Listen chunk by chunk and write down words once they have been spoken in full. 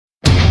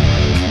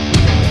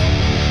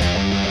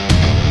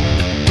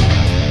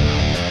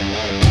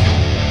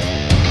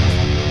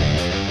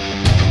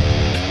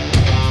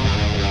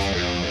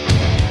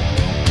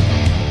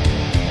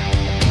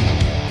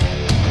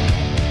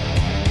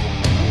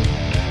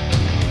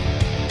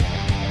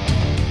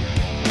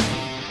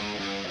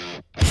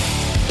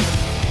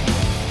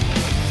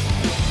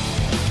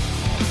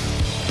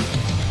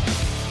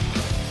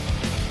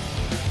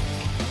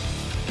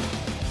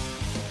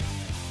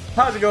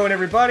How's it going,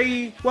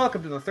 everybody?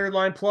 Welcome to the Third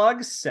Line Plug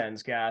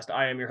Senscast.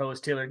 I am your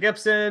host, Taylor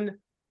Gibson.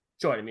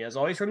 Joining me, as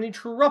always, from the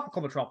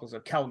tropical metropolis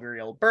of Calgary,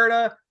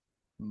 Alberta,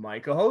 my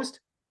co-host,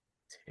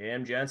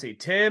 Tim Jancy.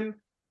 Tim,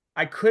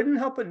 I couldn't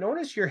help but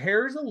notice your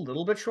hair is a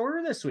little bit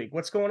shorter this week.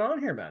 What's going on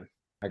here, man?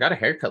 I got a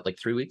haircut like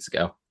 3 weeks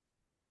ago.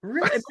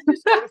 Really? Am I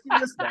just noticing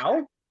this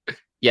now?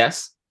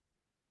 Yes.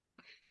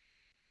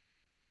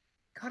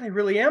 God, I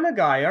really am a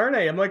guy, aren't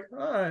I? I'm like,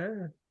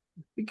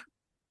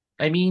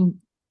 I mean,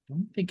 I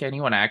don't think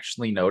anyone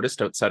actually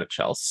noticed outside of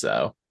Chelsea,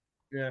 so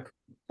yeah.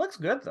 Looks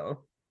good,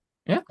 though.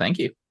 yeah, thank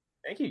you.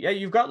 Thank you. Yeah,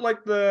 you've got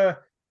like the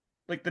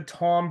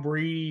Tom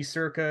Brady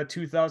circa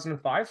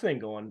 2005 thing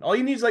going. All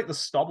you need is like the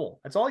stubble.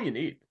 That's all you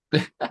need.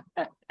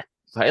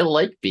 I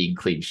like being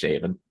clean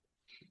shaven.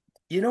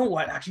 You know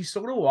what? Actually,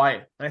 so do I.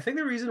 And I think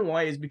the reason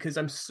why is because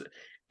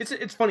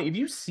it's funny. If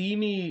you see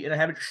me and I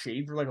haven't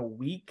shaved for like a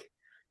week,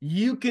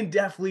 you can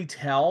definitely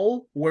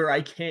tell where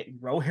I can't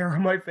grow hair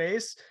on my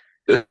face.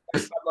 I'm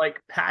like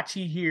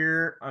patchy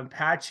here, I'm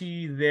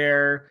patchy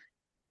there.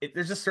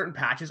 There's just certain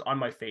patches on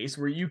my face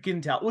where you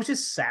can tell, which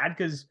is sad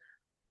because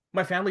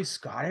my family's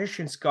Scottish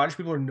and Scottish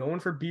people are known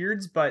for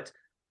beards, but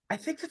I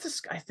think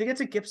it's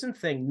a Gibson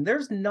thing.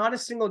 There's not a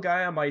single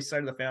guy on my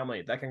side of the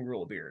family that can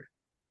grow a beard.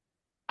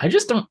 I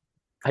just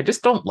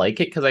don't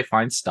like it because I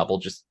find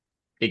stubble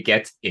it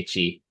gets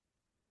itchy.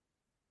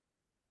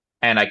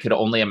 And I could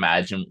only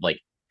imagine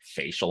like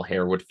facial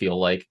hair would feel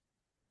like,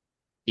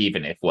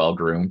 even if well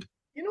groomed.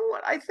 You know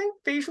what? I think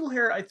facial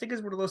hair,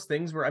 is one of those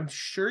things where I'm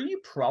sure you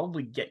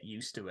probably get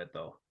used to it,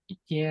 though.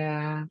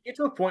 Yeah, You get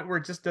to a point where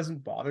it just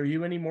doesn't bother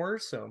you anymore,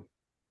 so.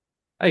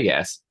 I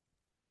guess.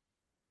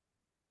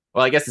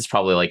 Well, I guess it's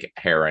probably like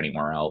hair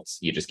anywhere else.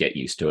 You just get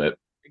used to it.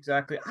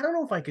 Exactly. I don't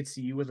know if I could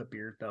see you with a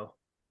beard, though.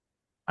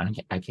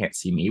 I can't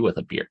see me with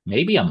a beard.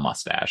 Maybe a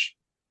mustache.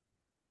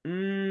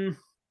 No.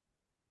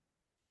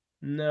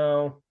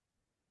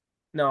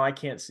 No, I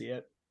can't see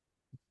it.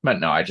 But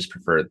no, I just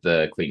prefer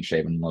the clean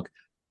shaven look.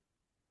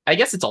 I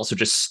guess it's also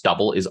just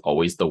stubble is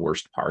always the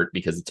worst part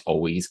because it's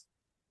always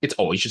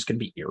just going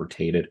to be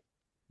irritated.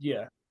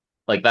 Yeah.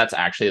 Like that's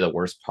actually the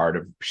worst part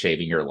of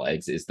shaving your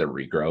legs is the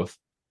regrowth.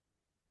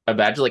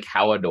 Imagine like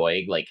how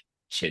annoying like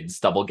chin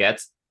stubble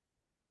gets.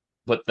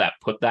 Put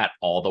that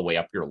all the way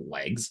up your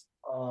legs,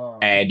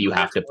 and you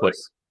have to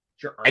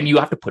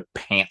put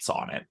pants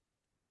on it.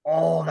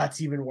 Oh,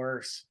 that's even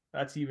worse.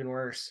 That's even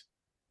worse.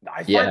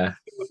 I find Yeah.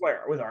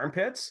 with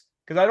armpits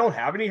because I don't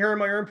have any hair in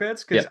my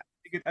armpits because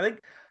I think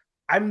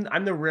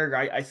I'm the rare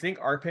guy. I think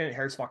armpit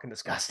hair is fucking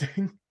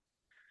disgusting.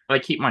 I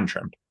keep mine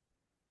trimmed.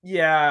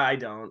 Yeah, I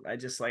don't. I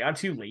just I'm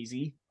too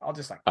lazy. I'll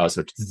just Oh,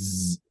 so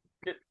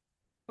it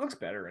looks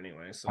better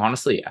anyway. So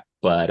honestly, yeah.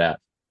 But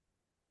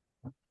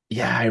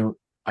yeah,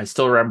 I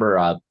still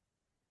remember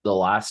the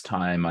last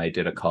time I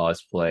did a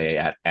cosplay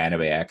at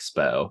Anime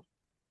Expo.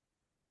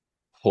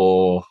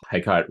 Oh, I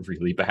got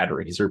really bad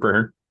razor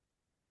burn.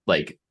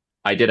 Like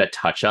I did a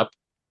touch up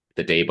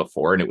the day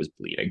before and it was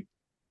bleeding.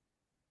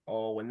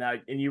 oh,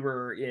 and you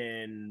were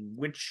in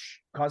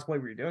which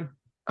cosplay were you doing?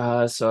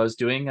 So I was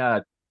doing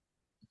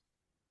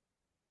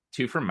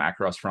two from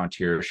Macross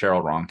Frontier,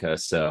 Cheryl Ronka.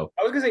 So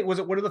I was gonna say, was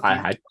it one of the I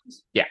had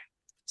ones? yeah.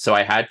 So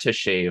I had to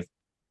shave,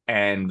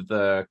 and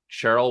the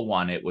Cheryl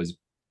one, it was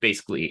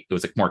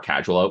like more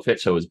casual outfit,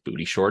 so it was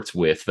booty shorts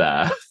with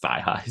thigh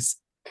highs.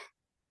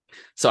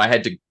 So I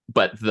had to,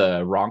 but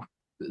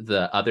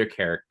the other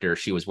character,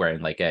 she was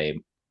wearing like a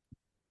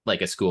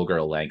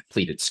schoolgirl length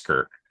pleated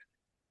skirt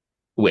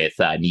with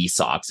knee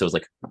socks. So it was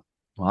like,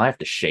 well, I have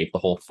to shape the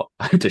whole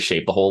I have to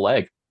shape the whole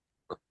leg.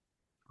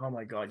 Oh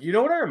my god! You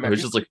know what I remember? I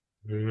was just like,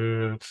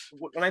 when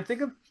I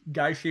think of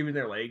guys shaving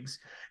their legs,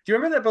 do you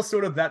remember that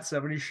episode of That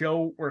 70s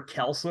Show where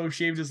Kelso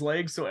shaved his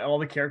legs so all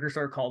the characters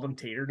started calling him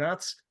tater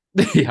nuts?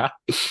 yeah.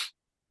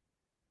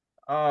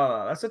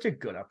 That's such a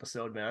good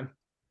episode, man.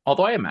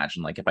 Although I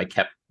imagine like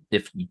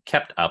if you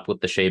kept up with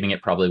the shaving,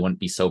 it probably wouldn't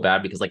be so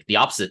bad because like the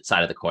opposite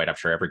side of the coin, I'm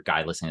sure every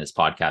guy listening to this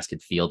podcast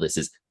could feel this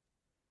is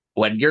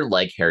when your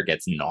leg hair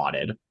gets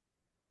knotted,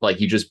 like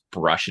you just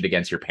brush it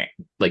against your pants,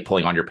 like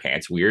pulling on your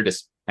pants weird.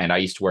 And I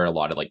used to wear a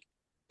lot of like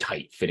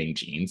tight fitting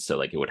jeans. So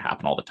like it would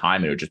happen all the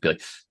time. And it would just be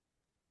like,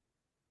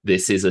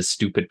 this is a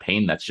stupid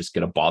pain that's just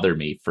going to bother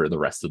me for the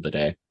rest of the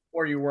day.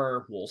 Or you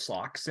wear wool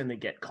socks and they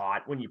get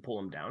caught when you pull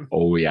them down.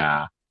 Oh,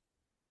 yeah.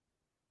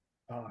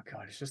 Oh,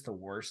 God, it's just the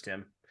worst,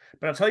 Tim.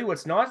 But I'll tell you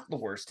what's not the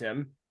worst,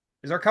 Tim,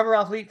 is our cover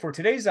athlete for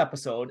today's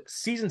episode,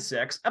 Season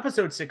 6,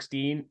 Episode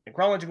 16, in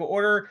chronological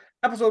order,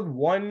 Episode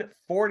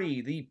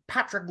 140, the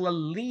Patrick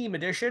Lalime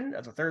edition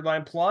of the Third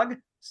Line Plug,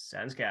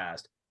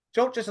 Senscast.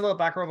 So, just a little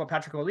background about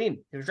Patrick Lalime.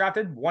 He was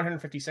drafted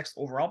 156th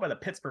overall by the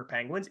Pittsburgh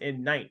Penguins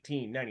in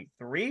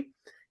 1993.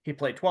 He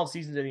played 12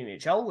 seasons in the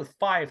NHL with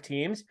 5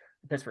 teams: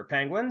 the Pittsburgh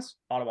Penguins,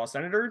 Ottawa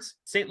Senators,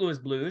 St. Louis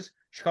Blues,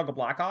 Chicago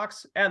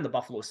Blackhawks, and the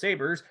Buffalo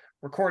Sabres,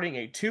 recording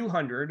a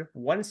 200,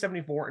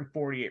 174, and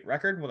 48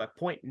 record with a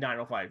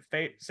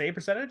 .905 save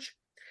percentage.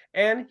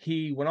 And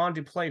he went on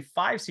to play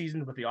 5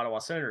 seasons with the Ottawa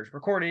Senators,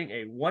 recording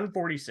a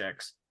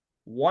 146,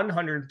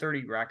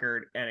 130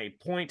 record and a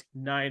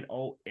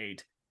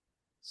 .908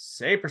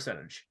 Save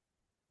percentage.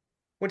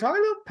 When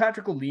talking about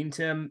Patrick Lalime,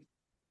 Tim,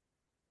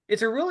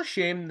 it's a real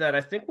shame that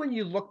I think when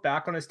you look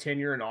back on his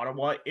tenure in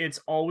Ottawa, it's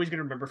always going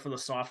to remember for the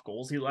soft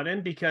goals he let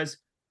in, because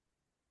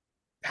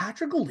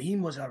Patrick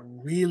Lalime was a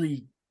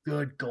really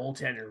good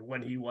goaltender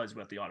when he was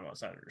with the Ottawa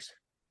Senators.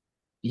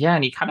 Yeah,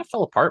 and he kind of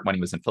fell apart when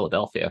he was in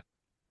Philadelphia.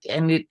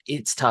 And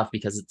it's tough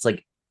because it's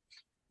like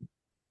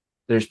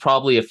there's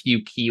probably a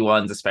few key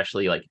ones,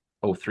 especially like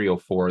 03,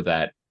 04,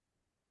 that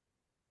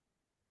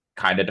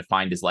kind of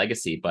defined his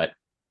legacy. But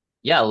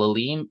yeah,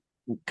 Lalime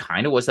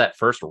kind of was that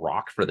first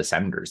rock for the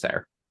Senators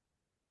there.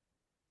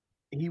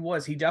 He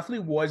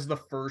definitely was the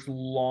first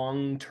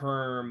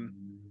long-term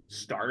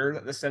starter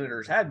that the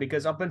Senators had,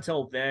 because up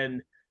until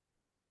then,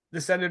 the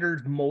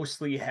Senators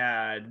mostly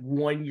had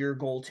one-year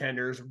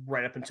goaltenders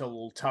right up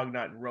until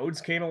Tugnut and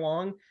Rhodes came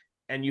along,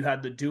 and you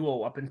had the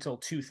duo up until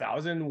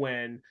 2000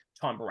 when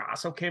Tom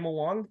Barrasso came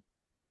along.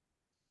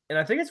 And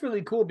I think it's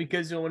really cool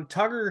because when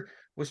Tugger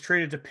was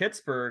traded to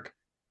Pittsburgh,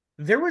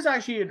 there was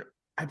actually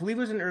I believe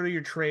it was an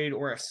earlier trade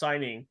or a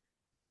signing.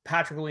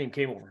 Patrick Lalime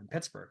came over from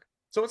Pittsburgh.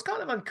 So it's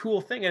kind of a cool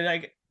thing. And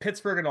like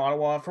Pittsburgh and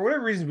Ottawa, for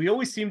whatever reason, we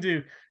always seem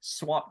to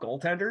swap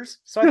goaltenders.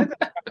 So I think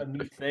that's kind of a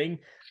neat thing.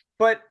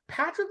 But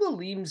Patrick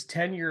Lalime's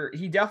tenure,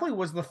 he definitely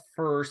was the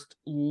first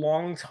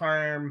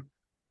long-term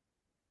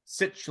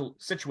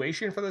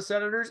situation for the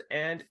Senators.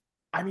 And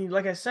I mean,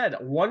 like I said,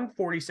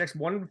 146,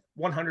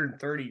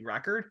 130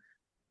 record.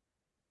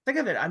 Think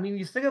of it. I mean,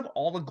 you think of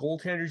all the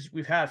goaltenders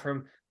we've had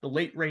from the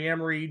late Ray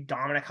Emery,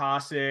 Dominik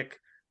Hasek,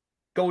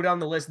 go down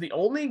the list. The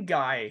only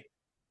guy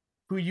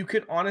who you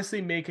could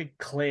honestly make a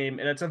claim,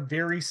 and it's a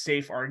very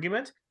safe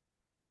argument,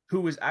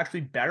 who was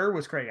actually better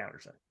was Craig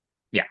Anderson.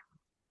 Yeah.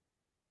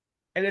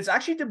 And it's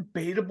actually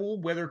debatable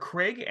whether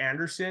Craig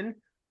Anderson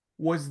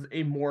was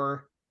a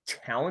more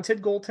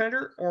talented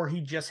goaltender or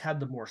he just had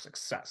the more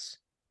success.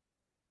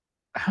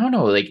 I don't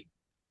know, like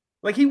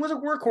he was a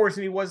workhorse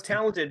and he was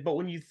talented, but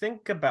when you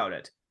think about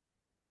it,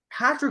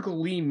 Patrick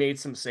Lalime made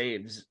some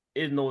saves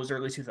in those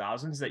early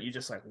 2000s that you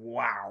just like,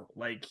 wow,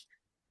 like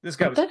this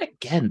guy. But then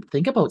again,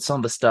 think about some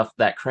of the stuff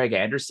that Craig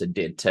Anderson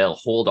did to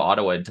hold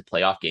Ottawa into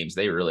playoff games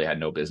they really had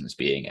no business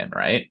being in,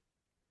 right?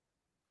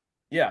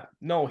 Yeah,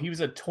 no, he was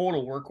a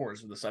total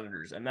workhorse for the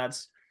Senators, and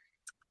that's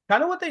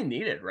kind of what they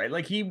needed, right?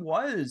 Like he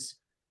was,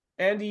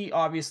 and he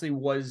obviously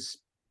was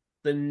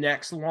the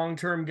next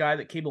long-term guy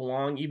that came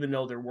along, even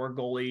though there were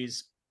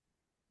goalies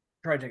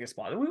trying to take a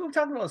spot. We've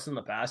talked about this in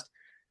the past.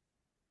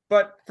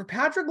 But for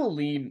Patrick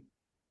Lalime,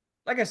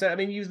 like I said, I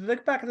mean, you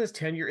look back at his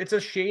tenure, it's a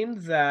shame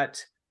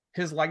that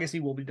his legacy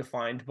will be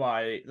defined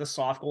by the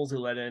soft goals he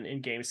let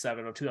in Game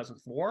 7 of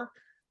 2004.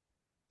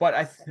 But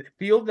I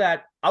feel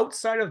that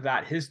outside of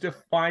that, his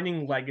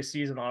defining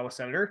legacy as an Ottawa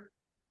Senator,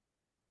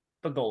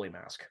 the goalie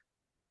mask.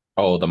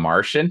 Oh, the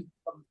Martian?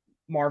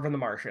 Marvin the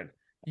Martian.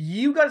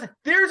 You guys,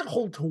 there's a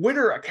whole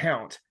Twitter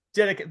account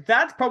dedicated.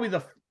 That's probably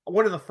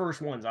one of the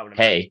first ones I would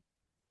imagine. Hey,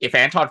 if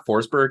Anton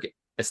Forsberg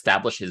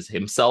establishes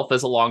himself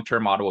as a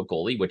long-term Ottawa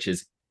goalie, which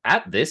is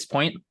at this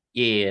point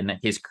in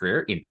his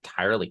career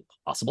entirely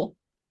possible,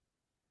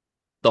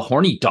 the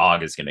horny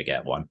dog is going to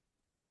get one.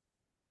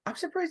 I'm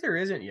surprised there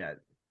isn't yet.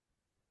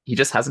 He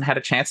just hasn't had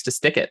a chance to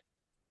stick it.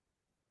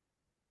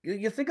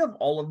 You think of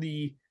all of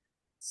the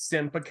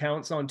simp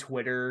accounts on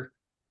Twitter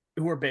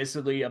who are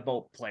basically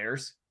about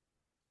players,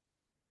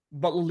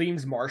 but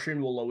Lalime's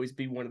Martian will always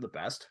be one of the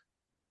best.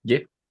 Yeah.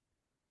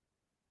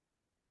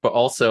 But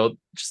also,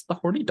 just the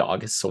horny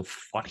dog is so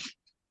funny.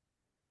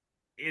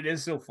 It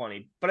is so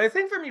funny. But I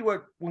think for me,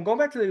 when going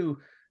back to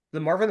the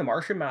Marvin the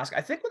Martian mask,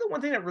 I think the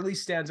one thing that really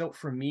stands out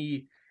for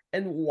me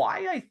and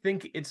why I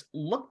think it's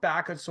looked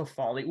back at so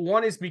fondly,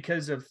 one is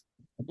because of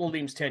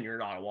Lalime's tenure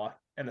in Ottawa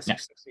and the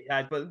success he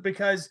had, but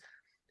because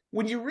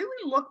when you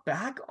really look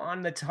back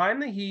on the time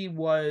that he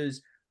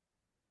was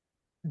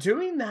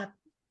doing that,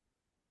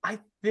 I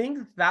think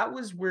that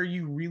was where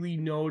you really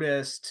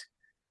noticed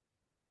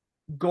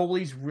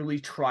goalies really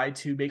tried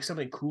to make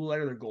something cool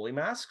out of their goalie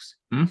masks.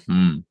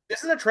 Mm-hmm.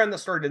 This is a trend that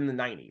started in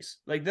the 90s.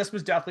 Like this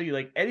was definitely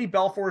like Eddie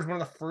Belfour is one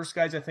of the first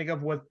guys I think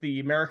of with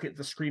the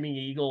Screaming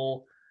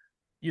Eagle.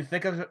 You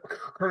think of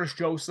Curtis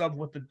Joseph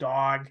with the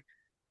dog.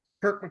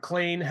 Kirk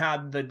McLean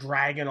had the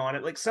dragon on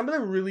it. Like some of the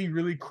really,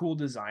 really cool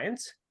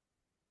designs.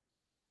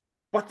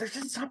 But there's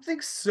just something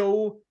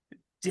so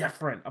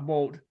different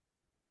about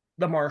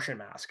the Martian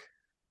mask.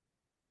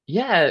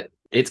 Yeah,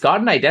 it's got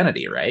an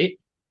identity, right?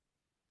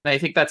 And I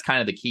think that's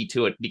kind of the key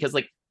to it, because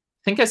like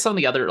think of some of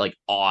the other like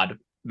odd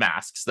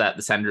masks that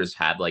the Senators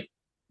had, like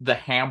the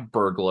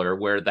Hamburglar,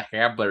 where the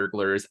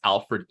Hamburglar is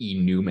Alfred E.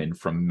 Newman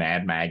from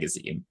Mad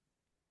Magazine.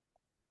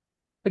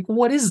 Like,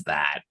 what is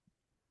that?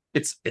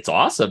 It's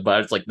awesome,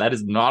 but it's like that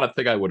is not a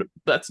thing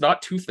that's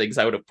not two things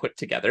I would have put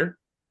together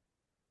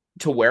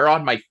to wear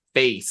on my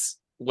face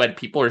when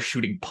people are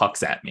shooting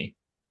pucks at me.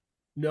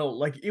 No,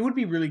 like it would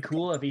be really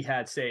cool if he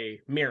had, say,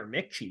 Mayor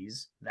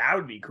McCheese. That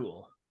would be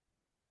cool.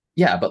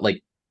 Yeah, but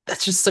like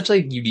that's just such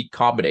a unique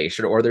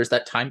combination. Or there's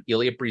that time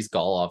Ilya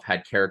Bryzgalov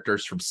had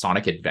characters from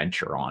Sonic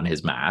Adventure on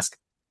his mask.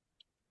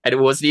 And it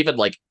wasn't even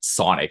like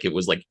Sonic. It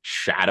was like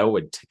Shadow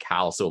and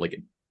Tikal. So like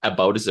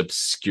about as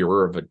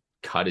obscure of a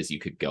cut as you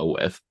could go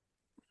with.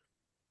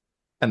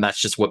 And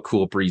that's just what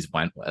Cool Breeze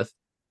went with.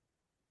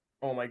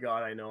 Oh my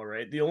god, I know,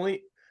 right? The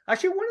only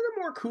actually one of the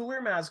more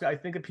cooler masks I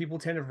think that people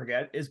tend to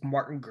forget is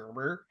Martin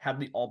Gerber had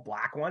the all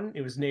black one.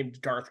 It was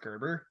named Darth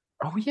Gerber.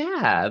 Oh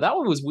yeah, that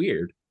one was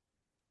weird.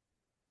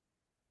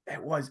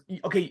 It was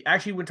okay.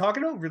 Actually, when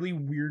talking about really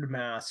weird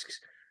masks,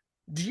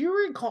 do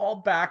you recall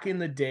back in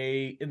the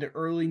day in the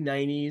early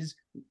 90s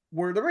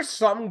where there were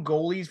some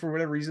goalies for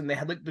whatever reason they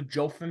had like the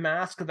Jofa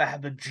mask that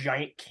had the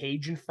giant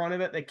cage in front of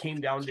it that came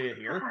down to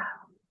here?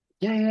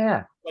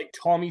 Yeah. Like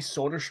Tommy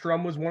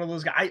Soderstrom was one of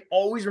those guys. I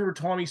always remember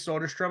Tommy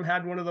Soderstrom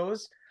had one of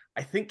those.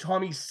 I think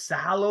Tommy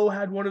Salo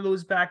had one of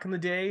those back in the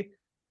day.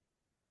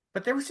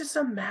 But there was just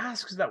some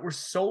masks that were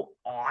so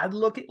odd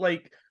looking.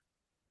 Like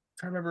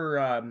I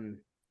remember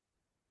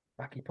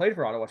he played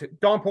for Ottawa too.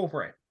 Don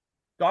Pulpere.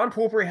 Don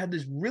Pulpere had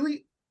this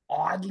really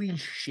oddly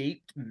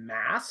shaped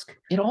mask.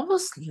 It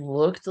almost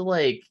looked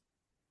like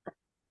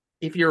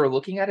if you were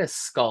looking at a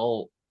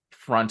skull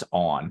front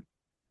on,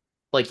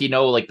 like,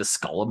 like the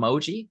skull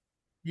emoji.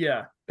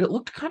 Yeah. It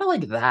looked kind of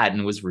like that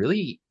and was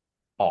really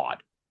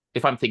odd,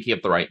 if I'm thinking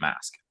of the right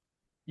mask.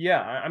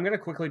 Yeah, I'm going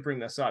to quickly bring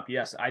this up.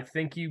 Yes, I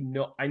think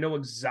I know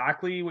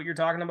exactly what you're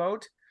talking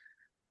about.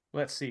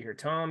 Let's see here.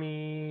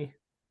 Tommy,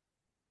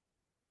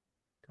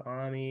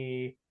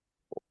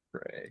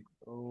 Greg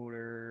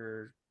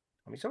Oder,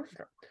 Tommy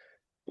Soderstrom.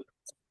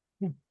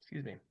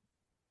 Excuse me.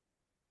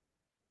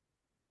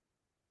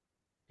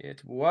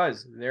 It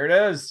was. There it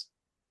is.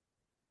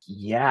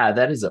 Yeah,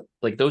 that is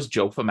like those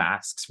Jofa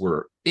masks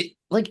were it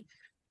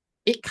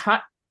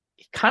kind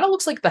of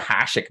looks like the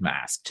Hashik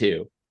mask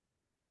too.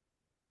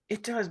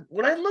 It does.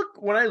 When I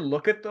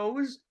look at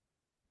those,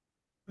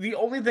 the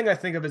only thing I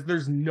think of is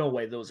there's no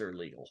way those are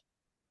legal.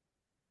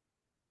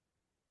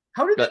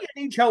 How did the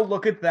NHL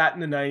look at that in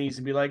the 90s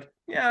and be like,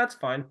 yeah, that's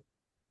fine?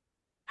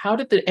 How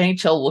did the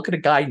NHL look at a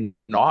guy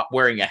not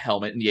wearing a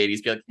helmet in the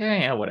 80s, be like,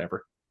 yeah,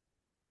 whatever?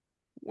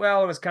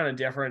 Well, it was kind of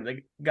different.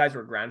 The guys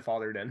were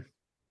grandfathered in.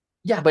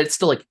 Yeah, but it's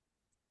still like,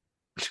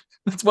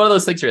 it's one of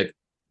those things you're like,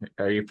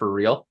 are you for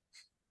real?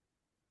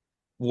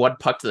 One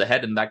puck to the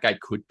head and that guy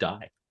could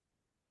die.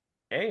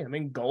 Hey, I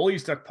mean,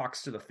 goalies took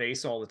pucks to the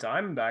face all the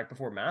time back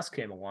before masks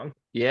came along.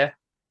 Yeah.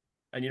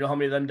 And you know how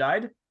many of them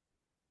died?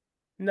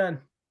 None.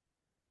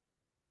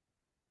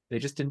 They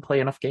just didn't play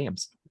enough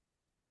games.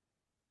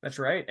 That's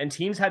right. And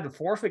teams had to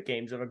forfeit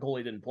games if a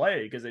goalie didn't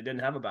play because they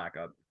didn't have a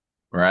backup.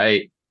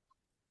 Right.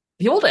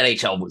 The old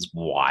NHL was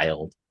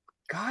wild.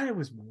 God, it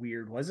was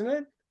weird, wasn't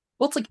it?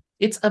 Well, it's like,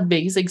 it's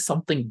amazing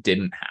something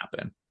didn't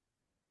happen.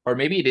 Or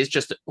maybe it is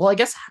just, well, I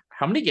guess,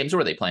 how many games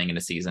were they playing in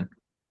a season?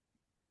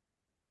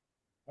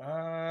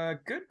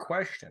 Good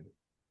question.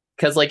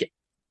 Because, like,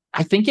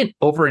 I think in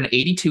over an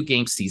 82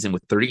 game season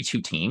with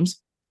 32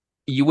 teams,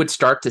 you would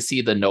start to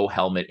see the no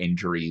helmet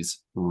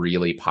injuries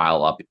really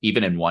pile up,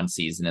 even in one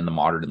season in the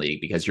modern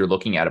league, because you're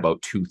looking at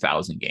about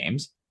 2,000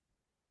 games.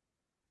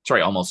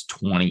 Sorry, almost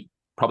 20,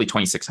 probably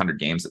 2,600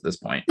 games at this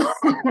point.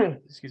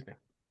 Excuse me.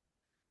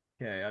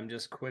 Okay, I'm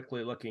just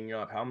quickly looking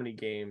up how many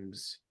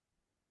games.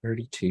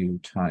 32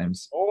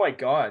 times. Oh my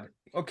God.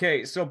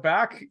 Okay, so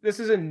this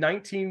is in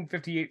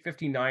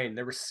 1958-59.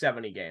 There were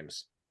 70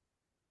 games.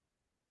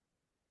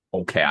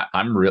 Okay,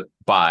 I'm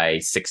by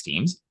 6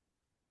 teams.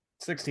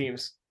 6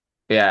 teams.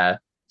 Yeah.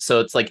 So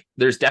it's like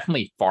there's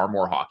definitely far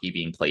more hockey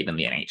being played in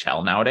the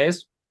NHL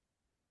nowadays.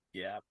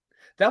 Yeah.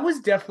 That was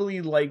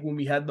definitely like when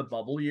we had the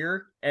bubble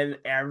year and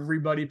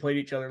everybody played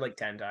each other like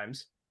 10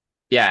 times.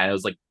 Yeah, and it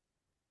was like,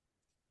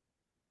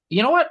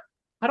 you know what?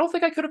 I don't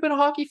think I could have been a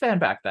hockey fan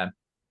back then.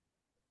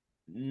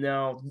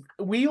 No,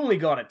 we only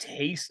got a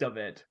taste of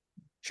it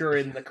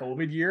during the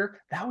COVID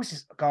year. That was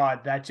just,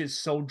 God, that's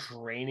just so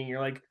draining. You're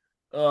like,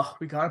 ugh,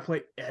 we got to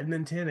play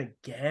Edmonton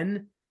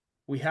again.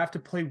 We have to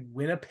play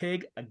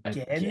Winnipeg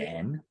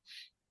again.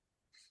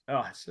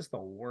 Oh, it's just the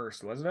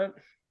worst, wasn't it?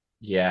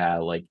 Yeah,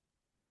 like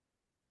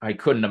I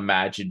couldn't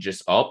imagine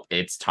just,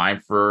 it's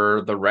time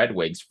for the Red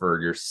Wings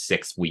for your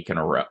 6th week in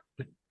a row.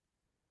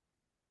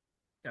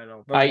 I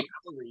know, but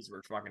the Leafs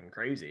were fucking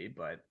crazy,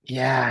 but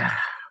yeah.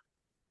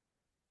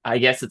 I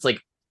guess it's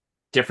like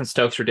different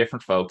strokes for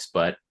different folks,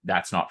 but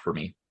that's not for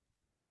me.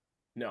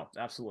 No,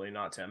 absolutely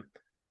not, Tim.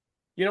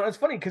 You know, it's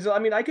funny because I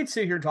mean, I could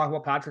sit here and talk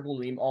about Patrick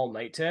Lalime all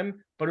night,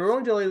 Tim, but we're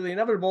only delaying the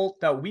inevitable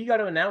that we got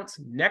to announce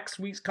next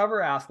week's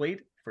cover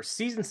athlete for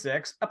season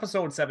 6,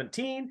 episode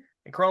 17,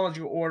 in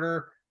chronological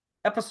order,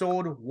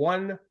 episode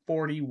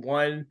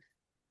 141. And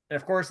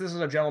of course, this is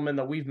a gentleman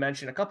that we've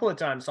mentioned a couple of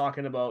times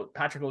talking about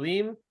Patrick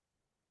Lalime.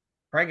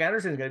 Craig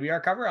Anderson is going to be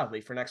our cover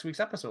athlete for next week's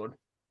episode.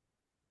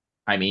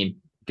 I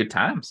mean, good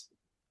times.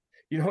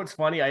 You know what's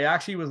funny? I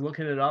actually was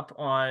looking it up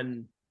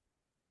on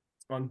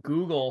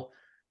Google.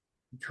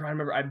 I'm trying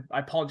to remember. I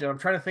apologize. I'm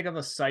trying to think of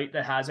the site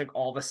that has like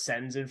all the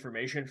Sens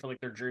information for like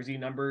their jersey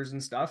numbers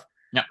and stuff.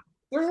 Yeah.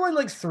 There's only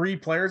like 3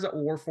 players that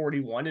wore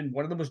 41, and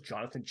one of them was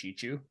Jonathan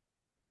Cheechoo.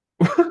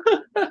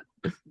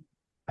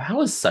 That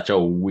was such a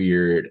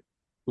weird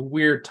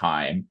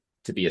time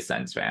to be a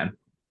Sens fan.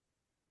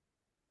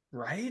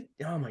 Right?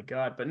 Oh my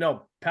god! But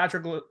no,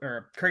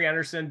 or Craig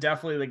Anderson,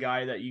 definitely the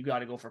guy that you got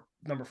to go for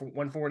number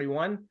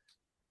 141.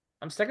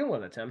 I'm sticking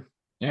with it, Tim.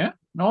 Yeah,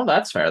 no,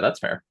 that's fair. That's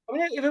fair. I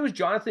mean, if it was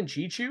Jonathan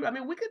Cheechoo, I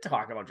mean, we could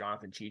talk about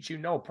Jonathan Cheechoo,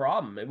 no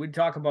problem. And we'd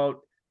talk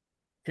about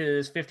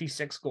his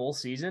 56 goal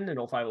season in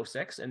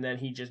 0506, and then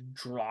he just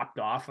dropped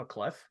off a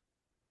cliff.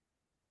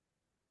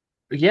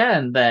 Yeah,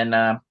 and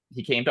then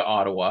he came to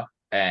Ottawa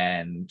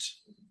and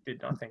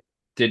Did nothing.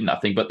 did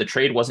nothing. But the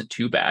trade wasn't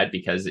too bad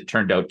because it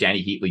turned out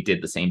Danny Heatley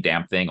did the same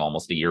damn thing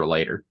almost a year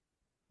later.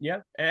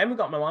 Yeah, and we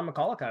got Milan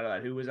McCulloch out of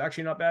that, who was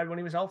actually not bad when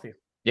he was healthy.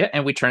 Yeah,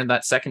 and we turned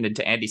that second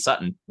into Andy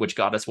Sutton, which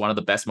got us one of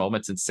the best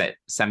moments in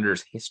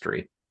Senators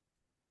history.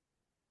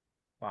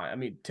 I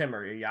mean, Tim,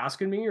 are you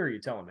asking me or are you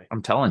telling me?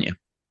 I'm telling you.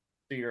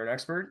 So you're an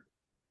expert?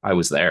 I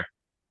was there.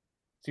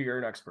 So you're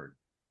an expert?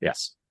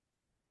 Yes.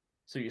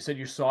 So you said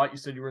you saw it, you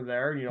said you were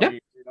there, and you know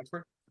Yep. you're an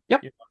expert?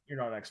 Yep. You're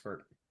not an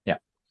expert. Yeah.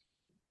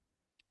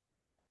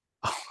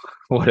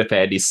 What if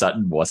Andy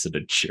Sutton wasn't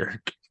a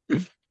jerk?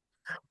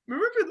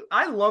 Remember,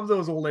 I love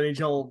those old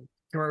NHL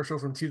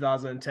commercials from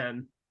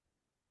 2010.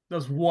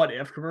 Those what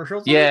if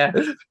commercials. Yeah.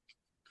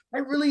 I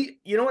really,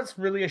 you know, what's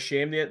really a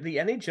shame that the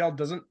NHL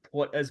doesn't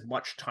put as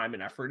much time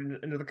and effort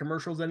into the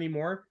commercials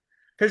anymore.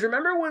 Because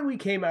remember when we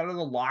came out of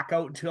the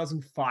lockout in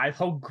 2005,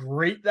 how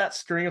great that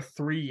string of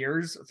 3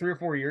 or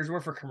 4 years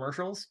were for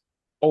commercials?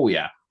 Oh,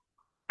 yeah.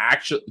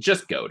 Actually,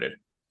 just goated.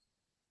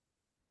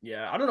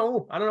 Yeah, I don't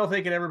know. I don't know if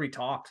they could ever be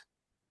topped.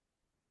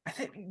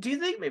 Do you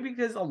think maybe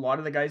because a lot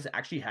of the guys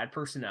actually had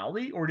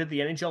personality, or did the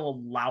NHL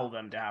allow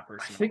them to have I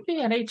personality? think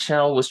the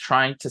NHL was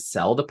trying to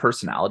sell the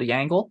personality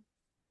angle.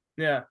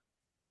 Yeah.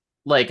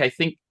 Like, I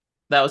think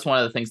that was one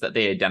of the things that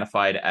they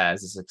identified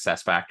as a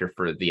success factor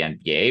for the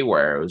NBA,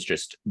 where it was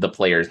just the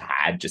players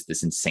had just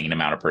this insane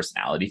amount of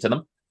personality to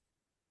them.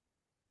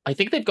 I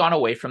think they've gone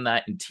away from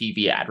that in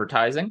TV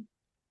advertising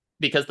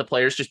because the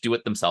players just do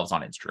it themselves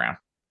on Instagram.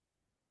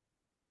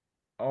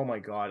 Oh my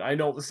god, I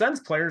know the Sens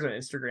players on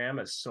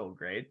Instagram is so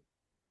great.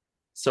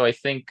 So I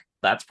think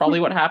that's probably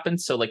what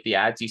happens. So like the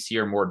ads you see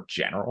are more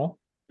general.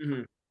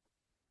 Mm-hmm.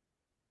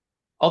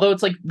 Although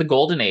it's like the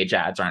golden age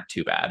ads aren't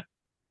too bad.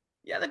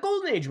 Yeah, the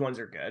Golden Age ones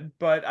are good,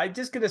 but I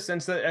just get a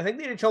sense that I think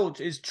the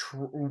NHL is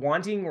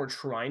wanting or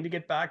trying to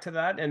get back to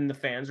that, and the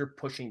fans are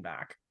pushing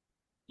back.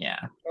 Yeah.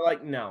 They're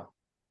like, no.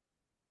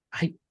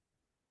 I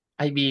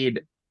mean,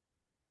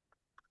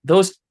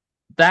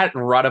 that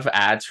run of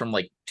ads from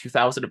like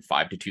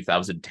 2005 to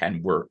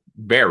 2010 were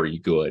very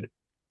good.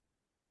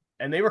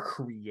 And they were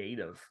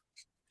creative.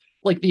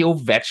 Like the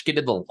Ovechkin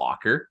in the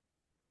locker.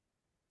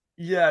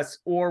 Yes,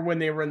 or when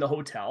they were in the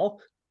hotel.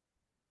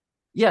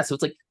 Yeah, so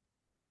it's like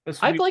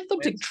I'd like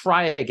them to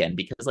try again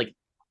because like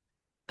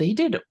they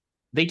did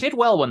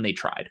well when they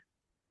tried.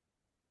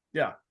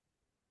 Yeah.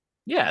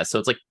 Yeah, so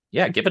it's like,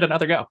 yeah, give it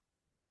another go.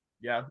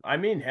 Yeah, I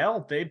mean,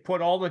 hell, they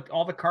put all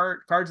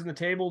the cards on the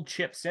table,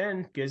 chips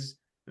in, because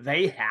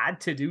they had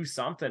to do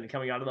something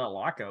coming out of that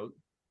lockout.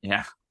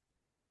 Yeah.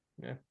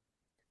 Yeah.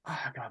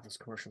 Oh, God, those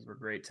commercials were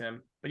great,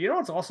 Tim. But you know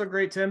what's also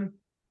great, Tim?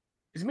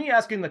 Is me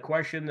asking the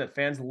question that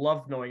fans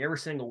love knowing every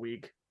single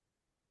week.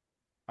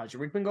 How's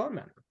your week been going,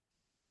 man?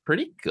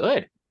 Pretty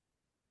good.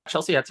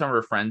 Chelsea had some of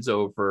her friends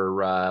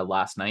over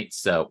last night,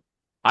 so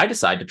I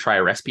decided to try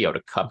a recipe out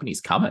of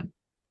Company's Coming.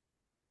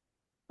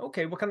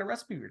 Okay, what kind of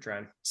recipe you're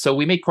trying? So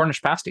we make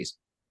Cornish pasties.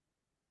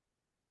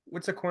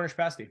 What's a Cornish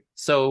pasty?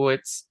 So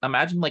it's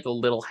imagine like a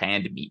little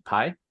hand meat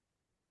pie,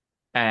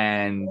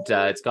 and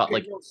it's got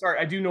like sorry,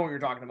 I do know what you're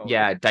talking about.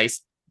 Yeah,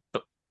 diced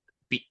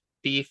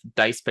beef,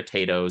 diced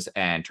potatoes,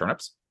 and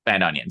turnips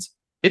and onions.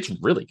 It's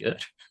really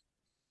good.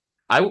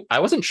 I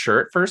wasn't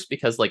sure at first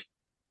because like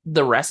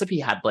the recipe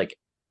had like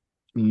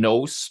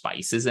no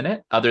spices in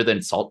it other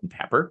than salt and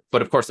pepper.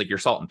 But of course, like your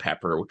salt and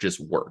pepper just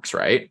works,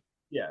 right?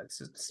 Yeah,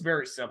 it's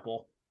very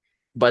simple.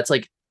 But it's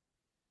like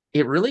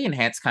it really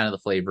enhanced kind of the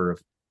flavor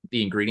of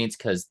the ingredients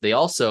because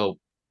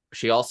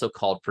she also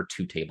called for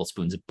 2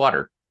 tablespoons of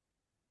butter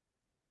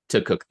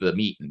to cook the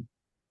meat in.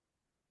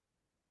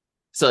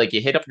 So like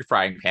you hit up your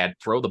frying pan,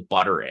 throw the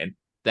butter in,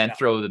 then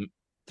throw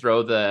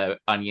the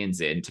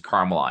onions in to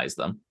caramelize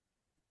them.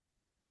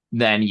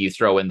 Then you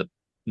throw in the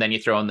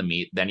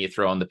meat, then you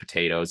throw in the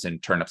potatoes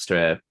and turnips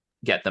to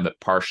get them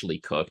partially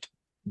cooked.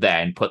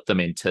 Then put them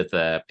into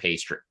the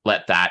pastry,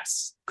 let that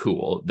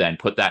cool, then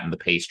put that in the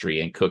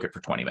pastry and cook it for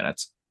 20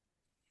 minutes.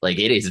 Like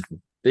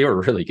they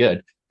were really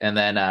good. And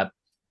then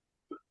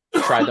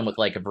tried them with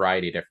like a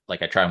variety of different,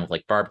 like I tried them with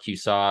like barbecue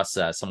sauce,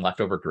 some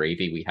leftover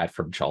gravy we had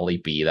from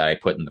Jollibee that I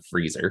put in the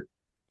freezer,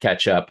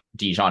 ketchup,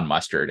 Dijon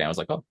mustard. And I was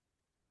like, oh,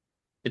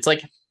 it's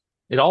like,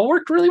 it all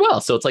worked really well.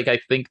 So it's like,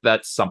 I think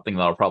that's something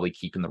that I'll probably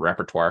keep in the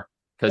repertoire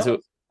because that's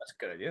a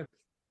good idea.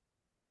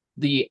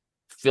 The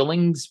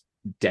filling's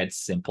dead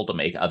simple to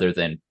make other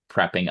than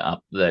prepping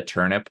up the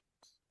turnip.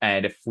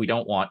 And if we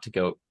don't want to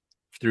go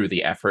through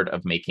the effort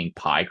of making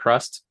pie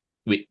crust,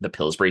 the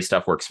Pillsbury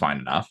stuff works fine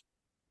enough.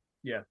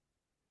 Yeah.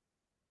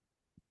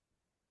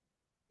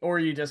 Or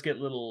you just get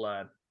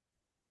little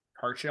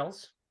heart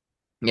shells.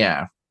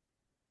 Yeah.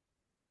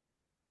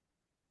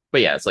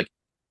 But yeah, it's like,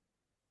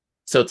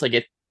 so it's like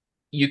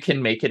you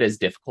can make it as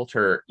difficult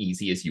or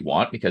easy as you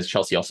want, because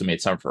Chelsea also made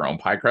some of her own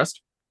pie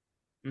crust.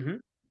 Mm-hmm.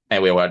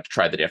 And we wanted to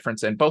try the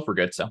difference, and both were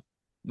good. So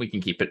we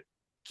can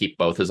keep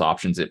both as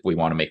options if we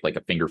want to make like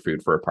a finger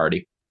food for a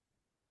party.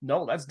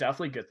 No, that's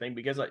definitely a good thing,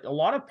 because like, a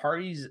lot of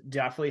parties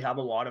definitely have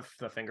a lot of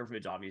the finger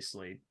foods,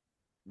 obviously.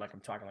 Like, I'm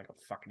talking like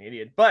a fucking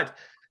idiot. But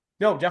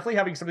no, definitely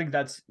having something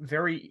that's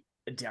very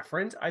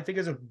different, I think,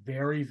 is a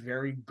very,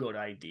 very good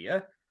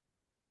idea.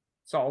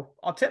 So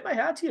I'll tip my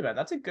hat to you, man.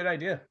 That's a good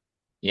idea.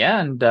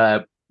 Yeah, and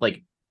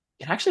like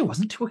it actually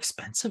wasn't too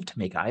expensive to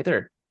make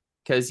either,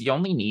 because you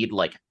only need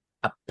like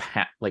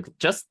like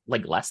just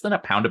like less than a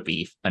pound of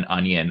beef, an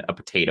onion, a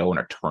potato, and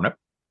a turnip.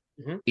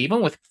 Mm-hmm.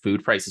 Even with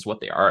food prices what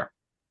they are,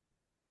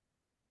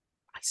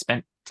 I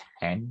spent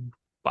 $10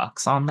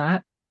 on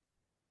that,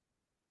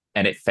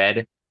 and it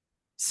fed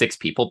 6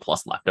 people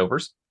plus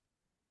leftovers.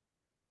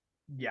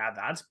 Yeah,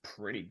 that's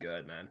pretty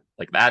good, man.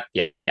 Like that,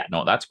 yeah,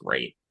 no, that's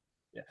great.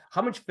 Yeah.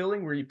 How much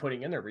filling were you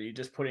putting in there? Were you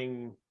just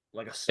putting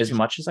like As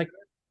much as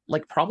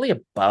like probably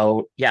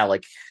about, yeah,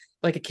 like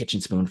a kitchen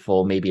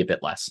spoonful, maybe a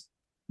bit less,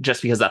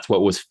 just because that's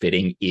what was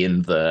fitting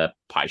in the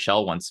pie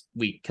shell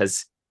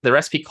because the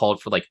recipe called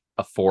for like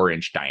a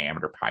 4-inch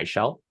diameter pie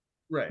shell.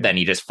 Right. Then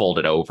you just fold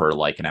it over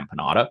like an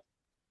empanada.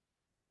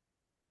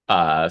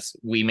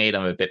 We made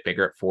them a bit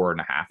bigger at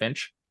 4.5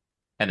 inch,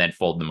 and then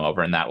fold them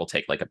over, and that will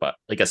take like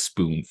a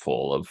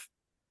spoonful of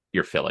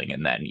your filling,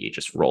 and then you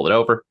just roll it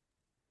over.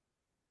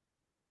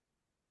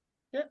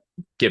 Yeah.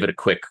 Give it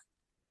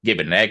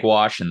an egg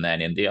wash, and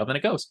then in the oven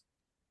it goes.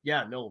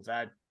 Yeah, no,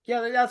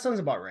 that sounds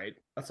about right.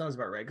 That sounds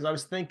about right. Because I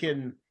was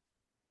thinking,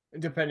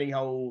 depending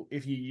how,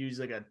 if you use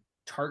like a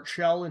tart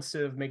shell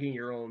instead of making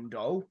your own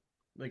dough,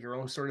 like your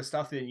own sort of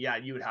stuff, then yeah,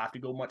 you would have to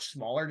go much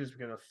smaller just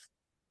because of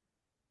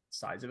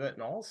size of it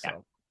and all. Yeah.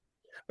 So,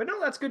 but no,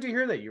 that's good to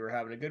hear that you were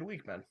having a good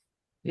week, man.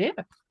 Yeah.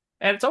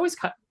 And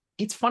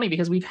it's funny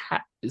because we've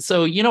had,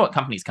 so you know what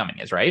company's coming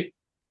is, right?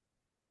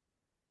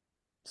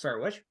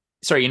 Sorry, which?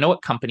 Sorry, you know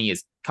what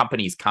company's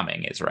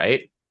coming is,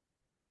 right?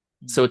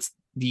 So it's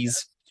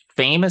these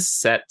famous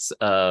sets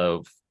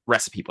of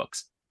recipe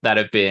books that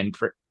have been,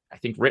 I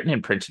think, written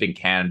and printed in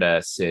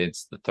Canada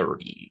since the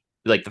 30s.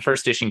 Like the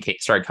first edition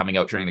started coming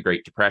out during the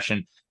Great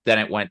Depression. Then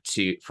it went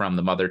from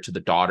the mother to the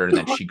daughter, and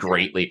then she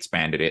greatly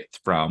expanded it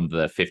from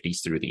the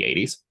 50s through the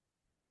 80s.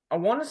 I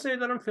want to say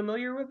that I'm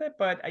familiar with it,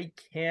 but I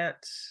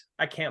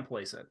can't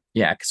place it.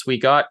 Yeah, because we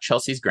got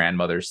Chelsea's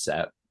grandmother's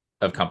set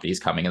of companies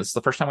coming, and this is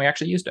the first time we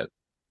actually used it.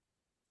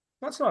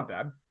 That's not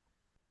bad.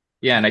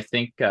 Yeah, and I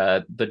think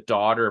the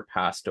daughter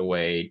passed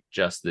away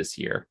just this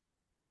year.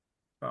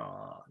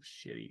 Oh,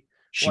 shitty.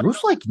 She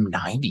was like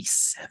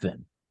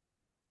 97.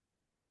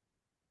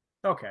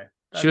 Okay.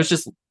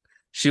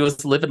 She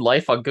was living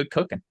life on good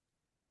cooking.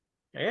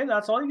 And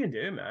that's all you can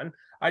do, man.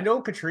 I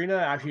know Katrina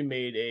actually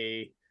made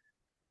it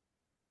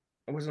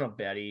wasn't a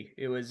Betty,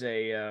 it was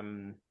a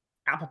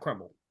apple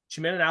crumble. She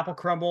made an apple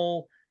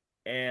crumble,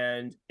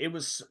 and it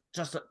was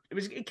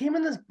it came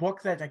in this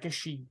book that I guess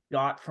she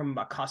got from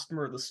a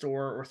customer at the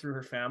store or through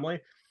her family.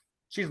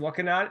 She's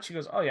looking at it, she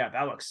goes, "Oh yeah,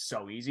 that looks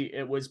so easy."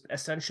 It was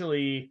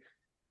essentially,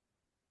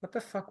 what the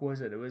fuck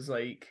was it? It was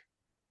like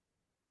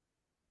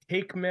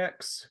cake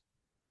mix,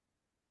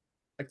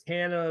 a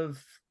can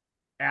of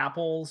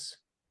apples,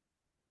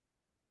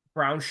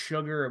 brown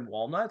sugar, and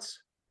walnuts.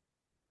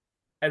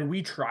 And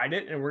we tried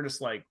it, and we're just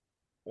like,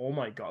 "Oh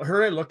my god!"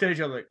 Her and I looked at each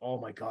other like, "Oh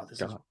my god,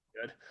 this is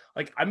good."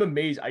 Like, I'm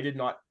amazed. I did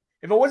not.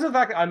 If it wasn't the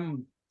fact that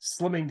I'm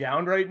slimming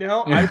down right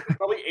now, I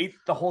probably ate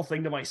the whole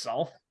thing to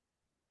myself.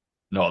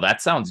 No,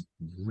 that sounds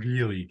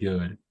really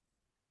good.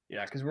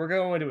 Yeah, because we're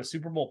going to a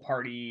Super Bowl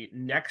party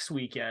next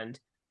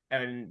weekend,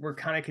 and we're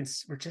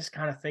just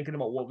kind of thinking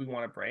about what we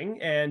want to bring.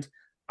 And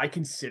I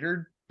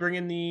considered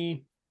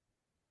getting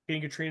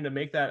Katrina to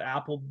make the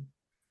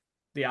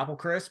apple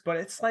crisp, but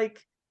it's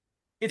like,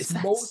 it's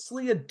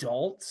mostly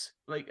adults.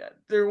 Like,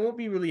 there won't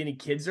be really any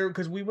kids there,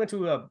 because I went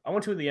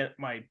to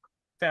my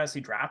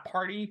fantasy draft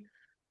party,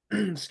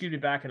 excuse me,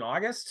 back in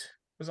August.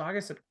 It was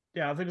August?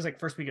 Yeah, I think it was like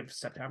first week of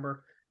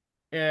September.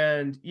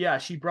 And yeah,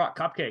 she brought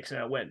cupcakes,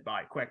 and it went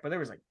by quick, but there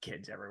was like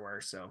kids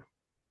everywhere. So,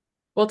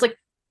 well, it's like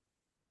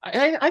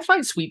I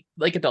find sweet,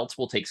 like adults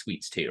will take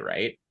sweets too,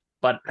 right?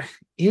 But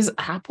is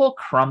apple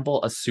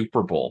crumble a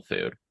Super Bowl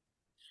food?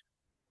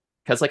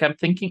 Because like I'm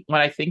thinking, when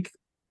I think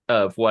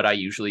of what I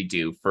usually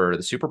do for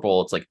the Super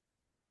Bowl, it's like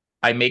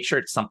I make sure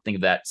it's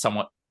something that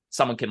someone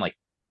can like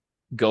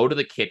go to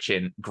the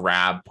kitchen,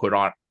 grab, put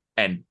on,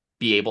 and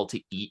be able to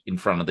eat in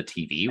front of the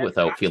TV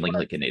without feeling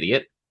like an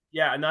idiot.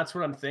 Yeah, and that's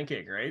what I'm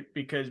thinking, right?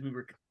 Because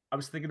I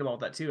was thinking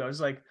about that too. I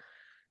was like,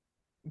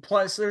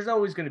 plus there's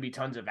always going to be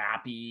tons of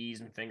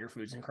appies and finger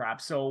foods and crap.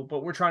 So,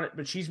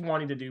 but she's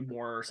wanting to do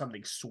more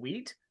something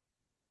sweet.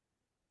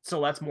 So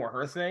that's more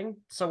her thing.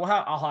 So we'll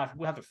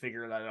have to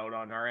figure that out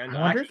on our end.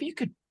 I wonder if you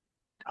could.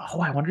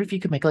 Oh, I wonder if you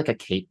could make like a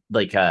cake,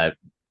 like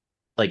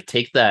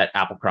take that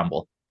apple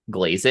crumble,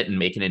 glaze it, and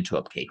make it into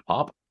a cake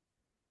pop.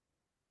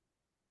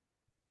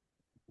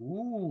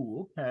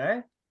 Ooh,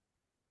 okay.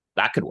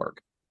 That could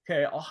work.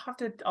 Okay,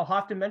 I'll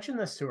have to mention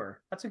this to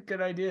her. That's a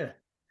good idea.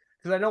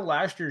 because I know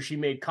last year she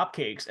made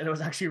cupcakes, and it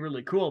was actually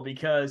really cool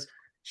because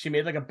she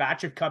made like a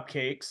batch of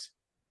cupcakes.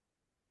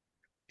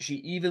 She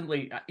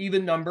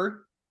even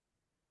number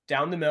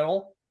down the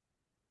middle.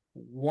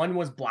 One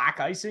was black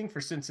icing for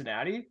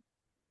Cincinnati,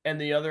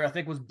 and the other I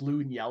think was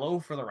blue and yellow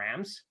for the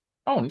Rams.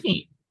 Oh,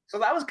 neat. So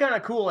that was kind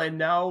of cool. And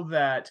now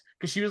that,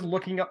 because she was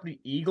looking up the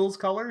Eagles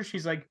colors,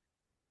 she's like,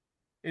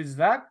 "Is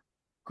that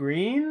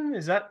green?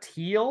 Is that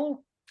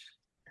teal?"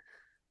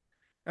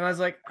 And I was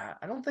like,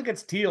 "I don't think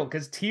it's teal,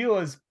 because teal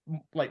is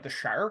like the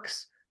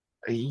Sharks."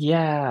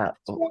 Yeah.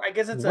 So I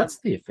guess it's What's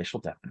the official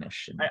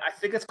definition? I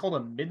think it's called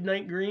a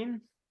midnight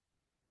green.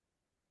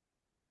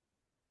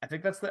 I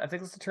think that's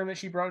the term that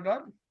she brought it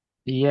up.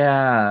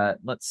 Yeah,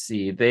 let's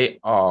see. They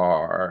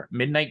are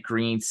midnight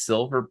green,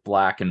 silver,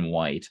 black, and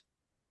white.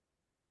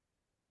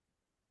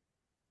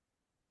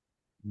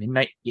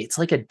 Midnight, it's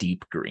like a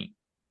deep green.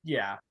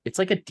 Yeah. It's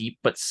like a deep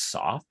but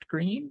soft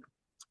green.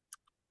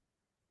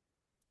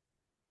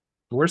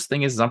 The worst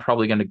thing is I'm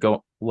probably going to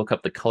go look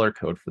up the color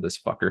code for this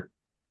fucker.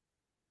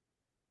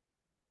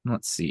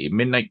 Let's see.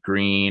 Midnight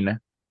green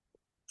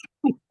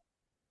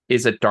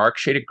is a dark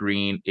shade of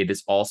green. It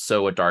is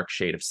also a dark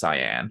shade of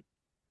cyan.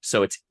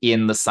 So it's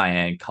in the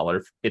cyan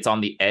color. It's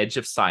on the edge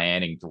of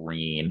cyan and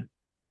green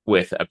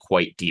with a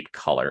quite deep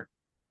color.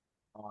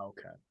 Oh,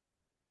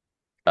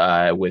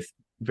 okay. With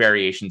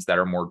variations that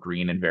are more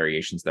green and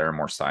variations that are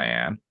more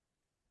cyan.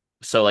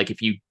 So like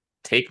if you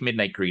take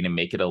midnight green and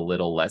make it a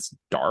little less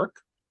dark,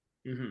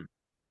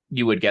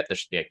 you would get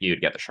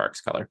the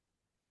Sharks color.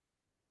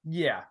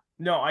 Yeah.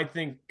 No, I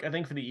think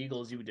for the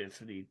Eagles you would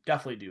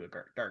definitely do a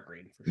dark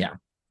green for sure.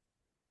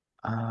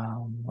 Yeah.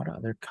 What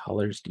other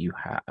colors do you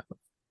have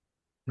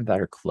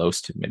that are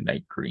close to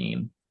midnight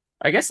green?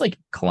 I guess like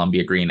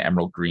Columbia green,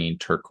 emerald green,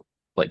 turquoise,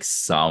 like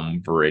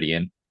some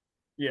Viridian.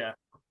 Yeah.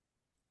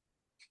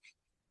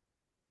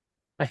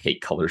 I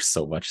hate colors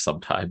so much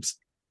sometimes.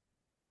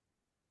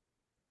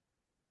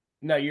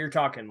 No, you're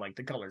talking like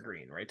the color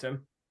green, right,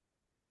 Tim?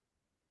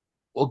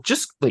 Well,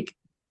 just like,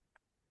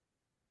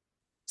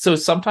 so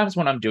sometimes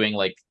when I'm doing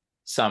like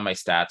some of my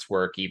stats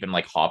work, even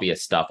like hobbyist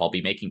stuff, I'll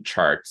be making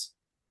charts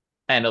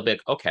and it'll be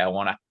like, okay, I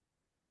want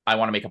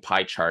to make a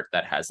pie chart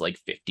that has like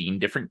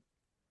 15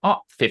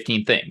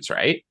 things,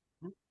 right?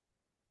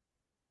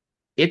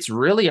 It's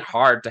really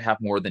hard to have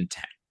more than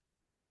 10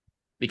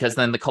 because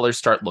then the colors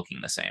start looking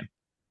the same.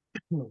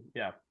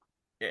 Yeah.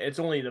 It's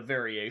only the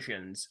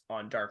variations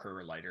on darker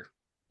or lighter.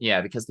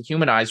 Yeah, because the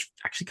human eye is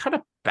actually kind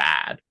of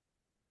bad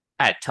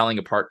at telling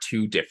apart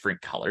two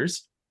different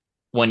colors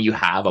when you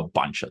have a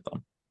bunch of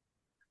them.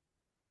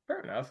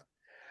 Fair enough.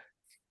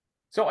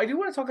 So I do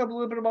want to talk a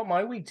little bit about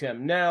my week,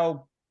 Tim.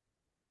 Now,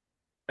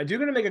 I do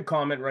going to make a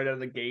comment right out of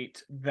the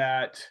gate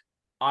that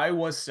I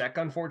was sick,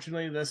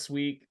 unfortunately, this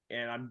week,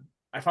 and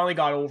I finally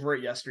got over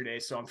it yesterday,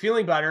 so I'm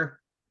feeling better.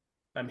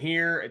 I'm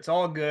here. It's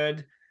all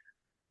good.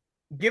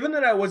 Given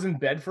that I was in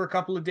bed for a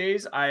couple of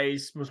days, I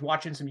was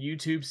watching some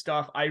YouTube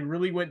stuff. I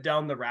really went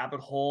down the rabbit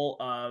hole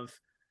of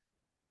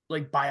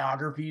like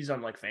biographies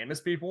on like famous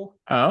people.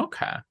 Oh,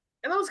 okay.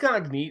 And that was kind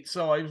of neat.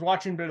 So I was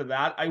watching a bit of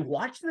that. I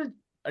watched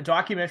a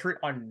documentary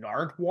on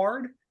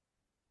Nardwuar.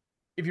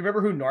 If you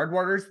remember who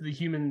Nardwuar is, the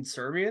human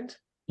servient.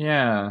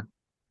 Yeah.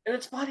 And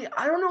it's funny.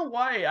 I don't know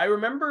why. I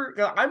remember,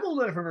 I'm old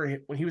enough to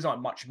remember when he was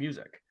on Much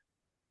Music.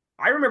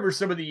 I remember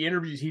some of the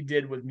interviews he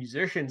did with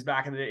musicians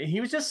back in the day. And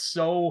he was just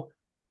so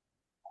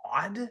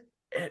odd.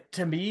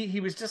 To me,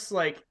 he was just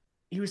like,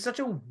 he was such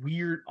a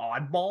weird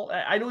oddball.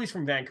 I know he's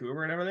from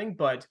Vancouver and everything,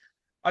 but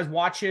I was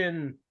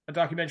watching a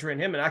documentary on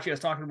him, and actually I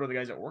was talking to the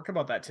guys at work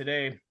about that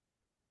today,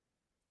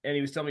 and he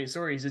was telling me a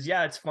story. He says,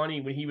 yeah, it's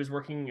funny, when he was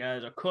working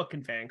as a cook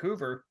in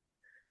Vancouver,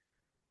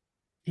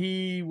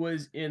 he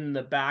was in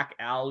the back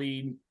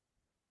alley,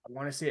 I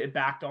want to say it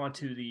backed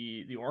onto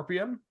the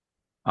Orpheum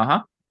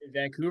in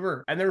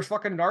Vancouver, and there was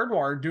fucking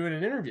Nardwuar doing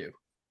an interview.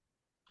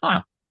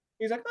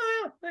 He's like,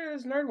 oh yeah,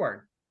 there's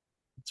Nardwuar.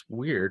 It's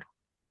weird.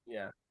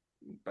 Yeah.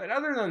 But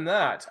other than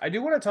that, I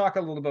do want to talk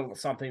a little bit about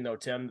something, though,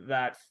 Tim,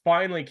 that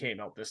finally came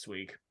out this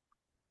week.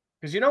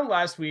 Because,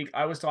 last week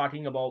I was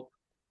talking about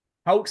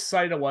how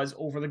excited I was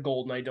over the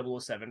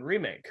GoldenEye 007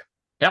 remake.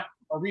 Yep.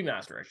 Or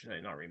remaster, I should say,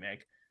 not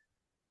remake.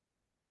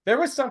 There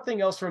was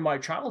something else from my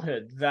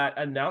childhood that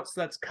announced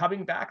that's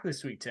coming back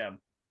this week, Tim.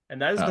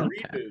 And that is the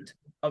reboot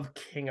of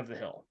King of the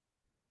Hill.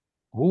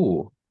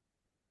 Ooh.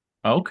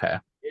 Okay.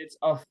 It's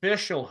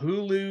official.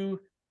 Hulu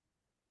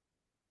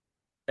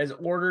has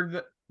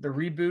ordered the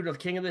reboot of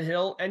King of the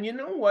Hill. And you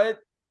know what?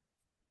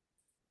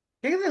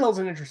 King of the Hill is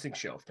an interesting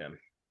show, Tim,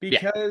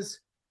 because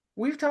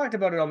we've talked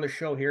about it on the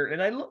show here.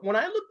 And when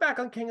I look back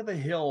on King of the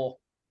Hill,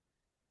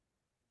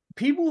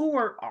 people who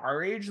are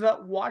our age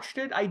that watched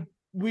it,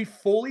 we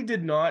fully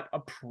did not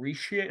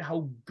appreciate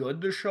how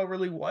good the show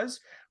really was.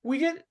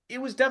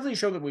 It was definitely a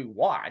show that we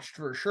watched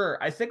for sure.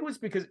 I think it was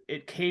because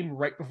it came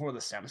right before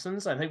The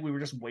Simpsons. I think we were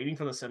just waiting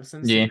for The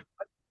Simpsons. Yeah.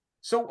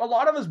 So a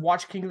lot of us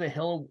watched King of the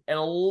Hill, and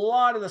a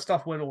lot of the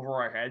stuff went over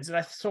our heads.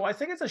 And so I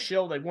think it's a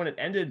show that when it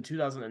ended in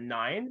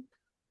 2009,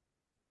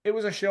 it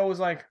was a show was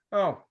like,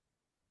 oh,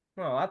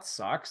 well, that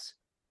sucks.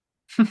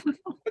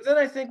 But then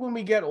I think when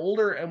we get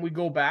older and we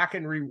go back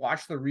and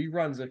rewatch the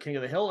reruns of King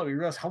of the Hill, and we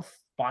realize how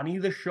funny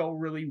the show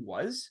really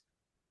was.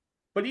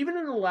 But even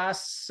in the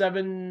last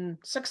 7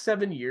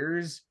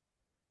 years,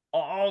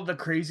 all the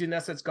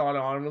craziness that's gone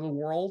on in the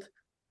world,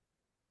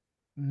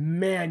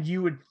 man,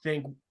 you would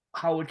think,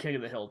 how would King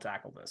of the Hill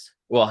tackle this?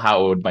 Well,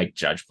 how would Mike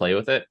Judge play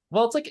with it?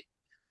 Well, it's like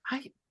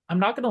I'm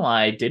not gonna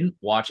lie, I didn't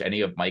watch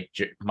any of Mike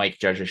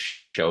Judge's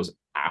shows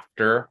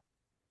after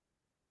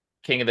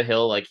King of the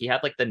Hill. Like he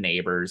had like The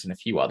Neighbors and a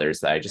few others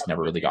that I just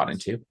never really got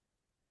into.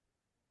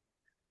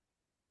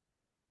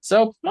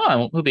 So,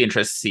 well, it'll be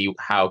interesting to see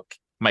how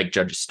Mike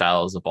Judge's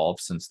style has evolved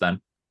since then.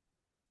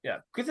 Yeah,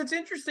 because it's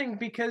interesting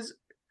because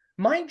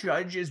Mike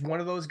Judge is one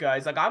of those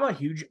guys. Like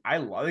I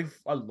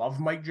love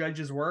Mike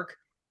Judge's work.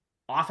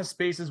 Office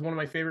Space is one of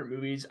my favorite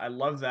movies. I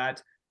love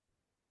that.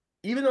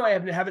 Even though I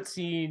haven't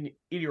seen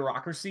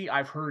Idiocracy,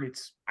 I've heard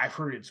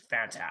it's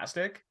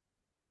fantastic.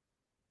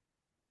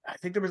 I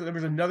think there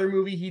was another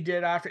movie he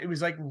did after. It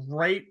was like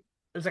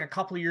a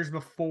couple of years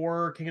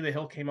before King of the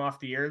Hill came off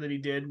the air that he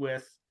did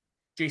with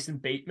Jason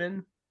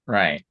Bateman.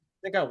 Right.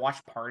 I think I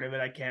watched part of it.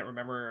 I can't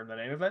remember the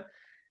name of it.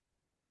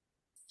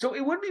 So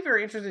it would be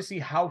very interesting to see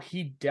how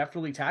he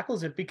definitely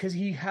tackles it, because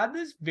he had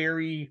this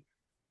very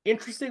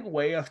interesting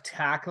way of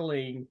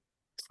tackling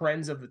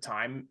trends of the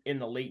time in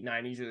the late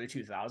 90s or the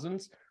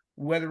 2000s,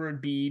 whether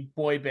it be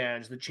boy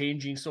bands, the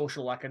changing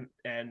social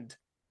and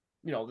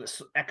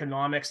this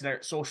economics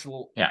and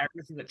social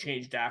everything that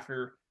changed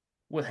after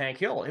with Hank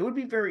Hill. It would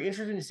be very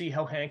interesting to see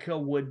how Hank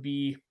Hill would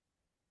be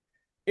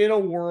in a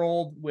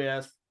world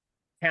with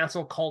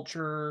cancel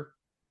culture,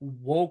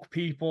 woke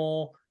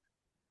people,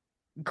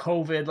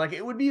 COVID. Like,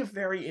 it would be a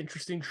very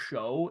interesting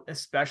show,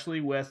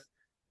 especially with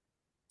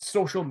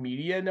social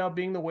media now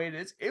being the way it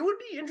is. It would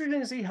be interesting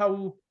to see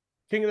how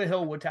King of the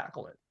Hill would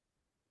tackle it.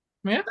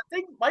 Yeah. I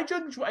think Mike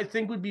Judge,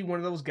 would be one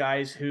of those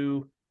guys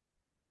who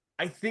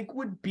I think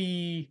would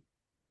be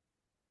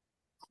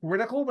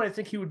critical, but I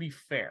think he would be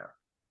fair.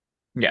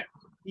 Yeah.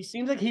 He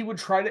seems like he would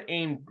try to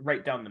aim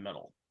right down the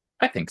middle.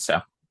 I think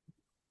so.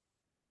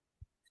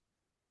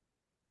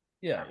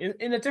 Yeah,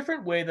 in a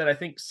different way that I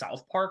think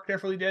South Park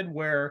definitely did,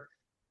 where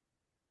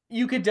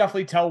you could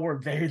definitely tell we're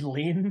very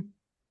lean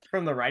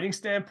from the writing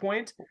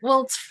standpoint.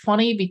 Well, it's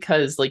funny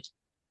because like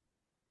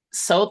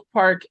South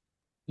Park,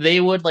 they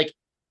would like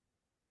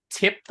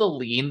tip the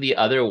lean the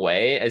other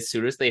way as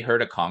soon as they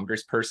heard a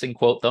congressperson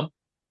quote them.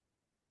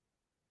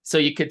 So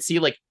you could see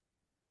like,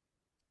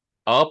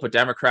 oh, a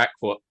Democrat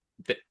quote.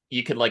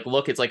 You could like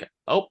look, it's like,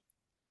 oh,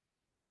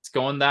 it's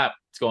going left.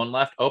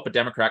 Oh, a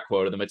Democrat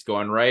quoted them. It's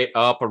going right.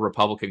 Up, a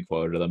Republican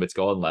quoted them. It's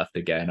going left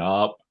again.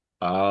 Up.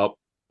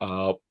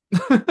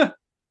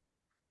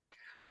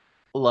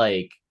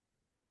 Like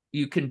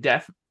you can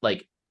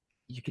definitely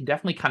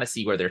kind of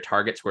see where their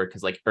targets were,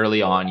 because like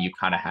early on you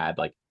kind of had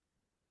like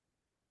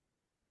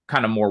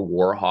kind of more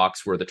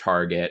Warhawks were the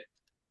target,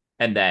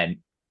 and then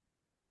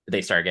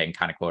they started getting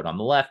kind of quoted on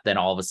the left. Then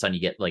all of a sudden you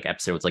get like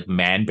episodes like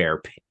Man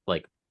Bear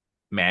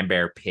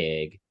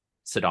Pig,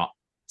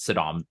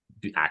 Saddam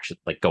actually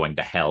like going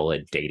to hell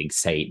and dating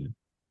Satan.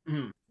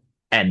 Mm-hmm.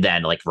 And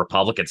then like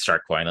Republicans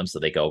start quoting them, so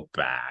they go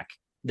back.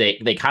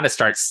 They kind of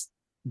start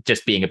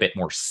just being a bit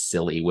more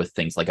silly with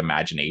things like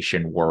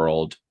Imagination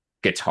World,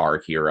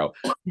 Guitar Hero.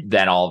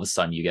 Then all of a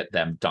sudden you get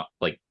them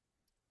like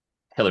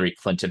Hillary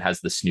Clinton has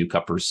the Snook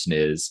Upper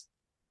Sniz.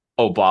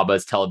 Obama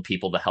is telling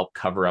people to help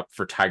cover up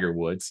for Tiger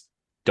Woods.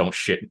 Don't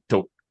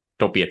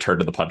be a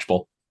turd in the punch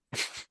bowl.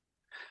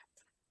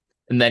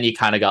 And then you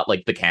kind of got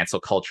like the cancel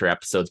culture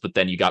episodes, but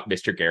then you got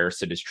Mr.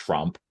 Garrison as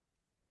Trump.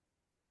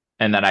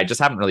 And then I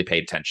just haven't really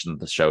paid attention to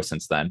the show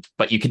since then.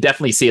 But you can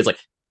definitely see it's like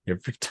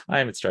every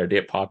time it started to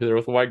get popular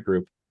with a wide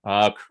group.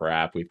 Oh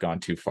crap, we've gone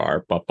too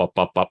far.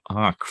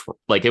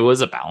 Like it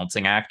was a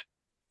balancing act.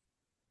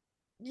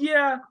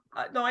 Yeah,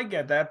 no, I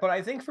get that. But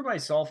I think for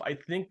myself, I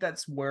think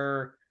that's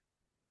where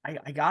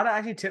I gotta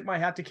actually tip my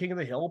hat to King of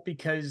the Hill,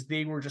 because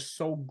they were just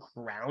so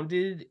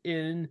grounded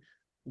in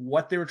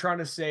what they were trying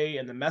to say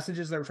and the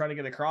messages they were trying to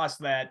get across,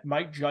 that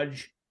Mike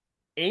Judge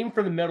aimed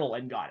for the middle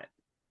and got it.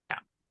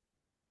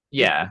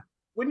 Yeah.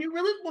 When you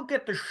really look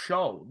at the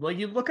show, like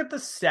you look at the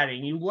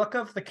setting, you look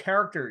at the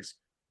characters,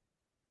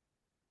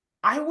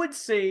 I would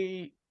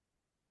say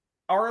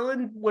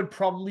Ireland would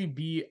probably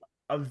be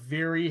a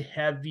very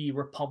heavy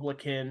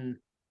Republican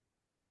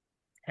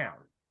town.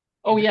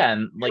 Oh yeah,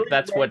 and like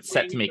that's what's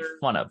set to make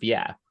fun of.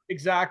 Yeah,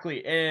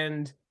 exactly.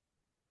 And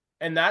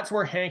that's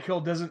where Hank Hill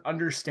doesn't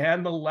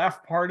understand the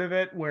left part of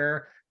it,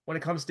 where when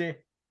it comes to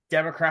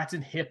Democrats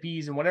and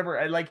hippies and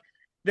whatever. Like,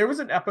 there was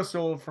an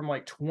episode from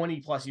like 20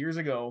 plus years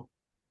ago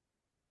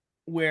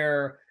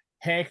where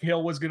Hank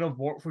Hill was going to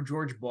vote for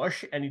George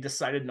Bush and he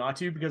decided not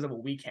to because of a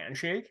weak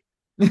handshake.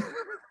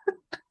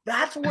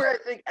 That's where I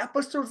think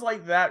episodes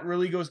like that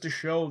really goes to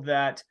show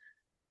that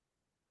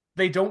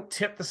they don't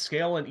tip the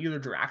scale in either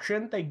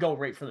direction. They go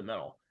right for the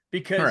middle,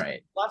 because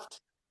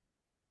left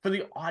for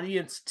the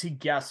audience to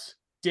guess,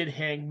 did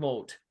Hank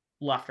vote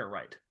left or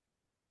right?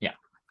 Yeah.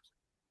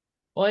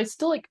 Well, I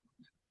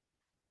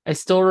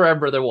still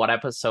remember the one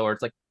episode where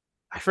it's like,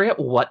 I forget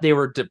what they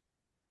were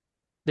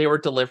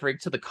delivering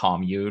to the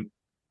commune,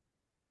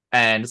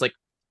 and it's like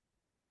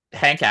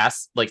Hank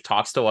asks, like,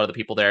 talks to one of the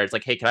people there. It's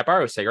like, hey, can I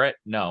borrow a cigarette?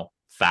 No,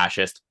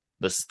 fascist.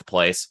 This is the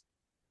place.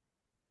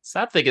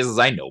 Sad thing is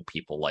I know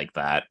people like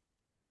that.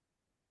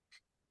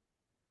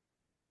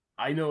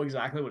 I know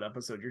exactly what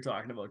episode you're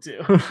talking about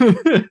too.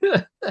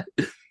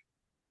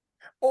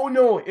 Oh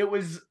no, it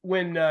was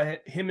when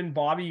him and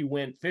Bobby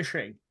went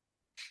fishing,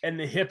 and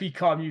the hippie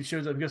commune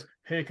shows up and goes,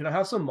 "Hey, can I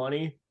have some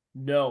money?"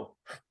 No,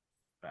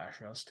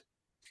 fascist.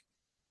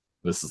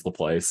 This is the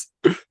place.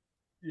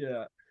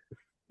 Yeah.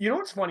 You know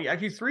what's funny?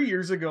 Actually, 3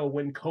 years ago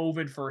when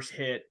COVID first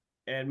hit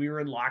and we were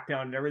in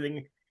lockdown and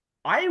everything,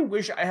 I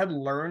wish I had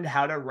learned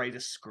how to write a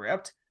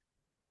script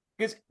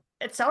because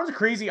it sounds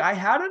crazy. I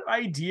had an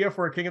idea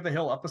for a King of the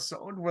Hill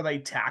episode where they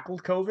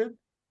tackled COVID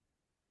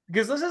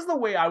because this is the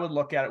way I would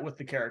look at it with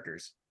the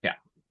characters. Yeah.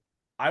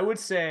 I would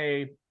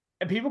say,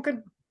 and people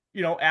can,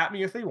 at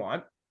me if they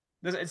want.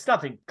 It's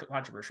nothing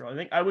controversial.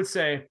 I would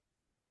say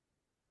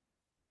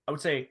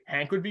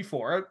Hank would be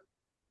for it.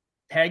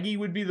 Peggy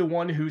would be the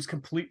one who's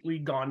completely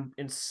gone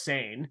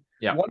insane.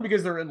 Yeah. One,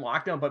 because they're in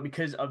lockdown, but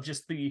because of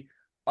just the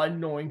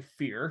unknowing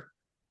fear.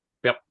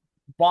 Yep.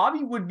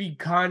 Bobby would be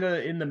kind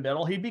of in the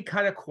middle. He'd be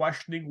kind of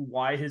questioning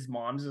why his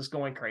mom's just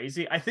going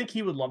crazy. I think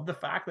he would love the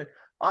fact that,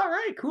 all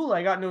right, cool,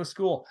 I got no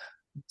school.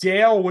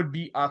 Dale would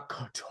be a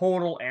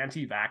total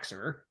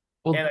anti-vaxxer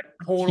and a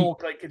total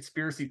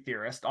conspiracy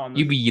theorist on the.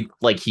 You'd be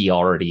like he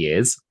already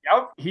is.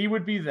 Yep, he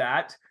would be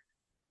that.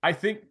 I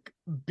think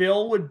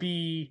Bill would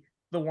be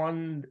the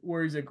one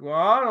where he's like,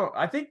 well,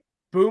 I think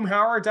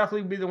Boomhauer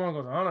definitely would be the one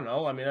who goes, I don't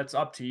know. I mean, that's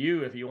up to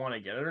you if you want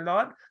to get it or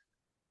not.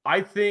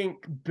 I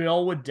think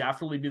Bill would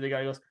definitely be the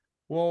guy who goes,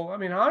 well, I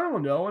mean, I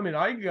don't know. I mean,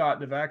 I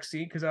got the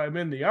vaccine because I'm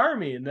in the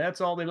army and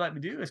that's all they let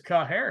me do is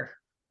cut hair.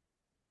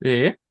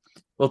 Yeah.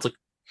 Well, it's like,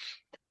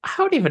 I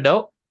don't even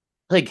know.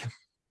 Like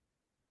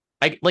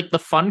the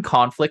fun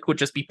conflict would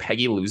just be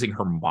Peggy losing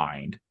her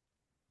mind.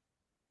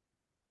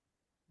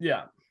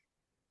 Yeah.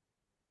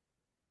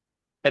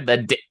 And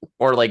then,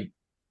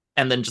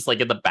 and then just like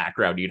in the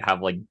background, you'd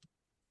have like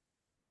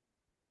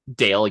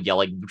Dale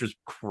yelling just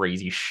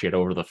crazy shit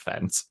over the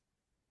fence.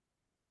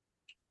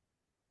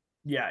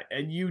 Yeah,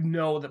 and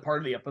that part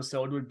of the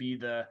episode would be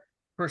the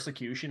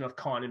persecution of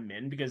Con and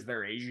Min because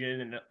they're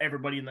Asian and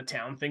everybody in the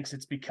town thinks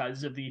it's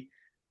because of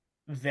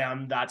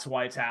them, that's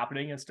why it's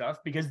happening and stuff,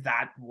 because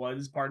that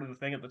was part of the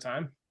thing at the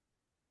time.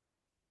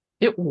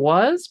 It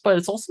was, but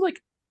it's also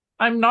like,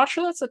 I'm not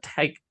sure that's a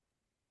tag.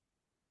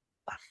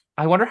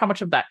 I wonder how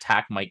much of that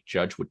tack Mike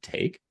Judge would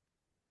take.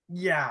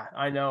 Yeah,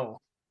 I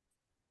know.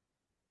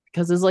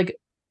 Because it's like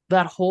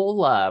that whole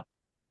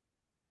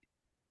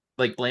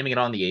like blaming it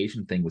on the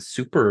Asian thing was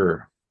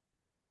super.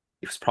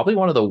 It was probably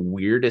one of the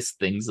weirdest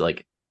things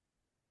like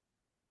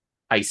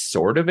I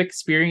sort of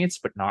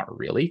experienced, but not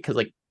really. Because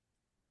like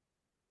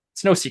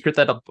it's no secret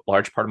that a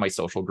large part of my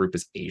social group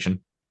is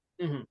Asian.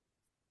 Mm-hmm.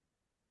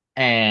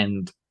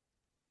 And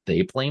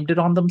they blamed it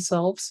on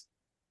themselves.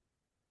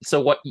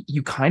 So what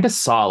you kind of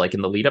saw like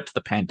in the lead up to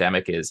the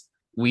pandemic is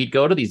we'd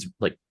go to these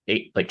like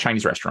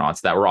Chinese restaurants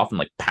that were often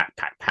like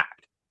packed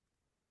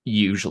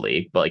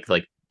usually, but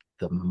like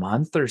the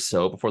month or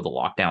so before the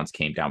lockdowns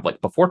came down, like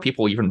before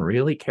people even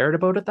really cared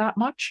about it that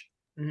much,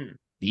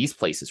 these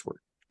places were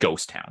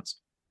ghost towns.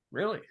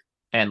 Really?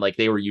 And like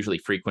they were usually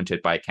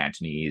frequented by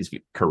Cantonese,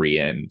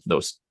 Korean,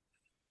 those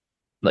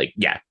like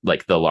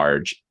the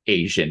large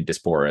Asian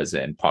diasporas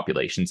and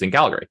populations in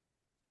Calgary.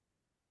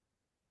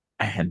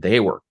 And they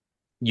were,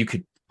 you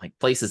could like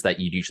places that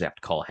you'd usually have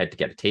to call ahead to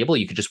get a table.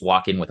 You could just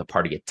walk in with a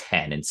party of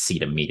 10 and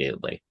seat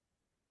immediately.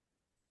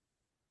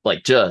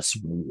 Like just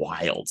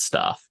wild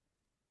stuff.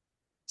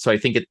 So I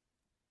think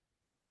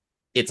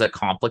it's a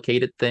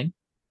complicated thing.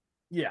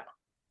 Yeah.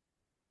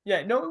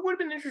 Yeah, no, it would have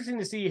been interesting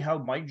to see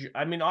how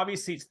I mean,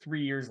 obviously it's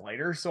 3 years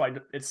later, so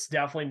it's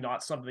definitely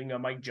not something that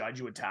Mike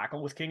Judge would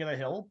tackle with King of the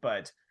Hill,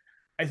 but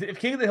if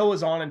King of the Hill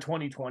was on in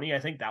 2020, I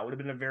think that would have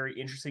been a very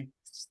interesting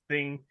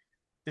thing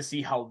to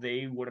see how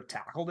they would have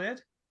tackled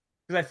it.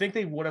 Because I think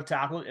they would have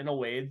tackled it in a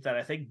way that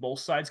I think both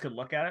sides could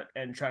look at it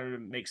and try to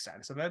make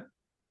sense of it.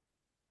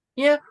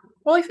 Yeah,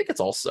 well, I think it's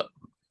also...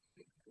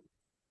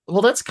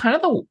 Well, that's kind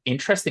of the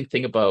interesting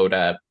thing about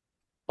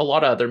a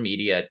lot of other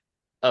media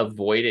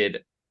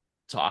avoided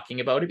talking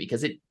about it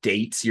because it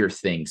dates your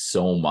thing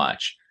so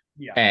much.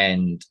 Yeah.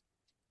 And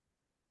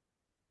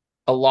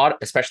a lot,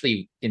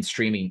 especially in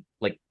streaming,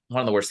 like one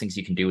of the worst things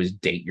you can do is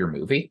date your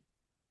movie.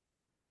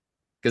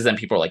 Because then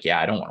people are like, yeah,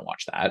 I don't want to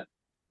watch that.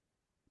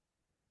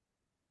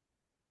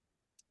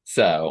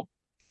 So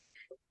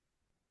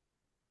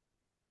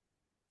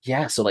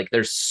yeah, so like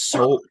there's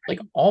so like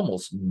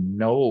almost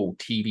no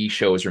TV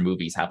shows or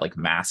movies have like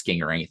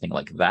masking or anything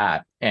like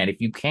that. And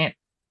if you can't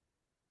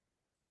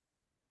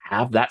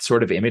have that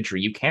sort of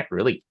imagery, you can't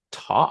really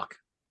talk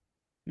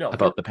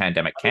about the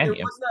pandemic, can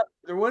you?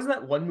 There was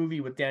that one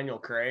movie with Daniel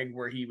Craig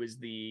where he was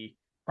the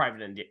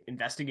private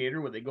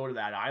investigator where they go to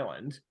that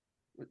island.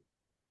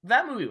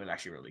 That movie was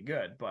actually really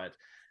good, but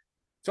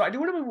so I do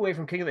want to move away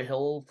from King of the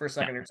Hill for a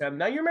second or two.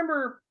 Now you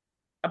remember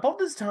about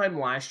this time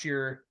last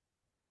year,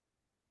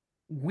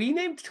 we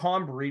named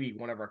Tom Brady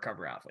one of our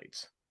cover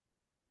athletes.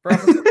 For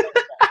episode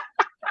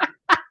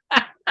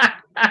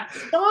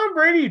Tom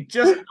Brady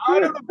just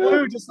out of the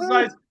blue just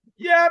decides,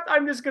 yeah,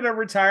 I'm just gonna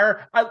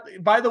retire.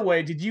 By the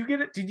way, did you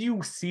get it? Did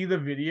you see the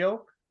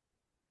video?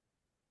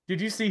 Did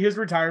you see his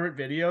retirement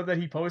video that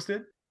he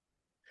posted?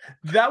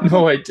 That was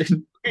No, I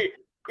didn't.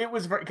 it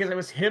was because it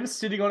was him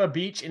sitting on a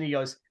beach and he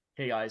goes,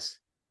 "Hey guys,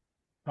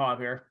 Tom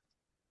here,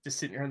 just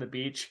sitting here on the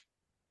beach.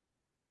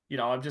 You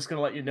know, I'm just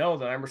gonna let you know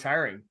that I'm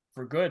retiring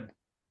for good."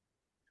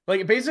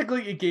 Like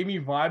basically, it gave me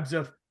vibes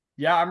of,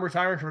 yeah, I'm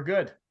retiring for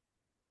good.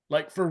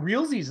 Like for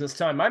realsies this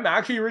time, I'm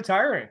actually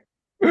retiring.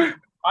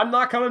 I'm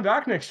not coming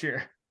back next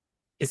year.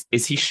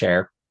 Is he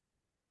Cher?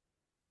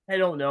 I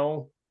don't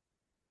know.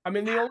 I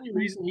mean, the only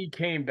reason he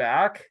came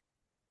back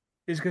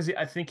is because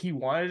I think he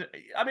wanted.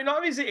 I mean,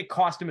 obviously, it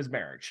cost him his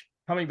marriage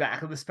coming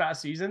back this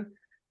past season.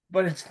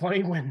 But it's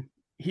funny when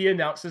he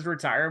announced his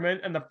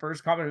retirement and the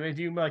first comment they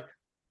do, like,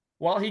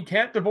 well, he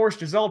can't divorce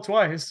Giselle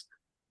twice.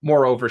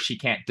 Moreover, she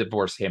can't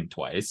divorce him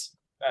twice.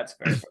 That's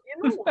fair. But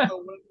you know what,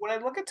 though, when I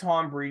look at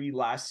Tom Brady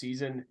last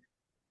season,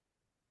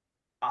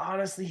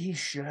 honestly, he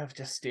should have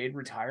just stayed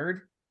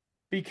retired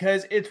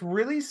because it's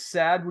really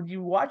sad when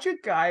you watch a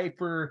guy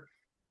for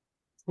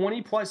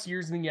 20 plus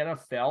years in the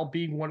NFL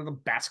being one of the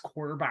best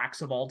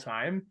quarterbacks of all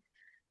time.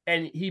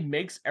 And he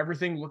makes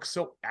everything look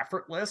so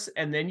effortless.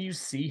 And then you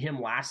see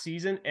him last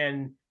season,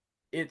 and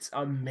it's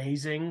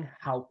amazing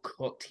how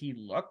cooked he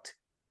looked.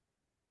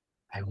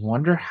 I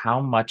wonder how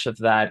much of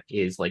that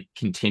is like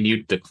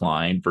continued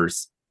decline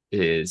versus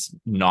is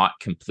not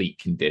complete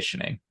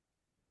conditioning.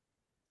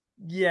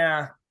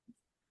 Yeah.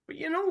 But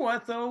you know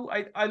what, though?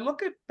 I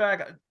look at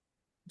back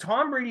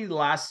Tom Brady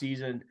last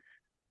season.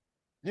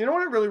 You know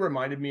what it really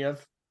reminded me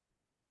of?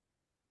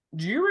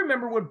 Do you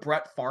remember when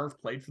Brett Favre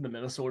played for the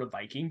Minnesota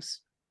Vikings?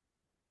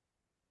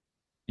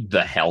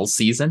 The hell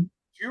season?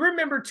 Do you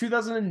remember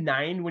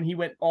 2009 when he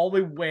went all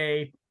the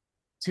way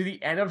to the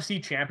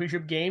NFC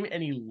Championship game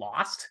and he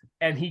lost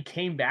and he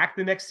came back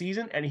the next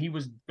season and he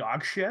was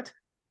dog shit?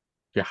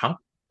 Yeah.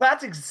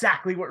 That's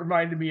exactly what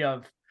reminded me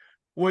of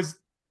was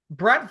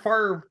Brett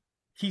Favre.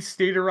 He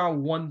stayed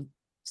around one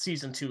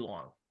season too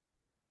long.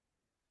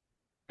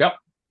 Yep.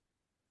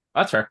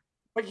 That's fair.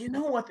 But you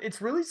know what?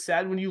 It's really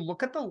sad when you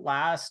look at the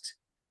last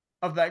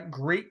of that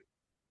great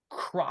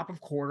crop of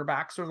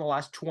quarterbacks over the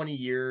last 20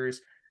 years.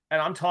 And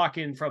I'm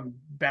talking from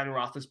Ben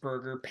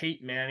Roethlisberger,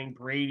 Peyton Manning,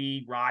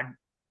 Brady,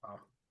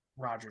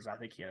 Rodgers. I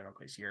think he had a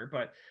place here,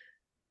 but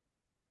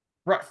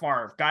Brett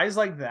Favre, guys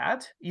like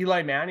that,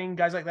 Eli Manning,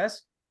 guys like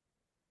this.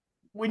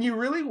 When you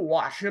really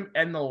watch them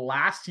and the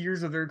last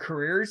years of their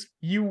careers,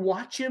 you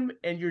watch him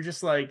and you're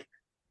just like,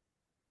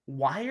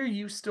 why are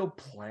you still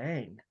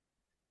playing?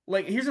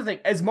 Like, here's the thing.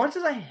 As much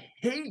as I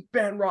hate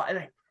and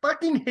I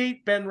fucking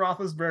hate Ben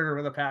Roethlisberger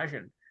with a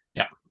passion.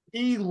 Yeah.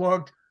 He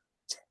looked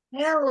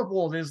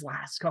terrible his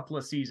last couple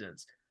of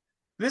seasons.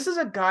 This is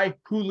a guy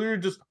who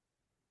literally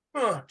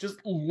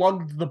just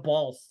lugged the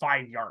ball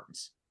 5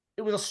 yards.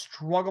 It was a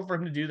struggle for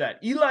him to do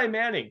that. Eli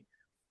Manning,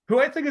 who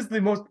I think is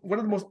one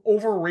of the most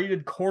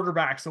overrated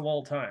quarterbacks of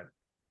all time.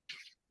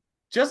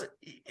 Just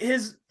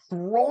his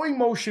throwing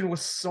motion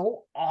was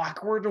so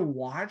awkward to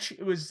watch.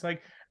 It was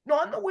like,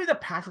 not in the way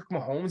that Patrick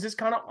Mahomes is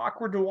kind of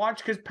awkward to watch,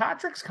 because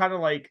Patrick's kind of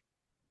like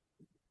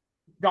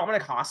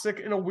Dominic Hasek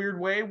in a weird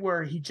way,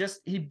 where he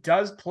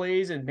does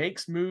plays and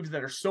makes moves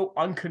that are so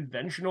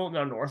unconventional and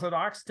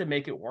unorthodox to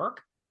make it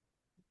work.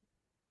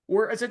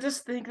 Whereas I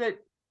just think that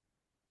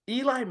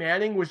Eli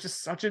Manning was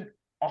just such an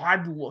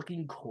odd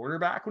looking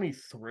quarterback when he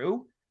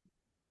threw.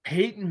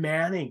 Peyton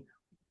Manning,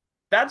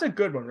 that's a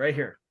good one right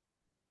here.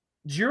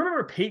 Do you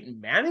remember Peyton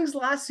Manning's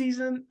last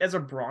season as a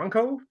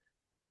Bronco?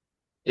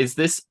 Is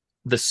this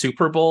the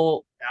Super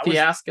Bowl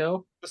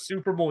fiasco? The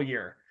Super Bowl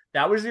year.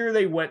 That was the year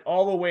they went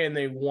all the way and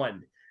they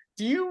won.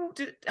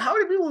 How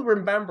many people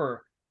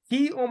remember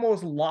he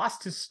almost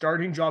lost his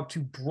starting job to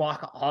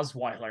Brock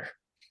Osweiler?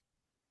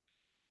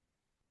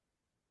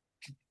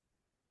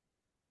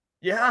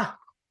 Yeah.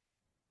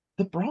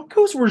 The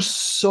Broncos were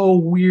so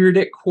weird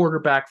at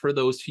quarterback for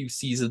those few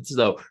seasons,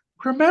 though.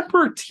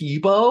 Remember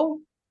Tebow?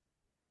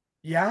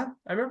 Yeah,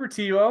 I remember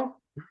Tebow.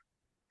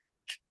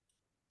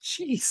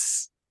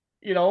 Jeez.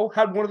 You know,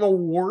 had one of the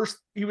worst.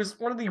 He was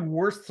one of the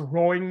worst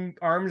throwing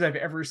arms I've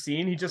ever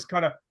seen.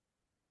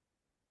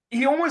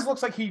 He almost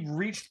looks like he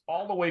reached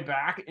all the way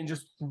back and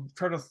just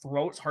tried to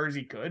throw as hard as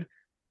he could.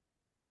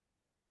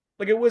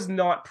 Like, it was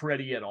not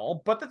pretty at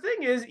all. But the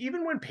thing is,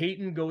 even when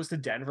Peyton goes to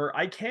Denver,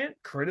 I can't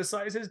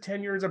criticize his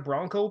tenure as a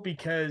Bronco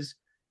because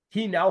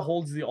he now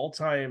holds the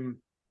all-time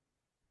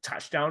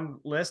touchdown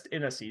list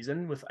in a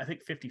season with, I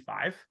think,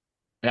 55.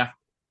 Yeah.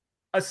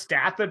 A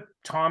stat that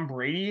Tom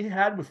Brady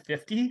had with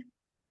 50.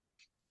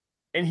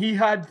 And he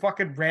had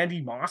fucking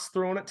Randy Moss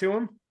throwing it to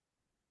him.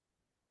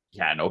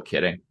 Yeah, no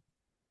kidding.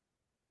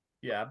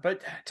 Yeah,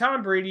 but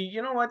Tom Brady,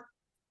 you know what?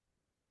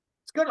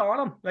 It's good on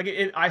him. Like,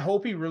 I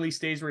hope he really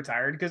stays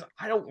retired because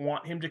I don't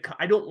want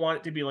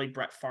it to be like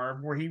Brett Favre,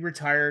 where he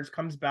retires,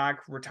 comes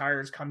back,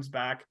 retires, comes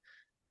back.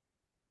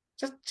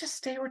 Just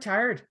stay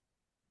retired.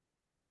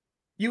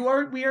 We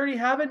already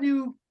have a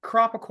new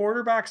crop of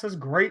quarterbacks that's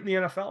great in the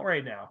NFL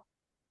right now.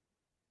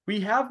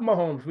 We have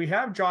Mahomes, we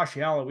have Josh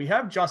Allen, we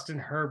have Justin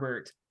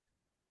Herbert.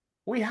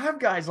 We have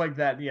guys like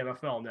that in the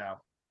NFL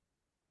now.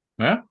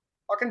 Yeah.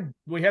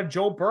 We have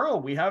Joe Burrow,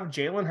 we have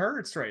Jalen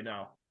Hurts right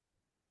now.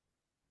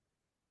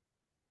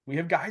 We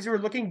have guys who are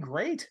looking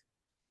great.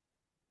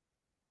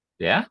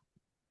 Yeah.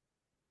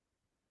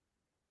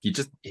 He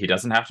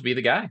doesn't have to be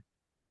the guy.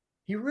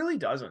 He really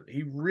doesn't.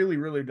 He really,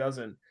 really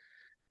doesn't.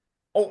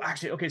 Oh,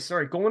 actually, okay,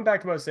 sorry. Going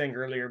back to what I was saying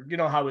earlier, you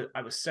know how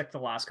I was sick the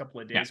last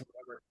couple of days or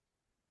whatever.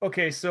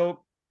 Okay,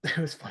 so it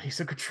was funny.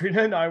 So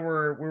Katrina and I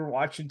were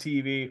watching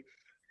TV,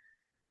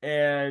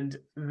 and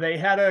they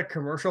had a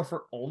commercial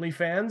for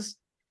OnlyFans.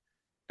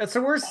 And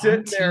so we're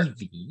sitting there.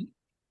 TV?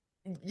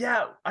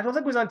 Yeah, I don't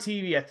think it was on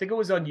TV. I think it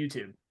was on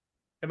YouTube.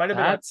 It might have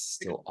been. That's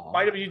still odd.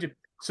 Might have been YouTube.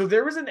 So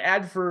there was an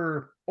ad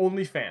for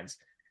OnlyFans,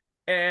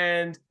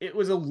 and it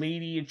was a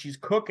lady, and she's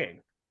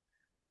cooking,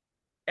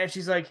 and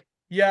she's like,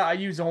 "Yeah, I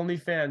use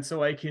OnlyFans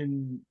so I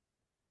can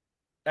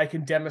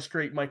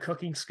demonstrate my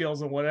cooking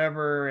skills and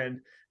whatever, and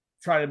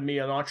try to be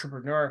an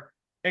entrepreneur."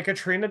 And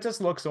Katrina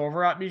just looks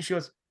over at me, and she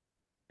goes,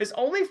 "Is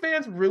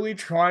OnlyFans really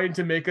trying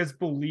to make us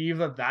believe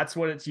that that's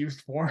what it's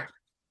used for?"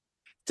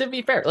 To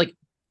be fair, like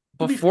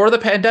before the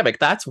pandemic,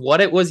 that's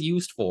what it was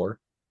used for.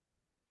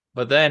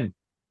 But then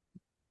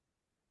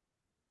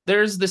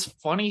there's this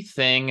funny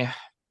thing.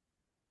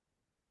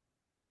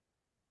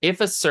 If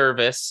a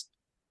service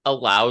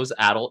allows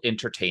adult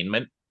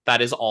entertainment,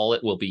 that is all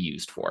it will be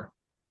used for.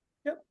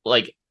 Yep.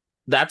 Like,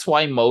 that's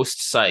why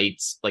most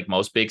sites, like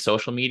most big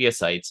social media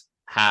sites,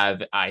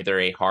 have either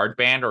a hard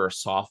ban or a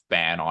soft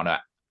ban on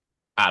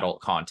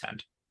adult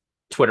content.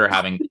 Twitter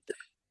having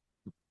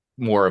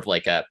more of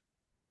like a,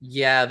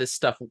 yeah, this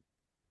stuff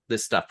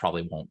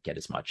probably won't get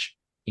as much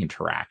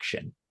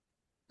interaction.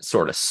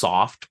 Sort of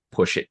soft,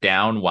 push it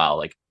down, while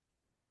like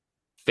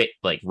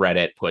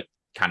Reddit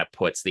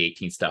puts the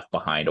 18 stuff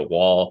behind a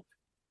wall.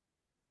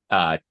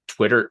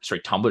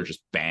 Tumblr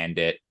just banned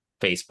it.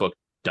 Facebook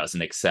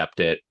doesn't accept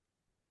it.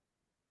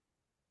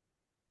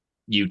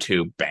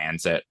 YouTube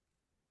bans it.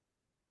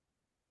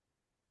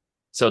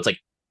 So it's like,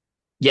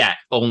 yeah,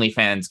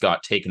 OnlyFans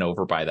got taken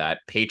over by that.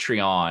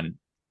 Patreon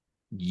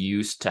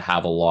used to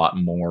have a lot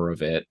more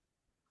of it.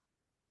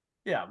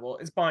 Yeah, well,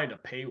 it's behind a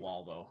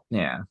paywall though.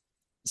 Yeah.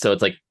 So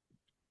it's like,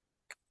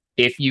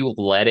 if you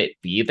let it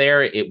be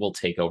there, it will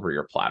take over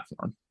your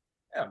platform.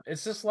 Yeah,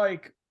 it's just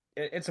like,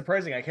 it's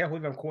surprising. I can't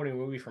believe I'm quoting a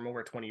movie from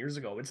over 20 years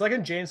ago. It's like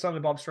in Jane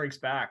Silent Bob Strikes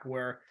Back,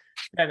 where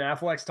Ben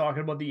Affleck's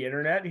talking about the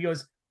internet. He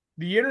goes,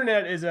 the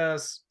internet is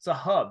a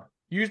hub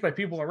used by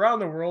people around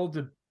the world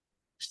to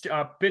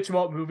bitch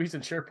about movies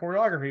and share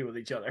pornography with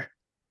each other.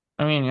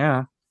 I mean,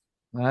 yeah,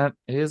 that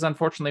is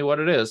unfortunately what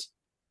it is.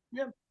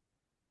 Yeah.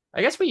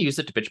 I guess we use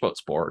it to bitch about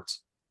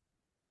sports.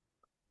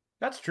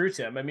 That's true,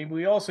 Tim. I mean,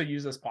 we also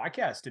use this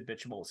podcast to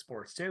bitch about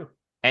sports too.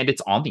 And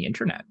it's on the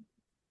internet.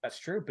 That's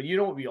true. But you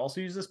know what we also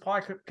use this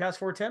podcast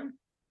for, Tim?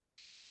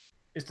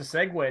 Is to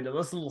segue into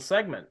this little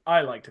segment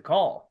I like to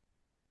call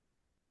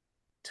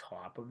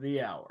Top of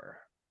the Hour.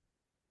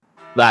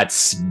 That's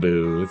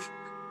smooth.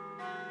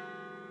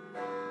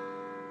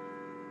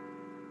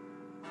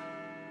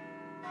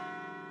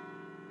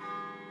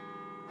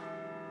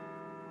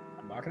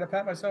 I'm not going to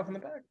pat myself on the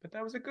back, but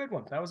that was a good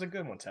one. That was a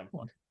good one, Tim.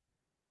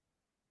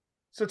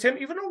 So, Tim,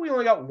 even though we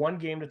only got one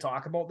game to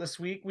talk about this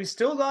week, we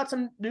still got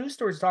some news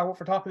stories to talk about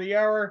for Top of the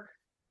Hour.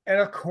 And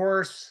of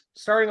course,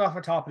 starting off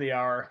at Top of the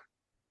Hour,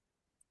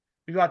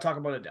 we've got to talk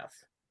about a death.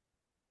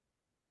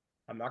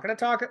 I'm not going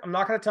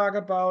to talk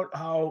about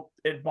how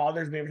it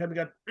bothers me every time we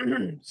got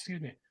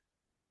excuse me.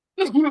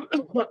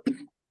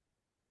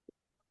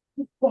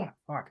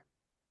 Fuck.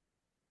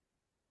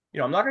 You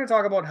know, I'm not going to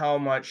talk about how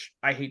much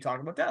I hate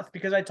talking about death,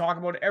 because I talk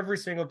about it every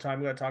single time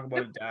we got to talk about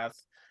a death.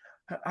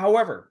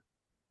 However,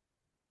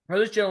 for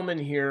this gentleman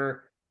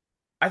here,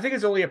 I think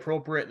it's only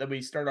appropriate that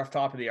we start off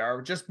Top of the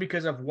Hour just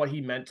because of what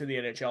he meant to the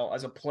NHL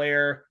as a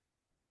player.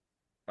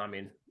 I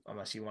mean,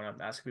 unless you want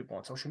to ask people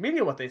on social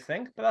media what they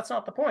think, but that's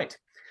not the point.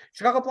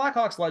 Chicago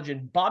Blackhawks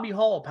legend Bobby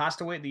Hull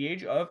passed away at the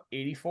age of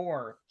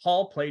 84.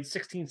 Hull played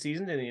 16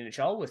 seasons in the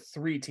NHL with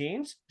 3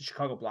 teams, the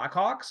Chicago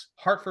Blackhawks,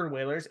 Hartford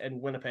Whalers,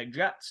 and Winnipeg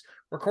Jets,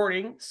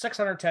 recording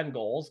 610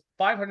 goals,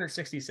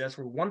 560 assists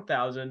for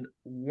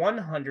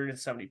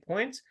 1,170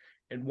 points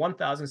in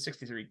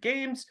 1,063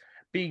 games,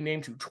 being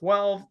named to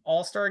 12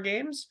 All-Star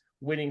games,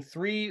 winning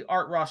 3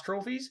 Art Ross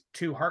trophies,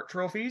 2 Hart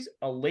trophies,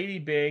 a Lady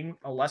Byng,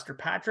 a Lester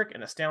Patrick,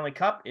 and a Stanley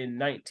Cup in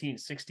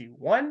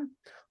 1961.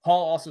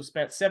 Hall also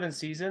spent 7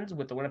 seasons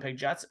with the Winnipeg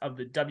Jets of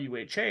the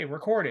WHA,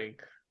 recording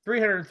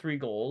 303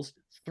 goals,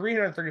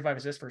 335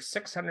 assists for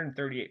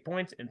 638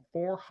 points in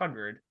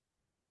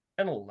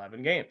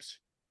 411 games.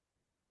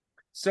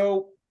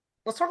 So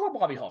let's talk about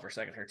Bobby Hull for a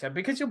second here, Ted,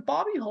 because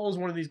Bobby Hull is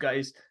one of these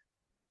guys.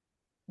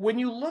 When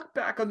you look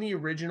back on the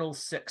original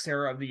 6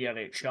 era of the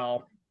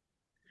NHL,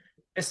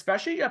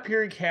 especially up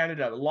here in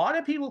Canada, a lot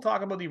of people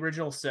talk about the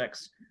original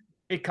 6.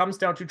 It comes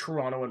down to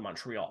Toronto and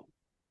Montreal.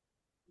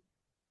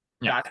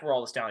 Yeah. That's where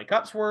all the Stanley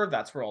Cups were.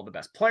 That's where all the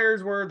best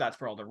players were. That's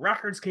where all the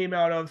records came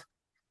out of.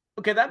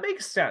 Okay, that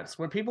makes sense.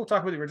 When people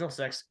talk about the original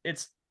six,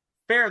 it's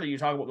fair that you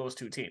talk about those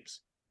two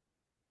teams.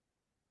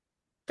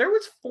 There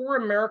was 4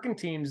 American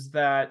teams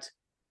that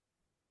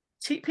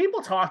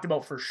people talked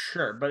about for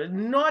sure, but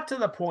not to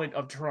the point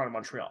of Toronto,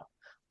 Montreal.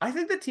 I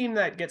think the team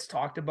that gets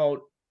talked about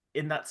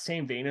in that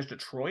same vein is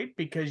Detroit,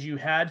 because you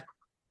had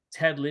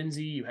Ted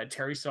Lindsay, you had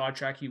Terry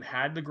Sawchuk, you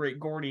had the great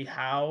Gordie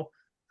Howe,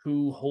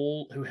 who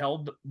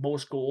held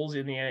most goals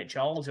in the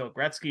NHL until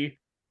Gretzky,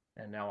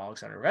 and now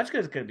Alexander Ovechkin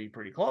is going to be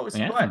pretty close.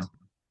 Yeah. But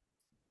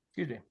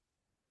excuse me,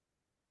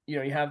 you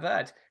have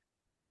that.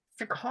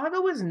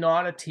 Chicago is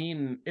not a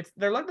team.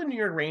 They're like the New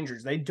York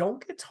Rangers. They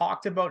don't get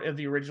talked about of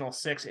the original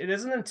 6. It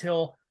isn't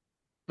until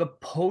the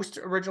post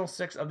original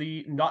 6 of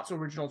the not so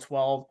original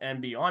 12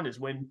 and beyond is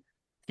when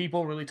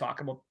people really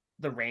talk about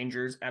the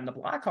Rangers and the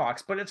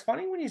Blackhawks. But it's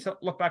funny when you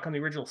look back on the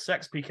original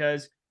 6,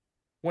 because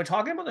when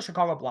talking about the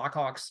Chicago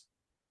Blackhawks,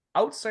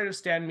 outside of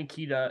Stan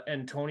Mikita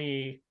and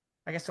Tony,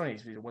 I guess Tony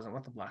wasn't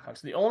with the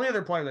Blackhawks, the only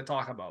other player they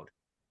talk about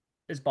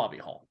is Bobby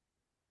Hull.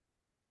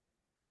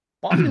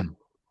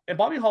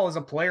 Bobby Hull as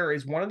a player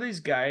is one of these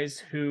guys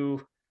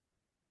who,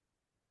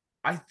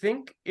 I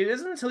think it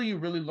isn't until you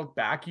really look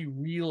back, you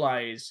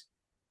realize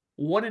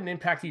what an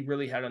impact he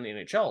really had on the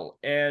NHL.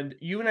 And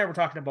you and I were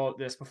talking about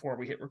this before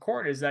we hit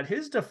record, is that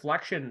his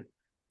deflection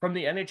from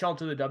the NHL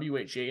to the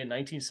WHA in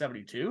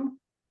 1972,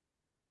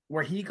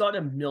 where he got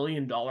 $1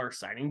 million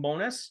signing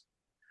bonus,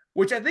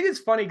 which I think is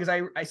funny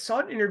because I saw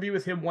an interview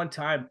with him one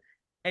time,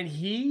 and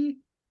he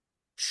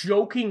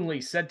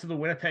jokingly said to the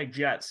Winnipeg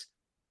Jets,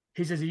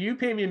 he says, if you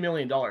pay me $1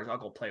 million, I'll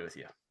go play with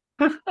you.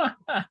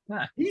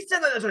 He said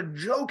that as a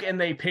joke,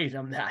 and they paid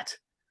him that.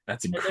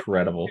 That's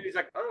incredible. And he's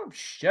like, oh,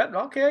 shit.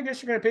 Okay, I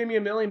guess you're going to pay me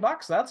 $1 million.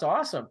 That's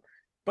awesome.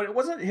 But it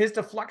wasn't his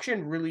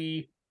deflection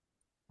really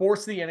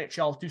forced the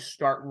NHL to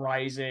start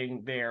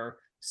rising their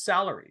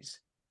salaries.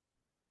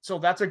 So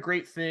that's a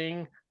great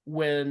thing.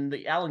 When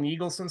the Alan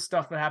Eagleson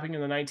stuff that happened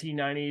in the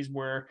 1990s,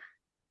 where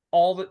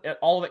all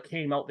of it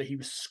came out that he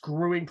was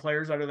screwing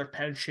players out of their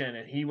pension,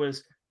 and he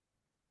was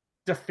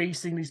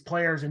defacing these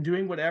players and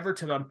doing whatever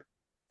to them.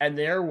 And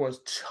there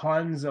was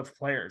tons of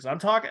players. I'm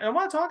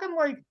not talking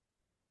like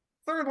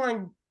third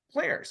line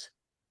players.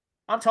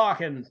 I'm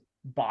talking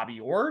Bobby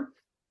Orr,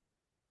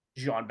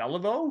 Jean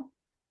Beliveau.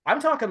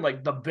 I'm talking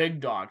like the big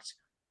dogs,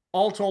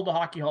 all told the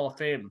Hockey Hall of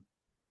Fame.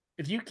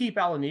 If you keep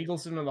Alan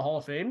Eagleson in the Hall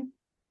of Fame,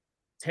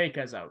 take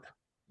us out.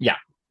 Yeah.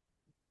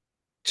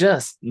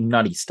 Just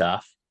nutty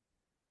stuff.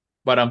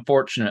 But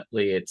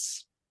unfortunately,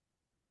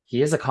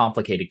 he is a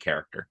complicated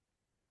character.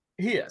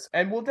 He is.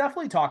 And we'll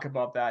definitely talk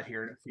about that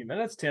here in a few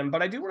minutes, Tim.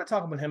 But I do want to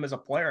talk about him as a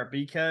player,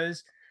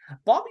 because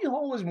Bobby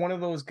Hull was one of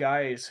those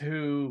guys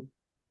who,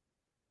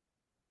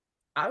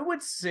 I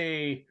would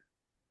say,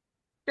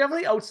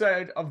 definitely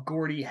outside of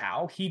Gordie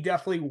Howe, he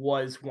definitely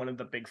was one of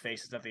the big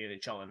faces of the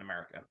NHL in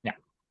America. Yeah.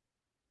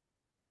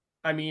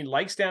 I mean,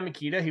 like Stan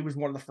Mikita, he was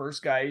one of the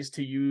first guys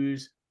to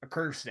use a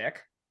curve stick,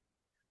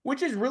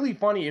 which is really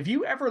funny. If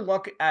you ever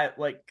look at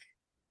like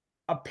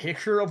a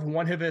picture of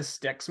one of his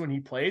sticks when he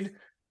played,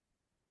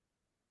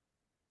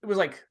 it was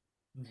like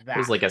that. It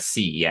was like a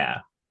C,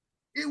 yeah.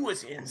 It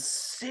was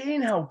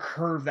insane how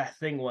curved that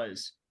thing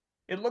was.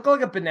 It looked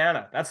like a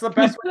banana. That's the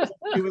best way.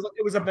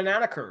 It was a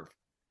banana curve.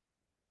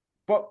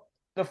 But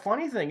the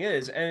funny thing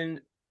is,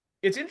 and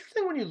it's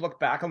interesting when you look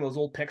back on those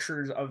old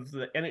pictures of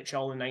the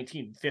NHL in the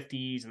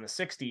 1950s and the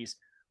 60s,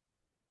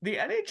 the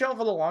NHL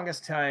for the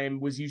longest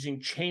time was using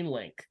chain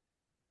link.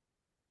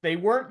 They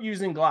weren't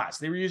using glass.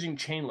 They were using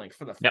chain link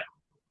for the... Yep.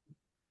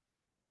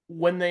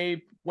 When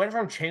they went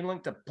from chain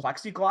link to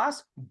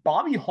plexiglass,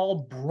 Bobby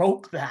Hull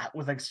broke that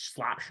with a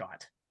slap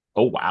shot.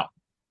 Oh, wow.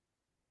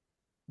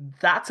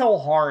 That's how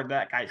hard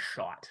that guy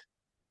shot.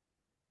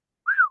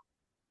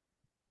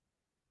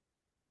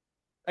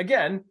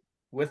 Again,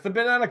 with the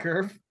banana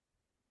curve.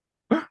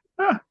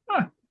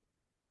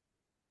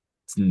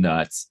 It's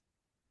nuts.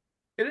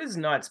 It is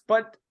nuts.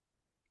 But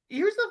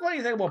here's the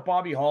funny thing about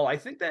Bobby Hull. I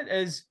think that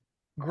as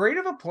great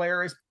of a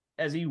player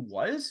as he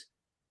was,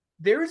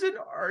 there's an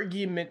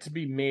argument to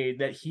be made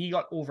that he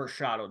got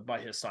overshadowed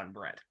by his son,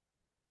 Brett.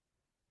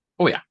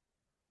 Oh, yeah.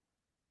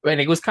 And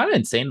it was kind of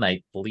insane,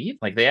 I believe.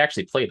 Like, they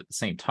actually played at the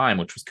same time,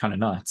 which was kind of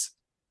nuts.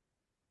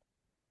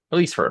 At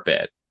least for a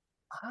bit.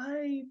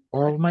 I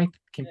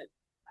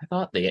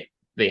thought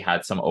they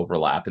had some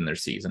overlap in their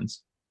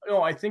seasons.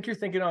 No, I think you're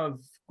thinking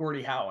of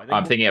Gordie Howe.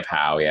 I'm thinking of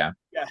Howe, yeah.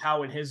 Yeah,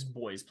 Howe and his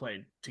boys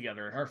played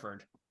together at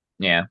Hartford.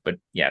 Yeah, but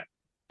yeah.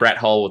 Brett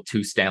Hull with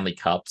 2 Stanley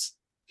Cups.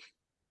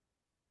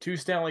 2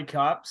 Stanley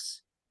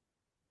Cups.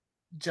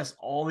 Just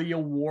all the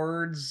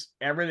awards,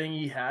 everything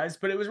he has.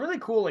 But it was really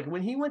cool. Like,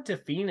 when he went to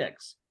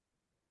Phoenix,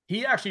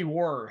 he actually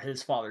wore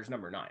his father's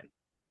number 9.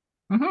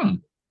 Mm-hmm.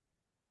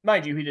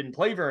 Mind you, he didn't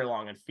play very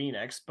long in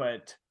Phoenix,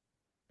 but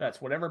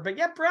that's whatever. But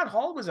yeah, Brett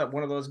Hull was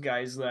one of those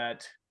guys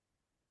that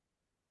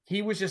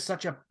he was just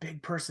such a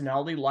big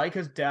personality, like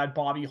his dad,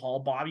 Bobby Hull.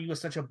 Bobby was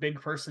such a big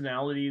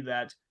personality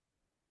that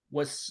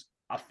was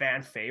a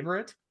fan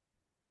favorite.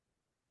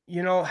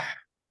 You know,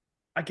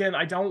 again,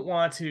 I don't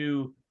want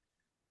to.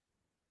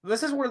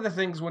 This is one of the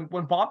things when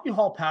Bobby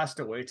Hall passed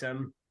away,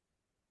 Tim.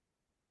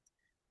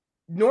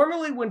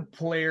 Normally, when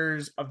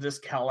players of this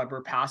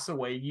caliber pass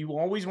away, you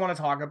always want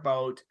to talk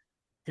about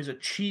his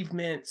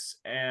achievements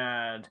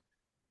and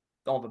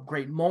all the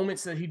great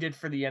moments that he did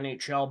for the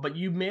NHL. But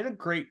you made a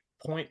great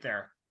point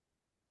there.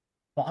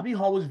 Bobby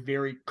Hall was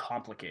very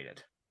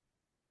complicated.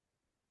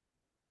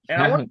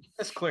 And I want to make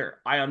this clear.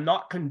 I am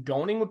not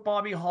condoning what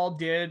Bobby Hall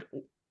did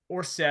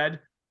or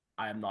said.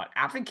 I am not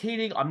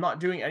advocating. I'm not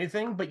doing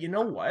anything. But you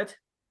know what?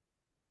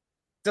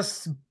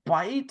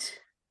 Despite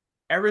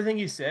everything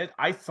he said,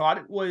 I thought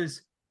it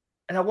was,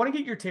 and I want to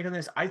get your take on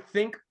this. I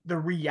think the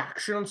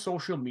reaction on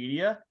social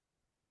media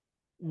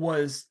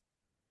was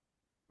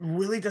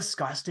really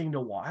disgusting to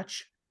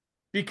watch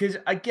because,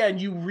 again,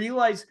 you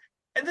realize,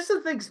 and this is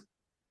the things,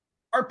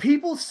 are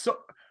people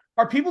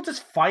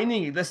just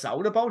finding this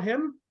out about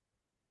him?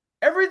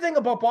 Everything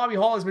about Bobby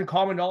Hall has been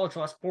common knowledge for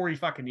the last 40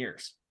 fucking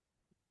years.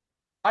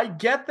 I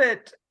get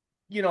that,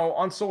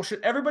 on social,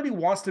 everybody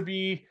wants to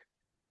be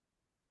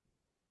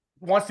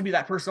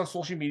that person on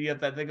social media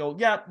that they go,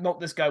 yeah, no,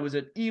 this guy was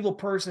an evil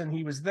person.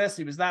 He was this,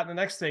 he was that, and the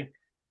next thing,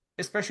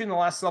 especially in the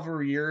last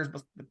several years,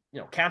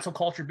 cancel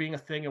culture being a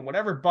thing and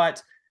whatever.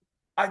 But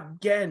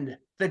again,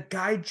 the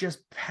guy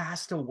just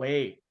passed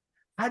away.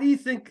 How do you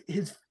think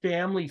his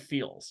family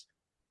feels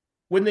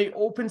when they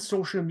open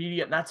social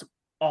media and that's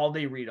all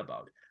they read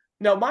about?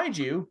 Now, mind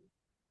you,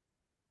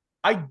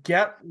 I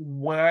get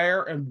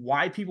where and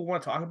why people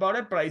want to talk about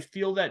it, but I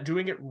feel that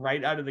doing it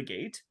right out of the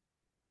gate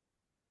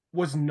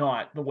was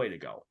not the way to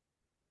go.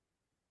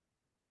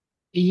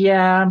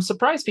 Yeah, I'm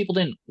surprised people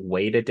didn't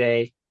wait a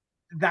day.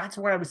 That's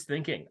what I was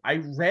thinking.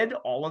 I read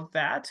all of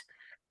that,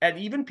 and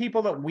even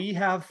people that we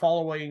have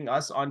following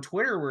us on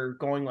Twitter were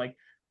going like,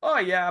 oh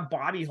yeah,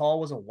 Bobby Hall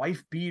was a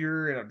wife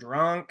beater and a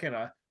drunk and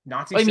a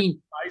Nazi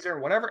sympathizer or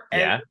whatever.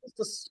 And yeah, it was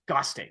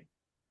disgusting.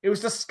 It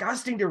was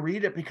disgusting to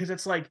read it because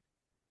it's like,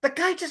 the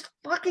guy just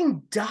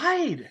fucking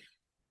died.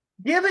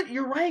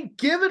 You're right,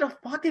 give it a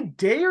fucking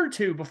day or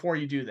two before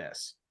you do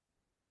this.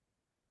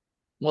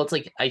 well, it's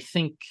like, I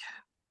think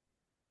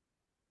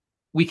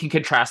we can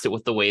contrast it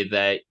with the way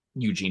that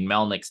Eugene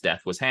Melnick's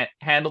death was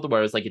handled,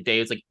 where it was like a day,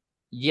 it's like,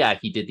 yeah,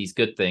 he did these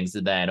good things,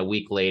 and then a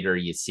week later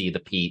you see the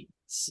Pete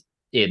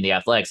in the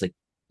Athletics, like,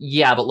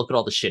 yeah, but look at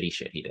all the shitty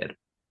shit he did.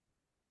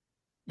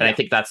 And I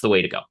think that's the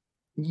way to go.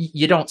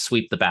 You don't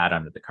sweep the bad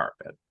under the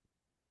carpet.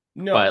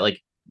 No. But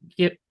like,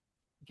 give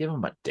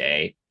him a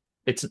day.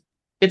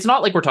 It's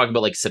not like we're talking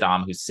about like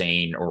Saddam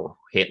Hussein or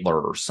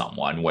Hitler or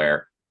someone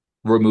where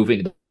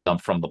removing them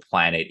from the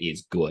planet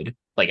is good,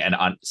 like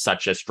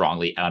such a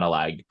strongly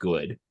unallied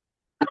good.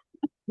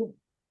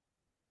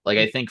 Like,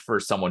 I think for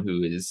someone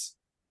who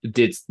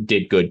did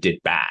good,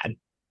 did bad,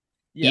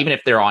 even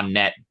if they're on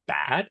net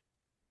bad,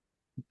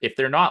 if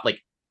they're not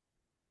like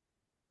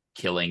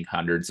killing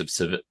hundreds of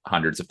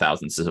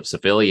thousands of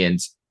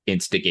civilians,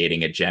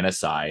 instigating a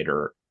genocide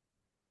or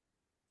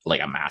like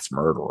a mass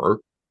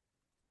murderer,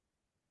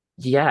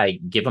 yeah,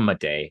 give them a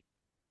day.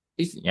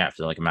 Yeah, if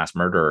they're like a mass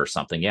murderer or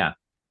something, yeah,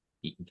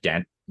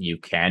 you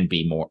can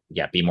be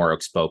more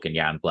outspoken.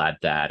 Yeah, I'm glad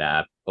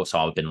that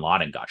Osama bin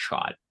Laden got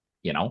shot.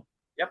 Yep.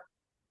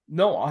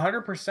 No,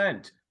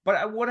 100%.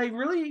 But what I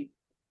really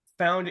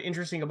found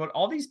interesting about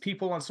all these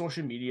people on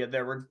social media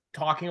that were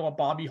talking about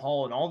Bobby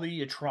Hall and all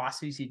the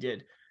atrocities he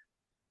did,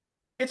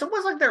 it's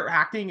almost like they're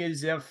acting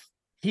as if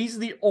he's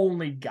the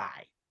only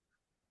guy.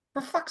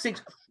 For fuck's sake,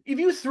 if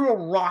you threw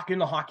a rock in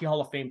the Hockey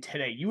Hall of Fame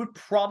today, you would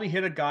probably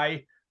hit a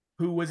guy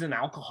who was an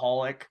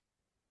alcoholic,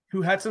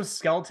 who had some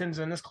skeletons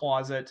in his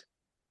closet.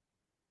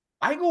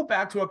 I go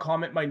back to a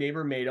comment my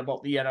neighbor made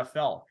about the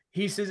NFL.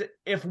 He says,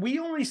 if we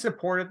only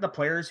supported the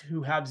players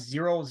who have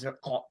zero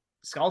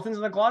skeletons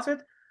in the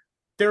closet,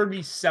 there would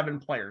be 7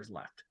 players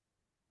left.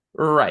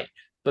 Right.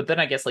 But then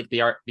I guess like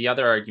the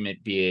other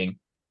argument being,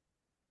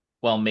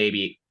 well,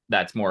 maybe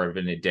that's more of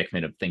an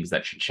indictment of things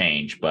that should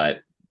change, but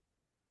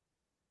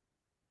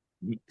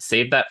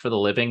save that for the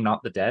living,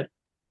 not the dead.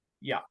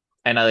 Yeah.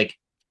 And I like,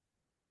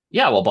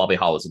 yeah, well, Bobby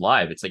Hall was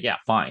alive. It's like, yeah,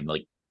 fine.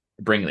 Like,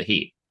 bring the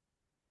heat.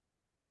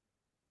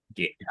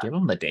 Give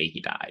him the day he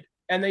died.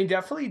 And they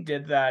definitely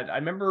did that. I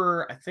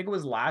remember, I think it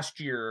was last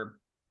year.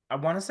 I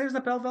want to say it was the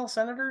Belleville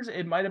Senators.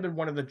 It might have been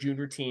one of the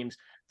junior teams.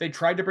 They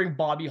tried to bring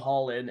Bobby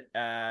Hall in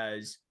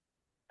as,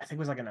 I think it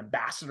was like an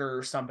ambassador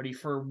or somebody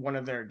for one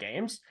of their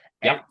games.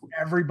 And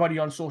everybody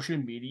on social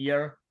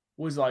media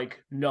was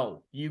like,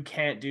 no, you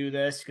can't do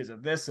this because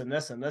of this and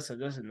this and this and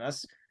this and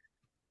this.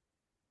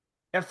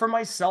 And for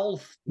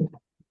myself,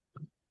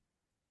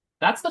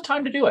 that's the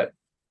time to do it.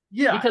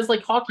 Yeah. Because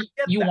like hockey,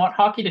 you want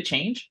hockey to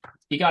change,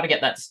 you got to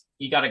get that.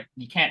 You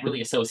can't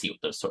really associate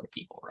with those sort of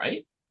people,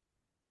 right?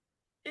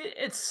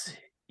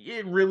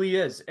 It really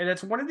is. And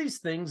it's one of these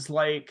things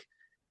like,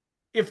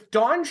 if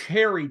Don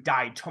Cherry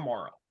died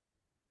tomorrow,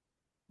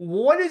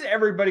 what is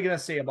everybody going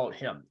to say about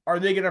him? Are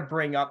they going to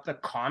bring up the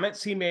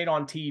comments he made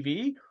on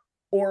TV?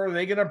 Or are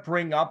they going to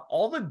bring up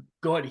all the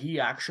good he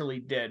actually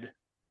did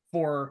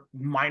for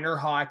minor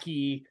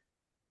hockey,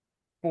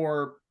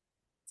 for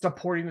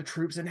supporting the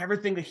troops and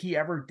everything that he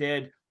ever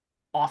did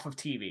off of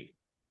TV.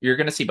 You're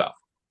going to see both.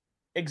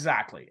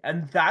 Exactly.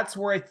 And that's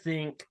where I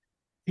think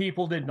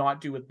people did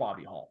not do with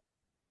Bobby Hall.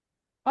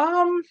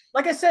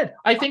 Like I said,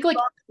 I think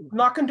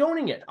not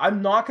condoning it.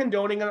 I'm not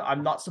condoning it.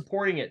 I'm not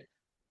supporting it.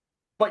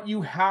 But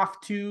you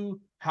have to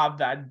have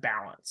that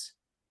balance.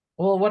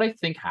 Well, what I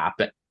think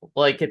happened,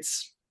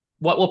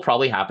 what will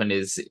probably happen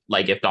is,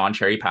 like, if Don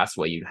Cherry passed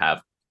away, you'd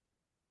have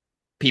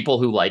people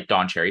who like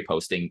Don Cherry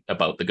posting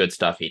about the good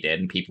stuff he did,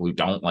 and people who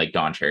don't like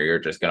Don Cherry are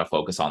just going to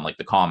focus on like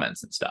the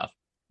comments and stuff.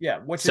 Yeah.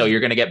 So you're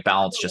going to get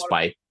balance just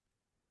by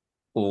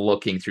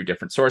looking through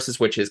different sources,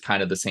 which is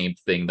kind of the same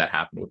thing that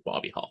happened with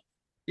Bobby Hall.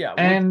 Yeah.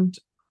 And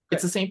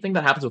it's the same thing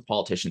that happens with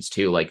politicians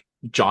too. Like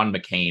John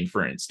McCain,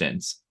 for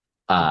instance,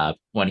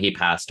 when he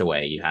passed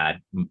away, you had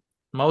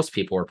most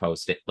people were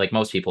posting, like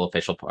most people,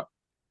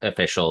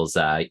 officials,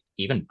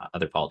 even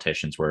other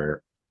politicians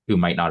who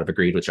might not have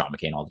agreed with John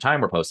McCain all the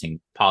time, were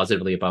posting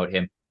positively about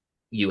him.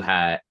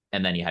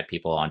 And then you had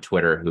people on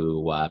Twitter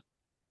who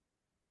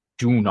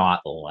do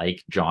not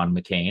like John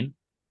McCain.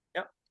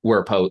 Yep.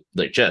 Were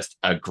just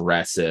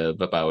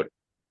aggressive about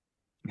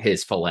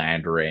his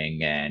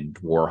philandering and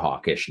war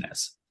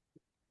hawkishness.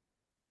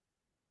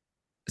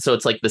 So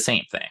it's like the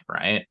same thing,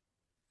 right?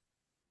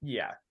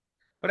 Yeah.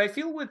 But I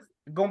feel with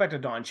going back to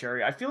Don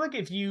Cherry, I feel like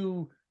if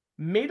you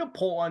made a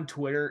poll on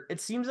Twitter, it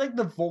seems like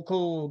the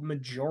vocal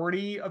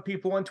majority of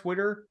people on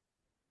Twitter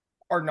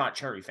are not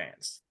Cherry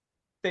fans.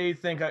 They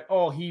think, like,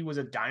 oh, he was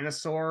a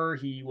dinosaur.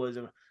 He was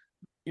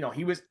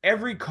he was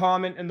every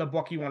comment in the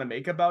book you want to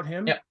make about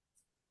him. Yeah.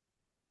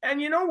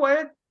 And you know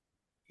what?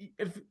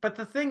 But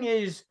the thing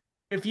is,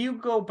 if you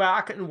go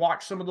back and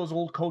watch some of those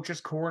old coaches'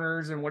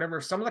 corners and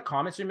whatever, some of the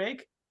comments you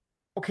make,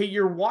 okay,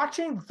 you're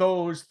watching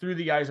those through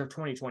the eyes of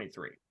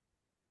 2023.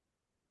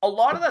 A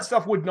lot of that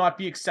stuff would not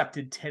be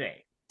accepted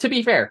today. To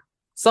be fair,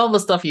 some of the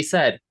stuff he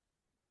said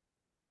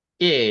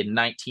in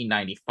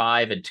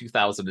 1995 and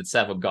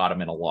 2007 got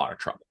him in a lot of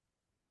trouble.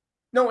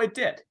 No, it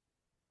did.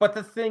 But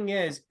the thing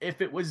is,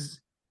 if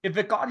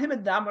it got him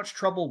in that much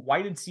trouble,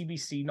 why did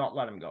CBC not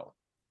let him go?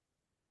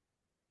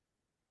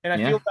 And I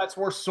feel that's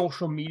where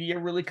social media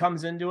really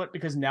comes into it,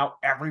 because now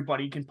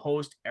everybody can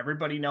post.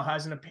 Everybody now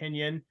has an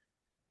opinion.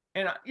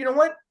 And you know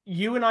what?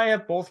 You and I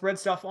have both read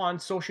stuff on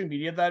social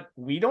media that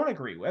we don't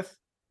agree with.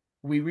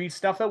 We read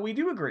stuff that we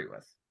do agree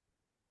with.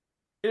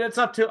 And it's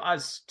up to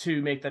us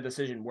to make that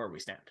decision where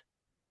we stand.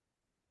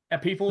 And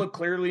people have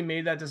clearly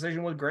made that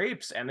decision with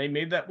Grapes, and they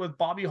made that with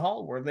Bobby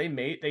Hall, where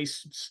they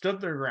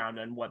stood their ground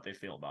on what they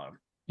feel about him.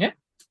 Yeah.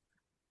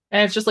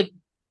 And it's just like,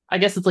 I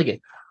guess it's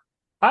like,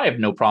 I have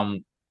no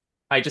problem.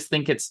 I just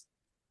think it's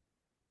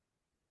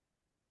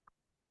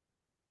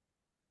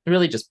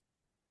really just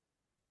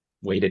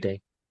wait a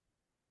day.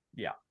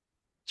 Yeah.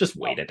 Just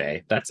wait a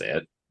day. That's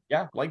it.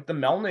 Yeah. Like the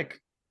Melnick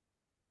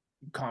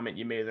comment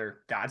you made there,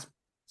 that's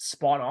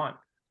spot on.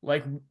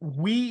 Like,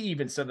 we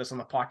even said this on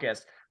the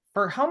podcast.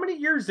 For how many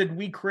years did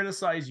we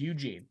criticize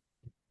Eugene?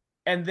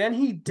 And then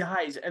he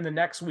dies, and the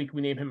next week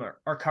we name him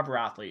our cover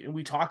athlete. And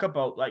we talk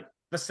about, like,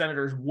 the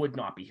Senators would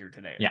not be here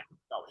today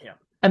without him.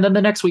 And then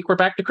the next week we're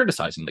back to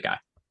criticizing the guy.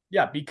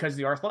 Yeah, because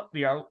the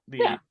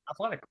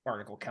athletic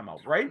article came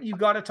out, right? You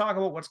got to talk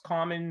about what's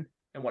common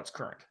and what's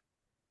current.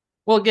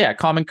 Well, yeah,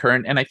 common,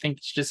 current, and I think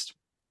it's just,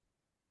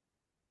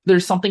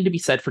 there's something to be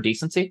said for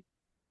decency.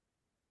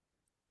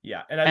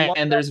 Yeah,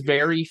 and there's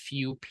very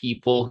few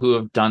people who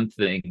have done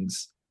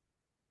things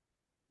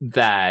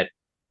that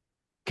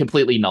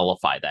completely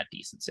nullify that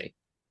decency.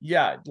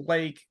 Yeah,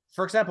 like,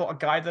 for example, a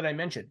guy that I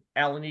mentioned,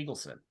 Alan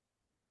Eagleson.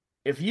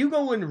 If you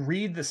go and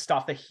read the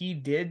stuff that he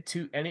did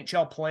to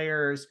NHL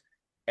players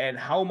and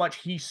how much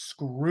he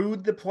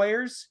screwed the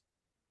players,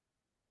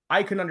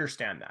 I can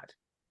understand that.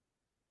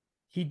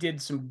 He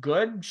did some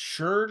good,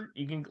 sure.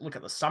 You can look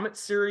at the Summit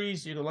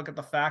Series. You can look at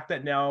the fact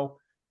that now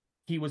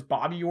he was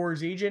Bobby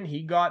Orr's agent.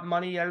 He got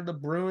money out of the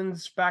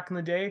Bruins back in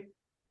the day.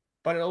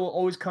 But it'll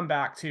always come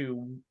back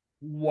to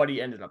what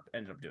he ended up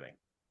doing.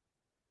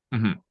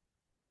 Mm-hmm.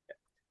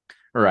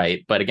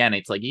 Right. But again,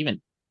 it's like,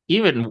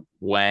 even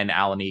when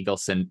Alan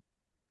Eagleson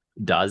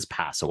does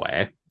pass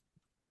away,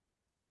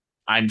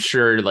 I'm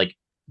sure, like,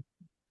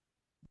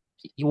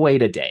 you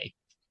wait a day.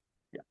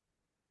 Yeah.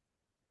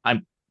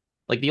 I'm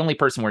like, the only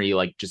person where you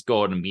like just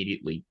go and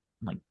immediately,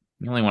 like,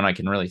 the only one I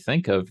can really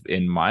think of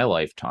in my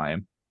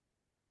lifetime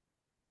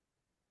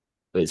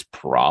is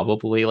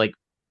probably like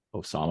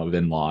Osama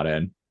bin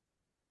Laden,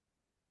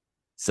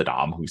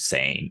 Saddam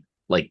Hussein,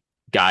 like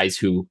guys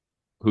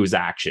whose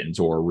actions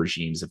or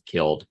regimes have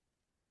killed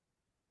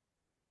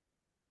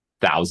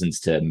thousands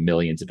to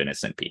millions of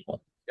innocent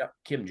people. Yeah,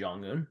 Kim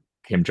Jong-un.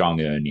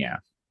 Yeah.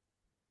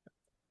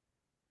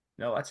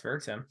 No, that's fair,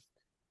 Tim.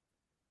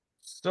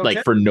 So,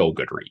 like, for no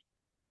good reason.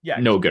 Yeah.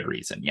 No good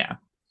reason, yeah.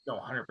 No,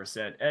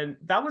 100%. And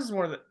that was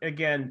one of the,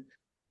 again,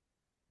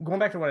 going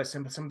back to what I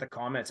said with some of the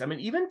comments, I mean,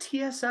 even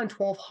TSN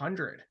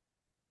 1200,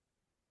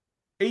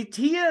 a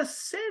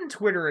TSN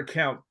Twitter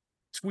account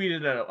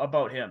tweeted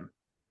about him.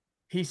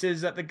 He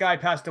says that the guy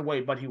passed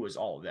away, but he was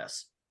all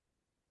this.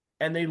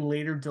 And they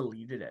later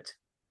deleted it.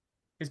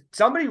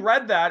 Somebody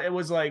read that and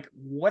was like,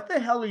 what the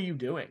hell are you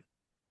doing?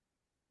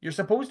 You're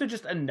supposed to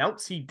just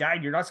announce he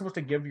died. You're not supposed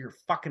to give your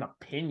fucking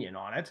opinion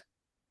on it.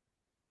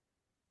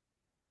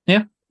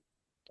 Yeah.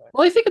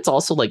 Well, I think it's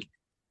also like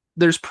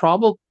there's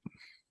probably,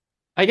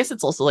 I guess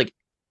it's also like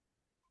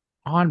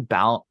on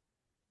balance,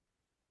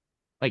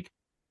 like,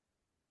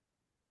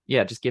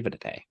 yeah, just give it a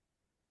day.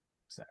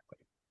 Exactly.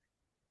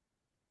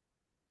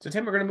 So,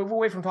 Tim, we're going to move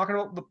away from talking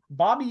about the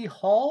Bobby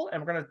Hull,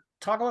 and we're going to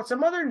talk about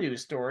some other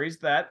news stories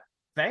that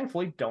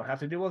thankfully don't have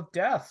to do with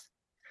death.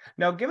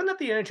 Now, given that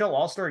the NHL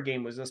All-Star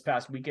Game was this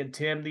past weekend,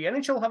 Tim, the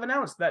NHL have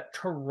announced that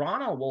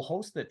Toronto will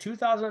host the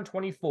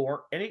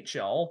 2024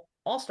 NHL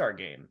All-Star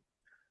Game.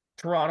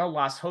 Toronto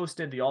last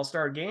hosted the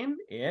All-Star Game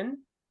in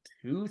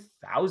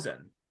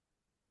 2000.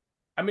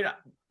 I mean,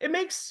 it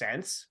makes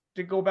sense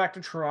to go back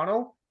to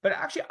Toronto, but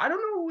actually, I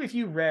don't know if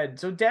you read.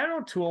 So Dan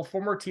O'Toole,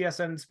 former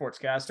TSN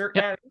sportscaster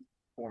and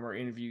former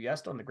interview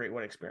guest on the Great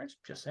White Experience,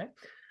 just saying,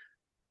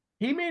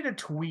 he made a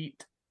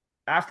tweet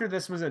after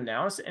this was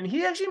announced, and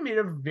he actually made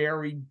a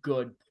very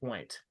good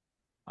point.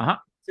 Uh-huh.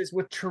 It says,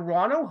 with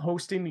Toronto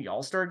hosting the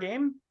All-Star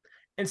Game,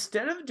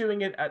 instead of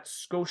doing it at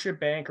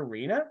Scotiabank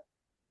Arena,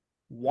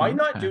 why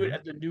not do it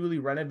at the newly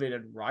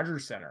renovated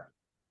Rogers Center?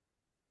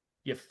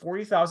 You have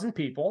 40,000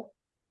 people.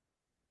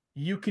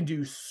 You can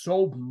do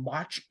so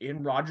much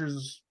in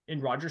Rogers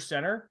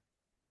Center.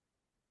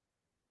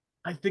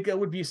 I think that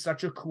would be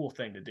such a cool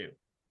thing to do.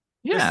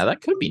 Yeah,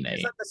 that could be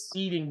neat. The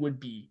seating would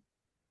be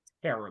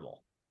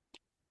terrible.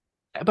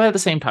 But at the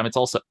same time,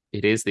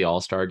 it is the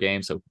All-Star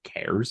Game, so who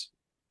cares?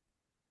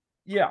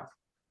 Yeah.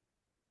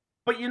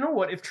 But you know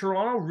what? If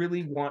Toronto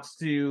really wants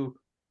to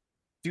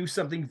do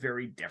something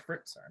very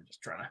different, sorry, I'm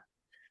just trying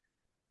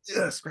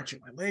to stretch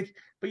my leg.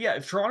 But yeah,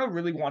 if Toronto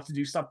really wants to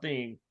do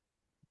something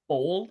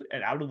bold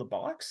and out of the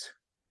box,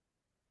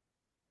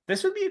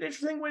 this would be an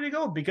interesting way to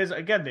go, because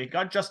again, they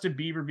got Justin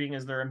Bieber being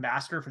as their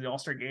ambassador for the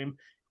All-Star Game,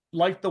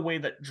 like the way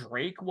that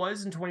Drake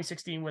was in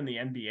 2016 when the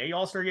NBA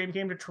All-Star Game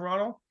came to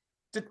Toronto.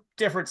 It's a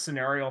different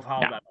scenario of how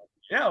that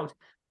played out,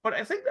 but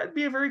I think that'd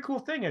be a very cool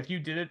thing if you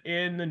did it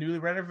in the newly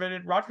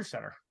renovated Rogers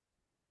Center.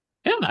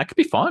 Yeah, that could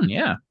be fun.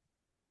 Yeah.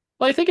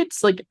 Well, I think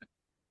it's like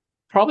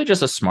probably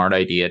just a smart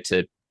idea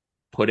to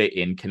put it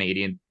in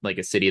Canadian, like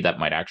a city that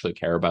might actually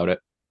care about it.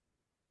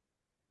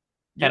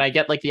 Yep. And I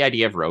get like the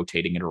idea of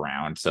rotating it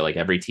around, so like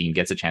every team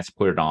gets a chance to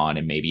put it on,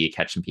 and maybe you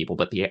catch some people.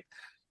 But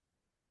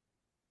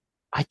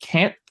I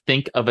can't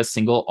think of a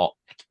single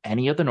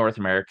any of the North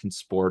American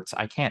sports.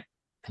 I can't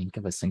think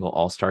of a single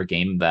All-Star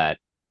Game that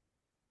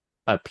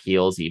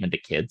appeals even to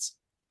kids.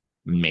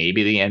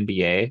 Maybe the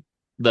NBA.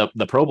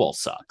 The Pro Bowl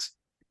sucks.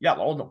 Yeah,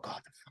 oh no,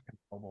 God, the fucking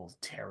Pro Bowl is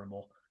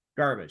terrible,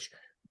 garbage.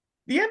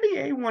 The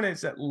NBA one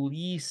is at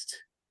least.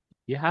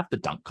 You have the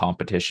dunk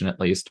competition at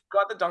least.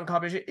 Got the dunk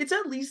competition. It's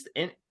at least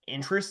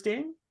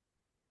interesting,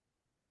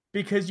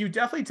 because you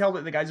definitely tell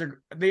that the guys are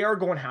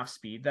going half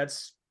speed.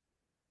 That's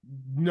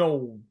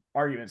no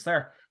arguments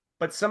there.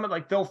 But some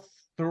of they'll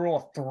throw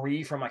a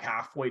three from like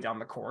halfway down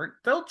the court.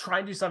 They'll try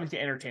and do something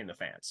to entertain the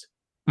fans.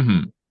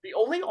 Mm-hmm. The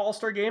only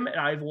All-Star Game, and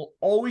I will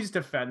always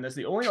defend this,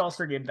 the only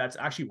All-Star Game that's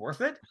actually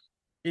worth it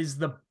is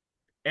the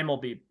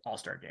MLB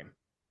All-Star Game.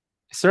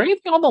 Is there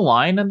anything on the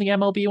line in the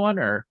MLB one,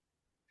 or?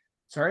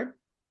 Sorry?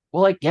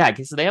 Well, like, yeah,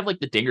 because they have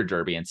like the Dinger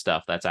Derby and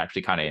stuff. That's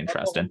actually kind of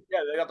interesting. Yeah,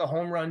 they got the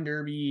Home Run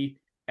Derby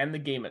and the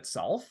game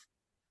itself.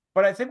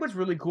 But I think what's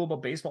really cool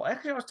about baseball,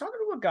 actually, I was talking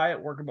to a guy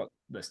at work about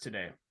this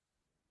today.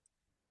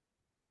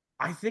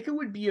 I think it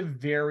would be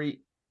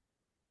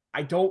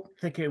I don't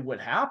think it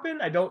would happen.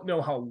 I don't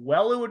know how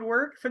well it would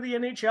work for the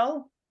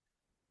NHL.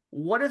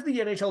 What if the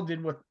NHL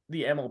did what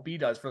the MLB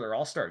does for their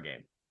All-Star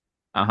Game?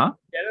 Uh-huh.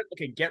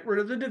 Get rid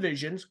of the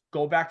divisions,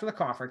 go back to the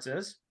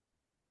conferences.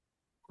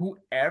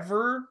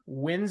 Whoever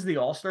wins the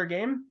All-Star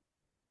Game,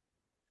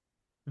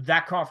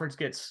 that conference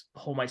gets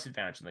home ice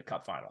advantage in the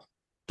Cup final.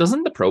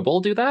 Doesn't the Pro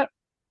Bowl do that?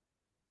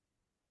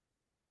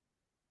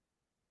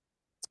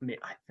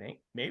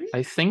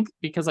 I think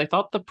because I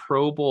thought the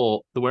Pro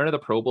Bowl, the winner of the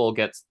Pro Bowl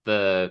gets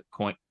the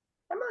coin.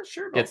 I'm not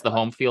sure. Gets the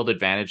home field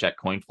advantage at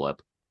coin flip.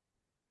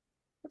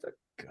 That's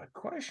a good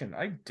question.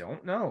 I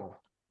don't know.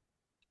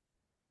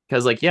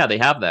 Because they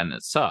have that and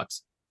it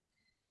sucks.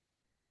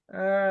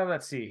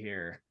 Let's see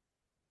here.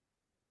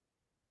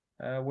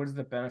 What is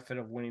the benefit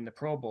of winning the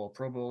Pro Bowl?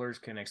 Pro Bowlers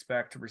can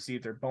expect to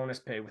receive their bonus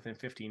pay within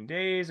 15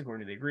 days,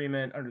 according to the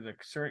agreement. Under the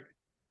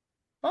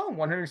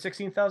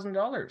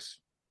 $116,000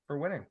 for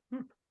winning.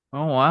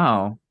 Oh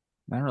wow,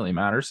 that really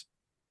matters.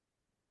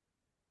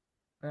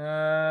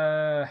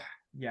 Yeah,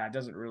 it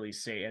doesn't really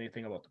say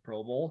anything about the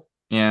Pro Bowl.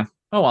 Yeah.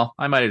 Oh well,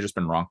 I might have just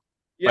been wrong.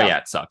 Yeah. But yeah,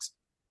 it sucks.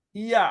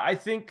 Yeah, I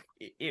think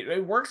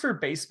it works for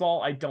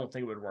baseball. I don't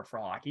think it would work for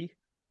hockey.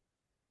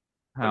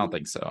 I don't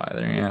think so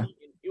either. Yeah.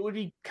 It would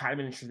be kind of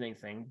an interesting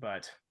thing,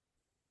 but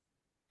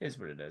it is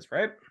what it is,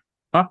 right?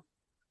 Huh?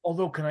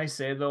 Although, can I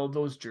say, though,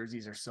 those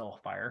jerseys are so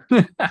fire.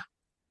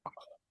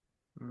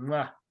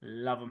 Love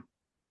them.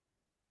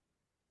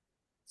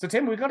 So,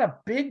 Tim, we got a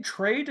big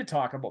trade to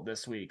talk about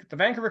this week. The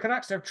Vancouver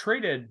Canucks have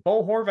traded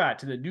Bo Horvat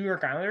to the New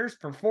York Islanders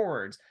for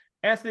forwards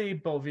Anthony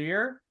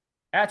Beauvillier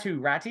Atu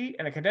Ratti,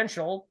 and a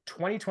conditional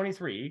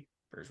 2023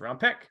 first round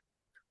pick.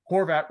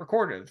 Horvat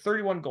recorded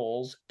 31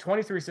 goals,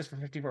 23 assists for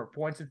 54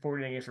 points in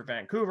 49 games for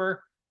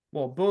Vancouver,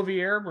 while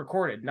Bouvier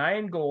recorded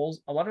 9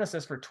 goals, 11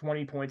 assists for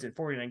 20 points in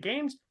 49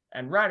 games,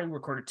 and Ratti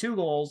recorded 2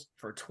 goals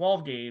for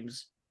 12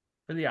 games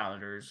for the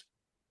Islanders,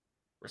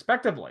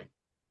 respectively.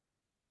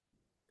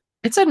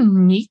 It's a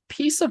neat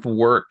piece of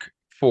work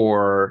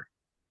for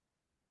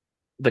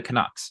the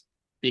Canucks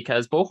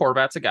because Bo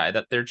Horvat's a guy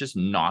that they're just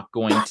not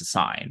going to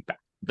sign.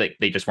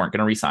 They just weren't going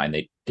to re-sign.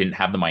 They didn't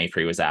have the money for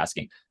he was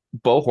asking.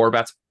 Bo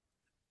Horvat's,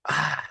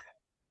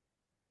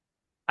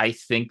 I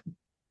think,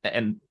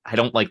 and I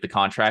don't like the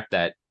contract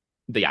that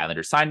the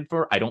Islanders signed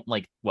for. I don't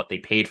like what they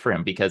paid for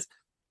him because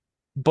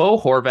Bo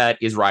Horvat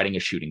is riding a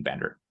shooting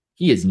bender.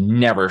 He has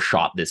never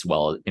shot this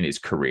well in his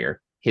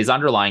career. His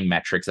underlying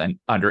metrics and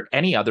under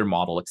any other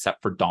model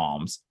except for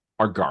Dom's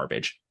are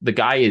garbage. The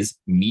guy is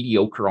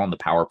mediocre on the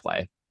power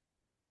play.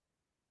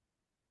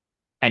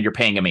 And you're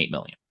paying him $8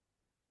 million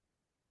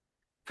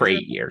for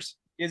 8 years.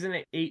 Isn't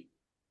it eight?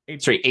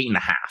 Sorry,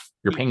 8.5.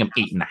 You're paying him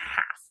 8.5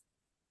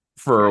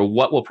 for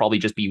what will probably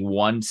just be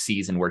one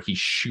season where he's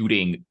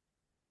shooting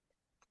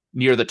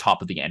near the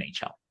top of the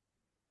NHL.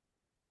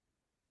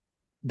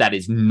 That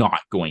is not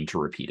going to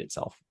repeat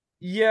itself.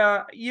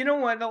 Yeah, you know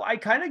what? No, I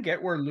kind of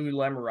get where Lou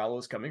Lamoriello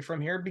is coming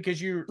from here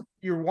because you're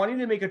wanting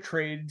to make a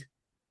trade,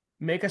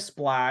 make a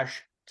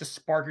splash to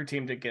spark your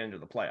team to get into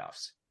the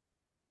playoffs.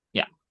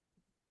 Yeah.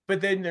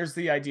 But then there's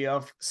the idea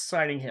of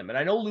signing him. And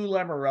I know Lou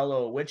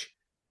Lamoriello, which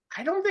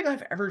I don't think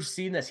I've ever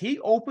seen this. He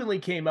openly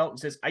came out and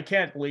says, I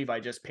can't believe I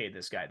just paid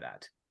this guy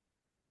that.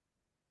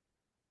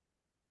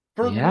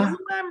 For Lou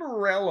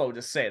Lamoriello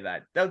to say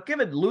that, now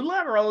given Lou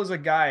Lamoriello is a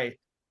guy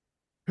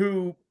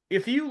who,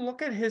 if you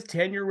look at his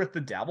tenure with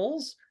the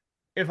Devils,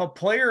 if a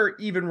player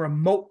even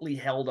remotely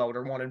held out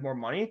or wanted more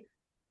money,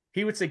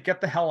 he would say,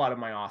 get the hell out of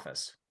my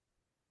office.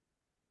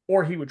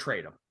 Or he would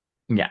trade him.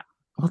 Yeah.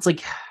 Well, it's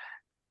like,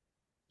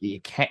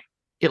 you can't,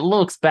 it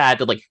looks bad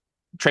to like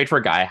trade for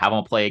a guy, have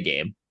him play a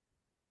game.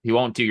 He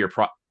won't do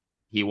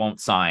he won't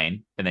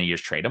sign, and then you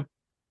just trade him.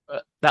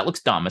 That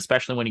looks dumb,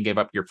 especially when you give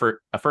up your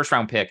first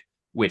round pick,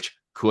 which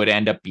could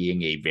end up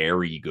being a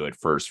very good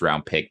first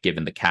round pick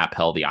given the cap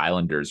hell the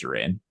Islanders are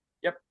in.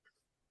 Yep.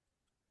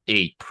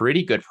 A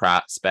pretty good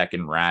prospect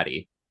in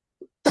Ratti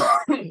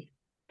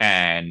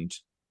and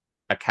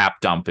a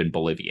cap dump in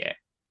Bolivier.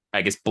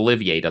 I guess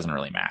Bolivier doesn't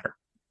really matter.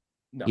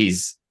 No.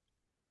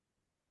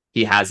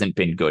 He hasn't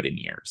been good in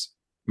years.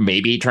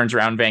 Maybe he turns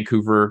around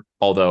Vancouver,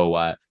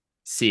 although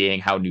seeing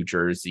how New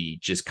Jersey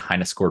just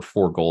kind of scored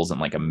 4 goals in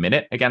like a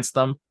minute against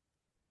them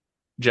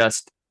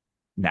just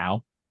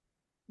now.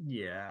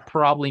 Yeah.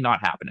 Probably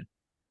not happening.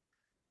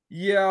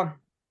 Yeah,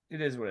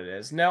 it is what it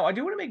is. Now, I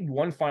do want to make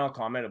one final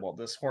comment about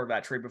this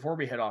Horvat trade before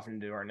we head off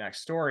into our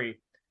next story.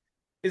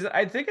 Is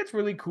I think it's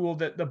really cool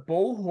that the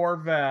Bo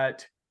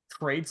Horvat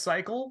trade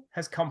cycle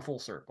has come full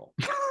circle.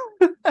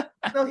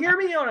 Now, hear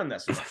me out on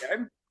this,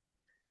 okay?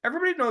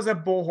 Everybody knows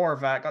that Bo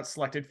Horvat got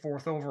selected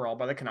 4th overall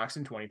by the Canucks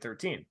in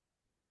 2013.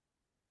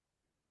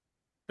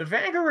 The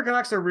Vancouver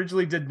Canucks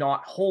originally did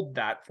not hold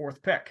that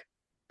 4th pick.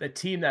 The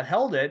team that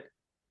held it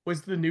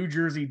was the New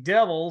Jersey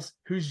Devils,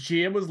 whose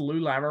GM was Lou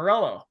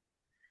Lamoriello.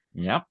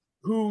 Yep.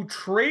 Who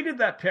traded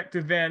that pick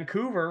to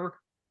Vancouver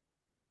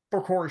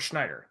for Corey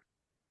Schneider.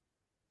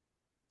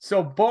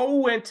 So Bo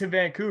went to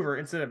Vancouver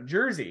instead of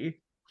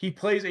Jersey. He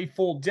plays a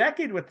full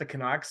decade with the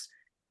Canucks,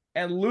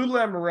 and Lou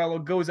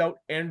Lamoriello goes out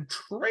and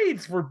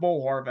trades for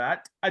Bo Horvat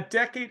a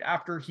decade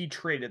after he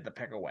traded the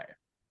pick away.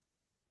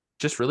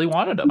 Just really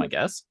wanted him, I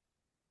guess.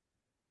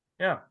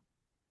 Yeah.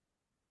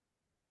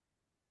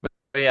 But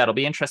yeah, it'll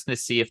be interesting to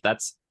see if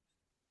that's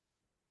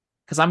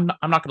because I'm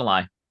not gonna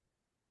lie.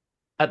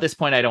 At this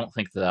point, I don't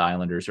think the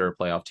Islanders are a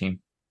playoff team.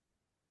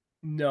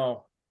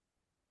 No.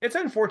 It's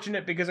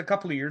unfortunate because a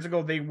couple of years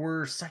ago, they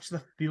were such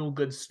the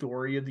feel-good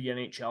story of the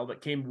NHL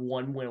that came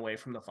 1 win away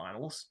from the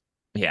finals.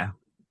 Yeah.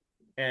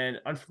 And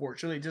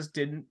unfortunately, it just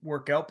didn't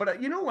work out.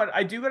 But you know what?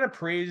 I do got to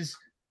praise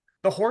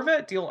the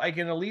Horvat deal. I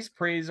can at least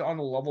praise on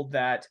the level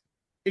that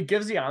it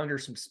gives the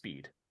Islanders some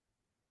speed.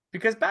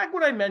 Because back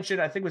when I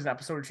mentioned, I think it was an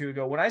episode or 2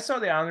 ago, when I saw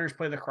the Islanders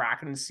play the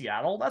Kraken in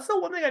Seattle, that's the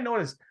one thing I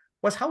noticed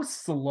was how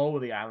slow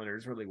the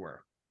Islanders really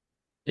were.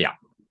 Yeah.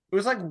 It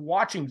was like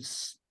watching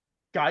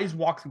guys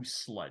walk through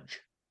sludge.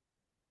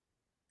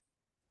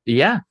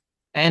 Yeah.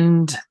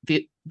 And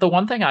the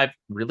one thing I've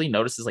really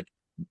noticed is like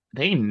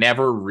they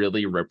never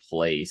really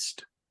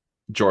replaced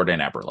Jordan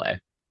Eberle.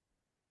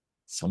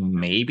 So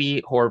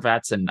maybe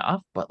Horvat's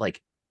enough, but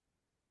like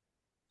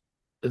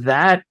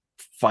that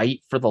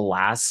fight for the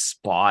last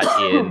spot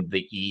in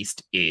the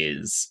East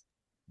is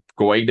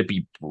going to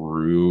be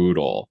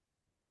brutal.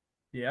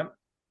 Yep.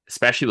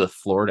 Especially with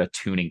Florida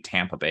tuning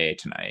Tampa Bay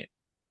tonight.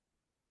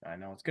 I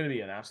know. It's going to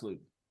be an absolute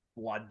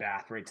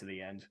bloodbath right to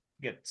the end.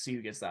 See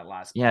who gets that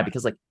last spot. Yeah,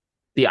 because like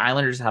the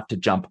Islanders have to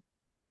jump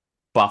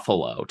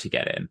Buffalo to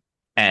get in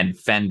and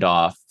fend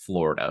off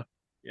Florida.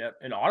 Yep.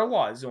 And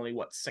Ottawa is only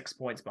 6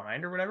 points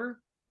behind or whatever.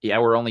 Yeah,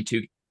 we're only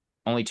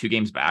two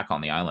games back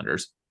on the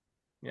Islanders.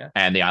 Yeah.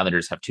 And the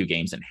Islanders have 2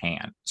 games in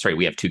hand. Sorry,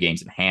 we have 2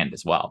 games in hand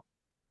as well.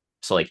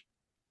 So, like,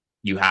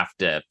 you have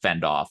to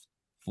fend off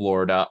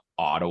Florida,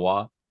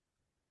 Ottawa,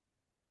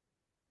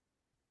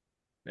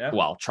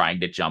 while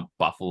trying to jump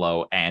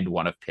Buffalo and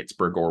one of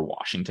Pittsburgh or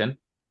Washington.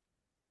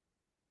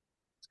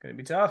 It's going to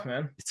be tough,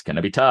 man. It's going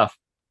to be tough.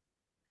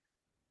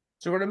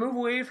 So we're going to move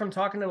away from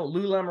talking about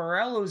Lou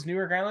Lamoriello's New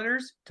York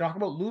Islanders to talk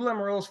about Lou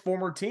Lamoriello's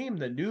former team,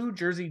 the New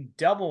Jersey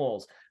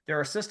Devils.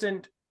 Their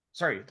associate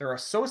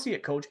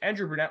coach,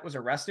 Andrew Brunette, was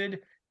arrested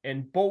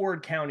in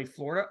Broward County,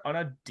 Florida on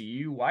a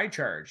DUI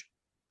charge.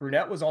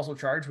 Brunette was also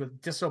charged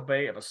with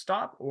disobey of a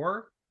stop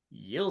or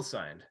yield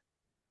sign.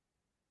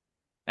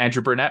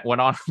 Andrew Brunette went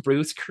on a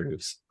booze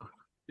cruise.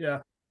 Yeah.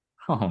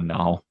 Oh,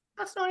 no.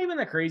 That's not even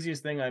the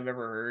craziest thing I've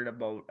ever heard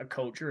about a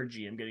coach or a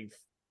GM getting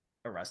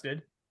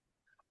arrested.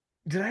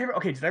 Did I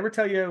ever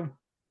tell you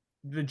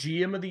the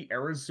GM of the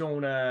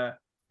Arizona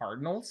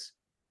Cardinals?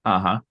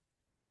 Uh-huh.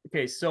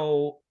 Okay,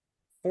 so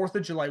 4th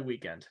of July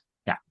weekend.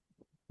 Yeah.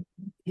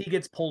 He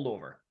gets pulled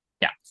over.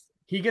 Yeah.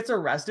 He gets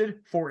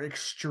arrested for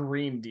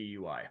extreme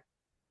DUI.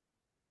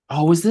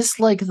 Oh, was this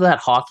like that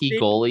hockey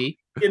goalie?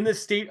 In the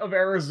state of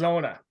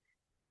Arizona.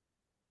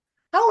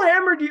 How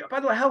hammered do you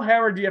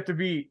have to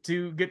be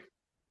to get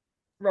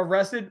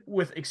arrested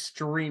with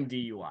extreme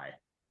DUI?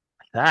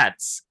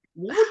 That's...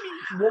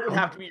 What would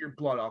have to be your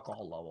blood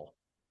alcohol level?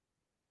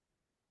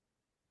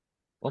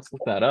 Let's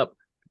look that up.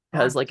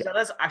 Because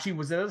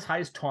was that as high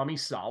as Tommy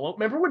Salo?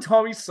 Remember when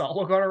Tommy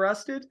Salo got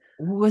arrested?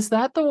 Was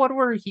that the one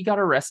where he got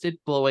arrested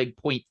blowing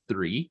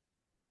 0.3?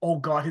 Oh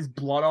god, his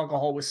blood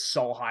alcohol was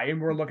so high, and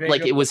we're looking at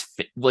like it was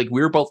like we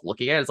were both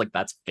looking at it. It's like,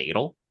 that's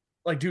fatal.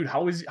 Like, dude,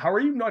 how are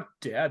you not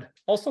dead?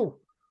 Also,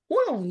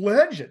 what a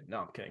legend.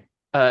 No, I'm kidding.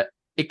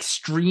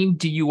 Extreme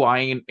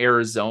DUI in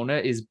Arizona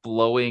is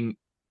blowing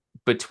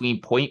between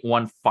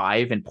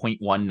 0.15 and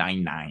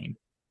 0.199.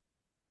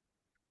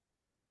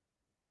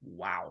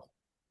 Wow.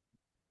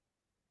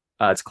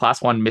 It's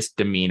class 1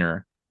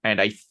 misdemeanor,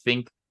 and I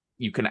think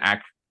you can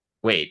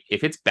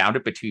if it's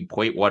bounded between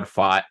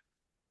 0.15.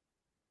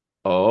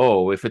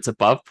 Oh, if it's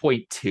above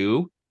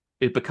 0.2,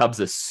 it becomes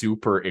a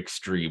super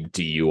extreme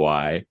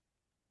DUI,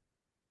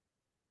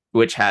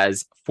 which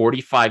has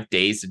 45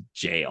 days in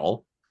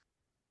jail,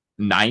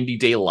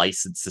 90-day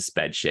license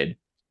suspension,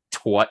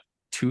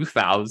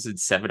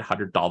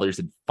 $2,700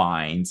 in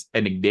fines,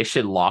 an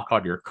ignition lock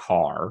on your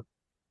car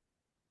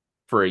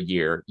for a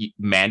year,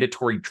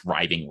 mandatory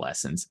driving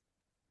lessons,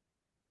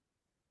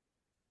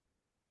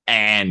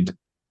 and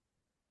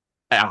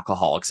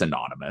Alcoholics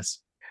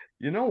Anonymous.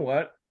 You know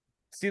what?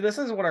 See, this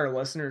is what our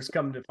listeners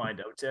come to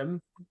find out,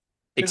 Tim.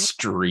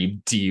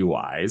 Extreme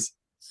DUIs.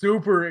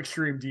 Super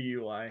extreme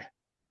DUI.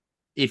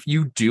 If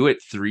you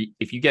get 3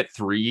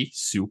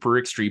 super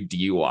extreme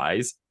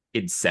DUIs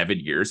in 7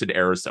 years in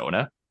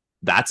Arizona,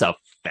 that's a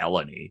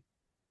felony.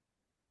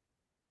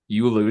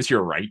 You lose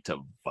your right to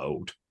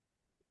vote.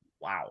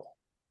 Wow.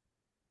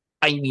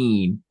 I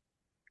mean,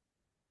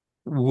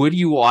 would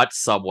you watch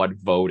someone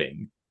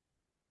voting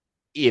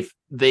if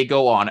they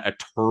go on a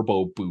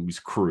turbo booze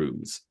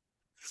cruise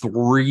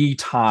 3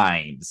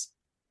 times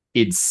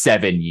in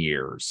 7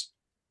 years?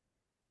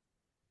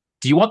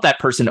 Do you want that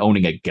person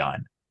owning a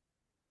gun?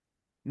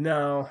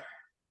 No.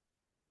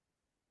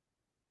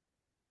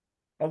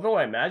 Although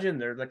I imagine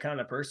they're the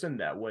kind of person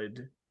that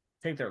would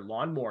take their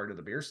lawnmower to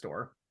the beer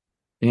store.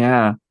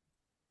 Yeah.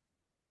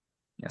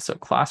 Yeah, so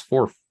class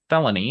 4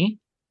 felony.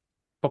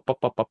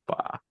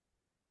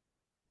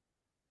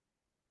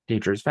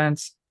 Dangerous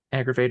events,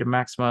 aggravated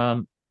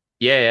maximum.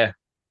 Yeah.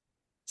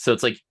 So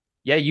it's like,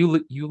 yeah,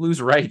 you lose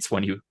rights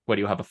when you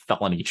have a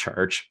felony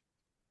charge.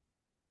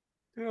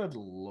 Good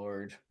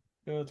lord.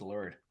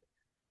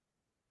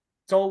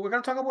 So we're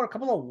going to talk about a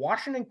couple of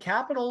Washington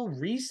Capital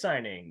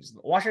re-signings.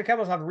 The Washington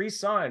Capitals have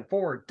re-signed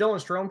forward Dylan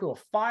Strome to a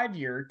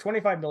 5-year,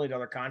 $25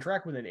 million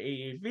contract with an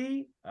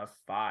AAV of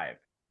 5.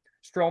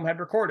 Strome had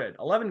recorded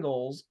 11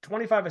 goals,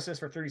 25 assists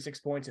for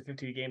 36 points in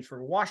 50 games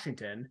for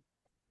Washington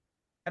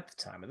at the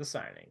time of the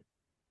signing.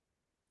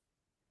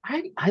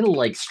 I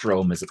like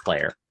Strome as a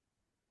player.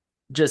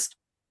 Just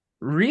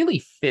really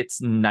fits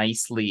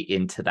nicely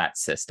into that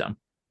system.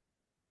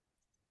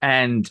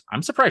 And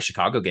I'm surprised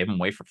Chicago gave him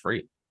away for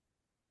free.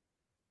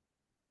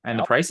 And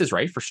the price is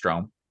right for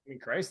Strome. I mean,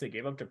 Christ, they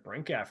gave up to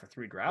Brinkat for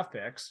 3 draft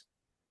picks.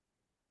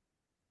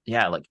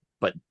 Yeah,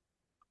 but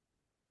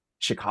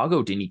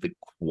Chicago didn't even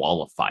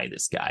qualify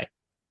this guy.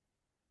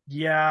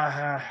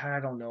 Yeah, I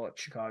don't know what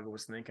Chicago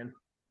was thinking.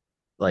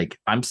 Like,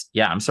 I'm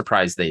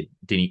surprised they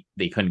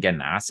couldn't get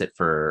an asset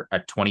for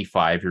a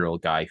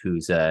 25-year-old guy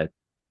who's a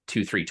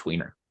 2-3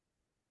 tweener.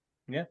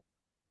 Yeah.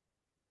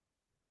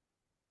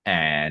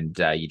 And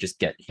you just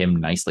get him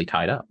nicely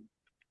tied up.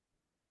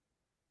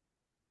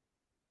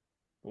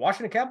 The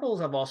Washington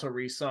Capitals have also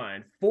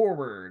re-signed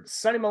forward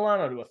Sonny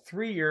Milano to a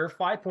 3-year,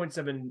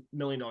 $5.7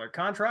 million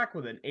contract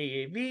with an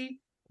AAV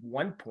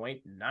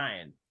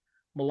 1.9.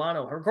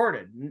 Milano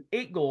recorded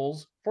 8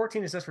 goals,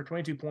 14 assists for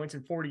 22 points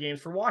in 40 games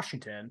for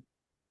Washington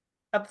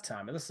at the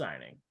time of the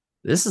signing.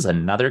 This is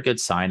another good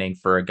signing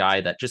for a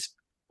guy that just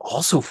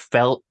also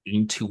fell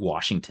into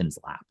Washington's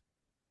lap.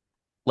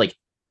 Like,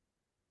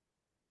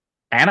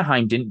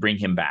 Anaheim didn't bring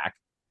him back,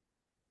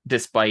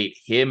 despite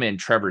him and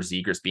Trevor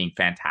Zegras being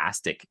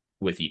fantastic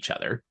with each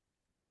other.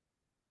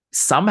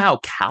 Somehow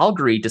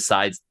Calgary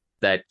decides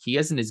that he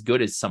isn't as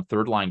good as some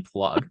third line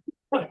plug.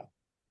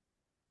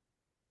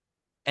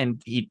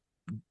 And he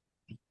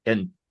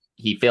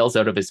fails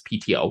out of his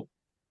PTO.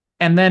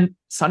 And then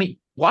Sonny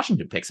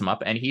Washington picks him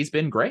up, and he's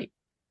been great.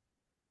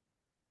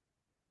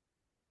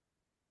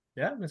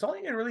 Yeah, that's all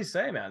you can really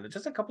say, man.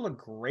 Just a couple of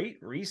great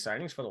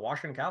re-signings for the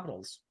Washington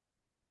Capitals.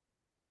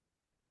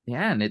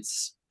 Yeah, and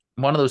it's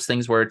one of those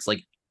things where it's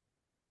like,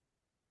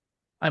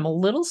 I'm a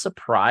little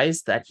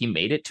surprised that he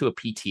made it to a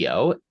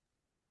PTO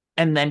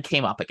and then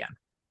came up again.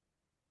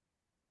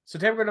 So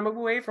today we're going to move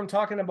away from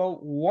talking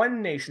about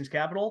one nation's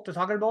capital to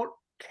talking about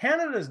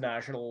Canada's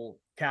national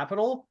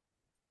capital,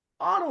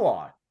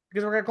 Ottawa.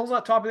 Because we're going to close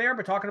out top of the air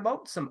by talking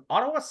about some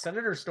Ottawa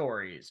Senator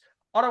stories.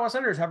 Ottawa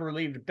Senators have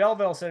relieved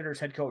Belleville Senators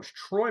head coach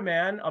Troy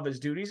Mann of his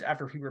duties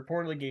after he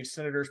reportedly gave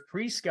Senators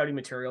pre-scouting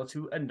material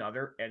to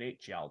another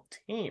NHL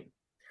team.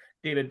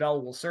 David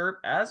Bell will serve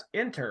as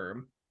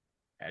interim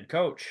head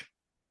coach.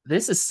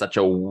 This is such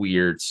a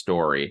weird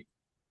story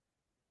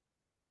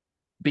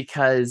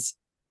because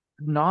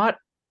not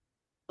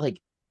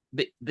like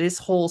this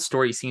whole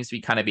story seems to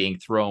be kind of being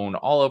thrown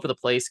all over the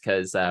place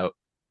because I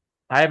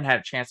haven't had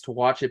a chance to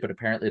watch it, but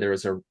apparently there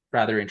was a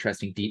rather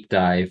interesting deep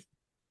dive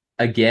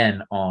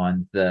again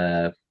on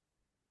the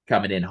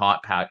Coming In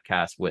Hot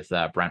podcast with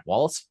Brent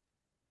Wallace,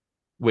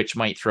 which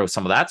might throw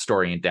some of that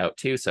story in doubt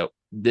too. So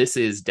this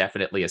is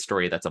definitely a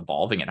story that's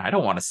evolving, and I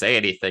don't want to say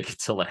anything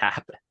until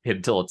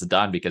it's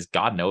done, because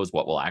God knows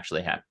what will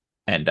actually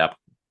end up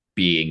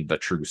being the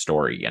true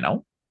story, you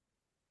know?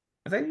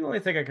 I think the only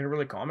thing I can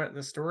really comment on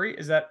this story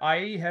is that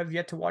I have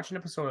yet to watch an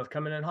episode of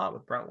Coming In Hot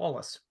with Brent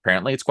Wallace.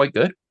 Apparently it's quite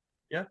good.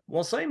 Yeah.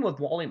 Well, same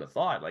with Wally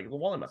Mathot. Like, the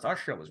Wally Mathot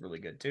show was really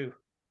good too.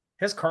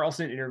 His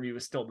Carlson interview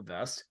is still the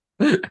best.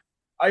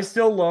 I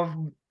still love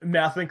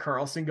Meth and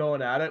Carlson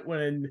going at it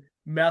when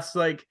Meth's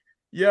like,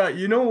 yeah,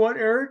 you know what,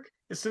 Eric?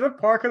 Instead of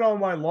parking on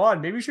my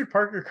lawn, maybe you should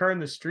park your car in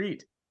the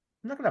street.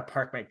 I'm not going to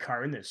park my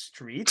car in the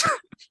street.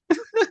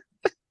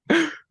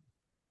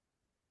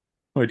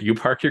 Or do you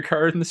park your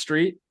car in the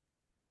street?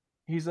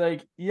 He's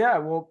like, yeah,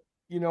 well,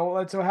 you know,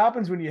 that's what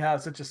happens when you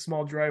have such a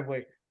small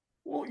driveway.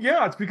 Well,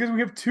 yeah, it's because we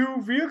have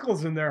 2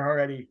 vehicles in there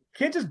already. You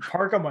can't just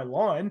park on my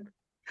lawn.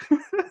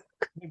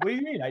 What do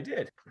you mean? I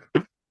did.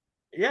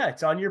 Yeah,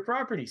 it's on your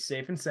property,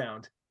 safe and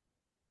sound.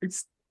 I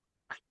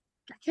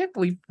can't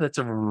believe that's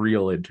a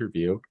real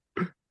interview.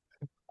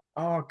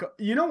 Oh,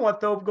 you know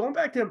what though? Going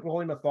back to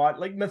Wally Mathot,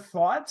 like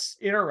Mathot's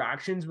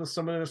interactions with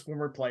some of those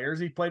former players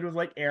he played with,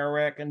 like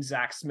Eric and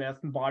Zach Smith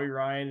and Bobby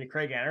Ryan and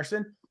Craig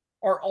Anderson,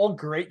 are all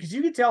great because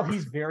you can tell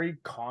he's very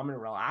calm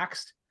and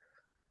relaxed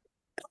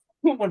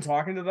when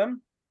talking to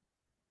them,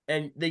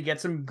 and they get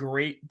some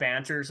great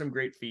banter, some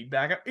great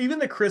feedback. Even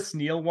the Chris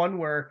Neil one,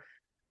 where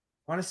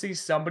I want to see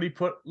somebody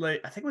put, like,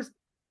 I think it was,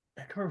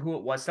 I can't remember who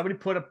it was. Somebody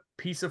put a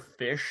piece of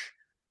fish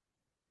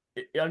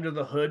under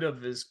the hood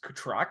of his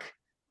truck.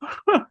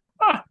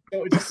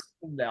 So it just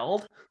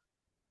smelled.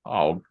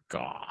 Oh,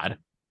 God.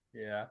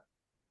 Yeah.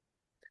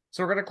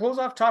 So we're going to close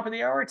off top of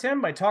the hour,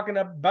 Tim, by talking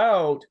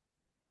about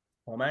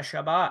Thomas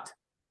Chabot.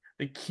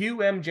 The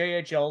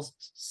QMJHL's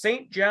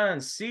St.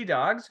 John's Sea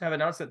Dogs have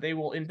announced that they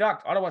will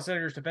induct Ottawa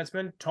Senators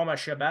defenseman Thomas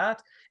Chabot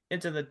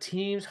into the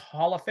team's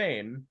Hall of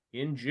Fame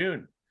in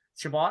June.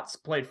 Chabot's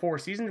played 4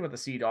 seasons with the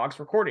Sea Dogs,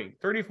 recording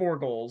 34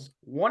 goals,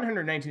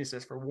 119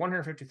 assists for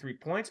 153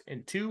 points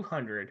in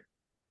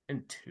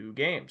 202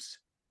 games.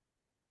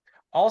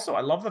 Also,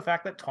 I love the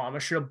fact that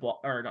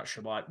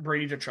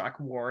Brady Tkachuk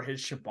wore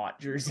his Chabot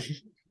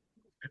jersey.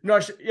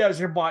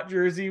 Chabot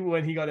jersey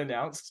when he got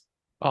announced.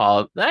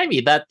 Oh, I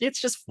mean,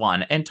 it's just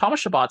fun. And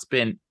Thomas Chabot's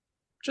been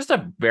just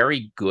a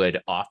very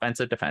good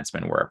offensive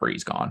defenseman wherever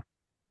he's gone.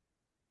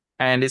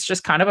 And it's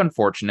just kind of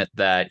unfortunate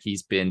that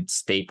he's been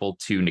stapled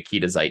to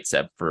Nikita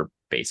Zaitsev for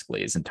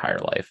basically his entire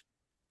life.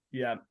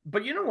 Yeah,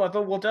 but you know what,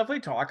 though? We'll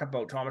definitely talk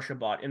about Thomas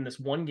Chabot in this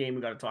one game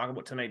we got to talk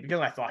about tonight, because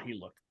I thought he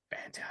looked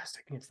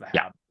fantastic against the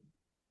Habs.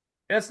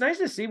 And it's nice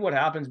to see what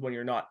happens when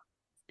you're not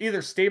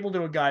either stable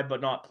to a guy, but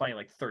not playing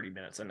like 30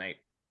 minutes a night.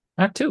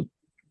 That too.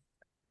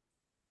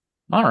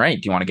 All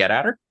right. Do you want to get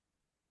at her?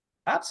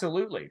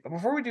 Absolutely. But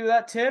before we do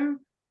that,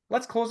 Tim,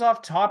 let's close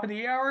off top of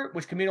the hour,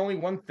 which can mean only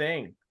one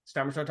thing. It's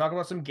time to start talking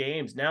about some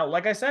games. Now,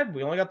 like I said,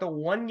 we only got the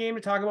one game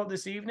to talk about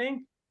this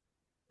evening.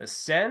 The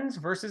Sens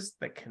versus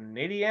the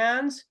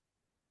Canadiens.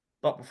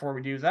 But before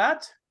we do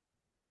that,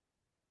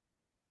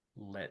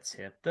 let's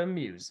hit the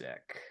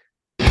music.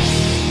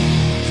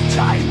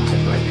 Time to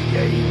play the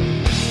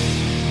game.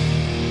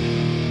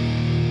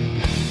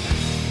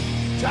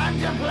 Time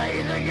to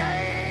play the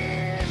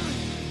game.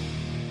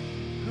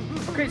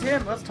 Okay,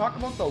 Tim, let's talk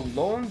about the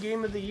lone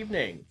game of the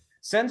evening.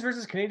 Sens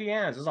versus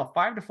Canadiens. This is a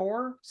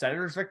 5-4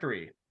 Senators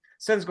victory.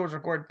 Sens goals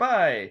recorded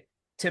by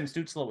Tim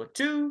Stützle with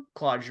 2,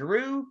 Claude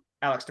Giroux,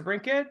 Alex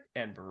DeBrincat,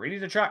 and Brady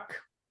Tkachuk.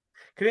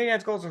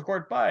 Canadiens goals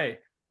recorded by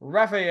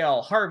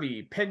Raphael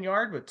Harvey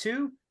Pinard with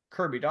 2,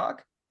 Kirby Dach,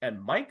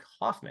 and Mike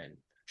Hoffman.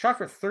 Shot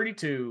for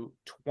 32-29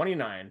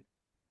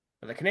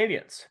 for the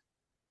Canadians.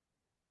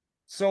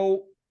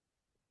 So,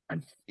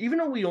 even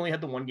though we only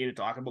had the one game to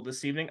talk about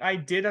this evening, I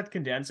did have to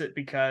condense it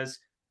because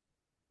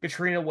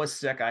Katrina was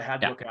sick. I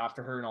had to look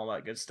after her and all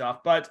that good stuff.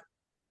 But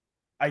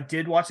I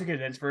did watch the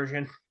condensed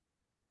version.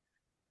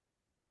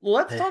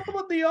 Let's talk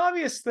about the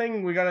obvious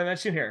thing we got to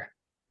mention here.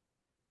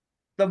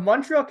 The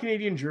Montreal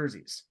Canadiens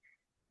jerseys.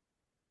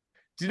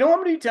 Do you know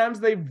how many times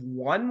they've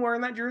won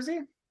wearing that jersey?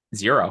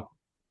 0.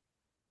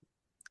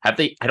 Have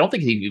they? I don't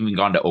think they've even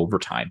gone to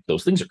overtime.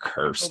 Those things are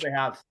cursed. Oh, they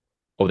have.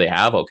 Oh, they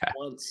have? Okay.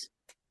 Once.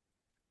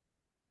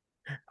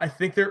 I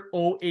think they're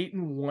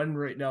 0-8-1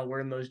 right now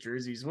wearing those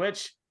jerseys,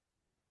 which,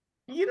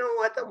 you know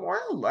what? The more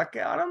I look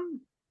at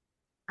them,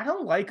 I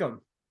don't like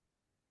them.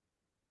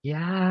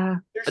 Yeah.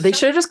 They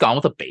should have just gone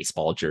with a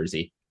baseball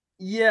jersey.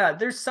 Yeah,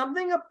 there's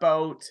something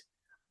about...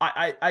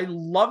 I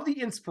love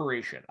the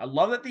inspiration. I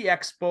love that the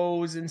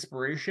Expos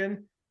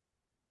inspiration,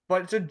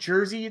 but it's a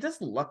jersey you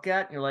just look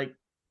at and you're like,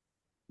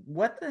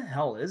 what the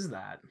hell is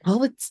that?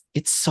 Well,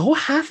 it's so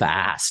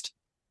half-assed.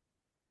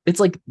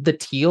 It's like the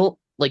teal,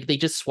 like they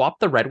just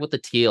swapped the red with the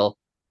teal.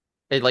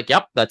 They're like,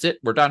 yep, that's it.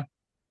 We're done.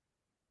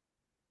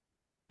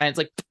 And it's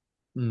like,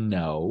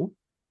 no,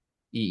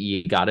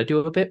 you got to do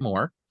a bit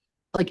more.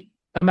 Like,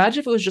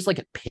 imagine if it was just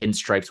like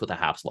pinstripes with a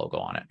Habs logo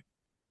on it.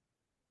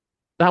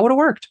 That would have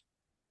worked.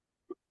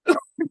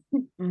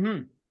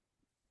 Mm-hmm.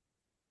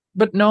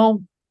 But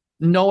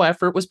no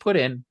effort was put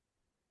in.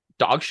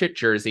 Dog shit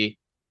jersey.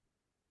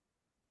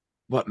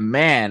 But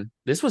man,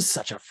 this was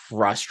such a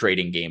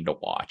frustrating game to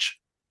watch.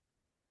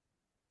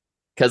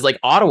 Because like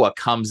Ottawa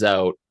comes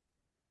out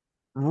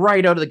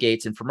right out of the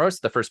gates, and for most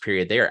of the first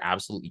period, they are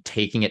absolutely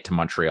taking it to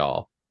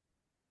Montreal.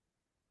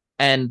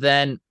 And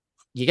then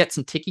you get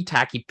some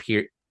ticky-tacky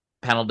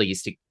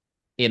penalties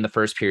in the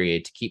first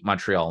period to keep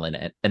Montreal in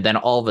it. And then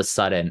all of a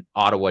sudden,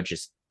 Ottawa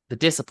just, the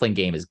discipline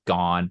game is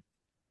gone.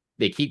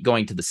 They keep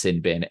going to the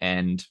sin bin,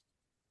 and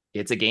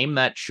it's a game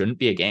that shouldn't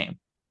be a game.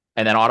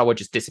 And then Ottawa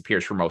just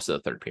disappears for most of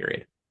the third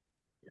period.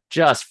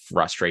 Just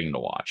frustrating to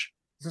watch.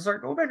 So, sorry,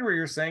 go back to what you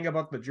were saying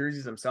about the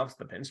jerseys themselves,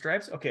 the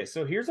pinstripes. Okay,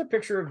 so here's a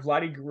picture of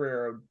Vladdy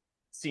Guerrero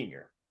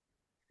Sr.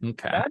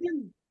 Okay.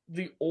 Imagine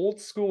the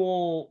old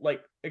school,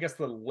 like, I guess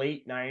the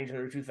late 90s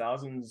or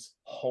 2000s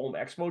home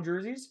Expo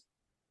jerseys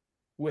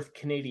with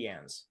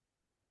Canadiens.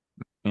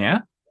 Yeah.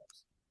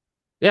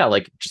 Yeah,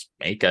 like just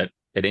make an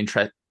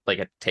interest, like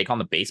a take on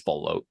the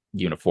baseball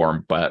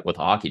uniform, but with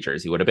a hockey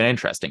jersey would have been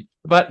interesting.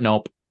 But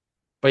nope.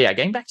 But yeah,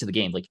 getting back to the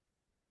game, like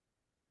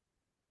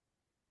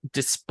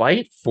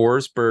despite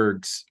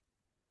Forsberg's,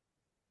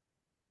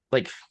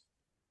 like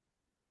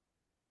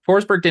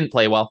Forsberg didn't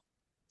play well.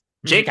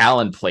 Jake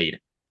Allen played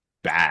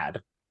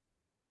bad.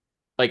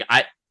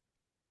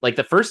 Like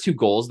the first 2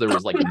 goals, there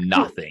was like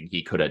nothing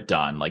he could have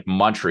done. Like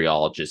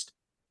Montreal just,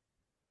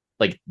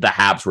 like the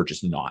Habs were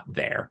just not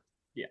there.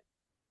 Yeah.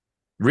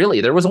 Really,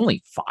 there was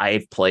only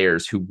 5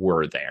 players who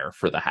were there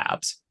for the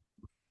Habs.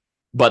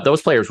 But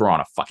those players were on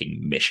a fucking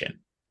mission.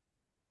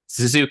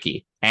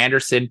 Suzuki,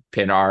 Anderson,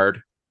 Pinard,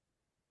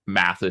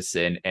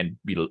 Matheson, and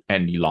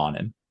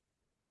Ylonen.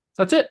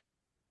 That's it.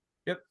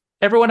 Yep.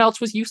 Everyone else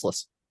was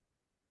useless.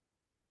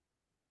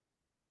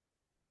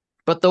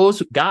 But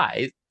those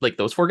guys, like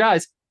those 4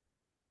 guys,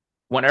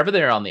 whenever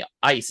they're on the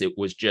ice, it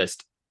was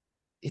just,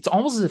 it's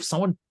almost as if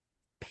someone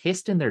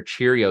pissed in their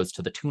Cheerios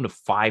to the tune of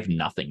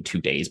 5-0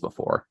 2 days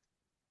before.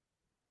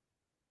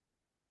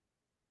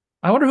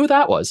 I wonder who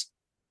that was.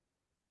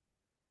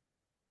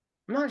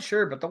 I'm not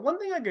sure, but the one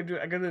thing I could do,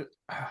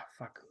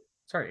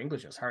 Sorry,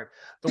 English is hard.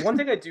 The one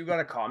thing I do got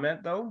to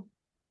comment, though,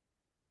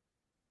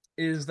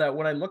 is that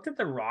when I looked at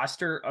the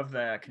roster of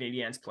the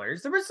Canadiens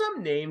players, there were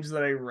some names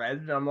that I read,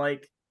 and I'm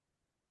like,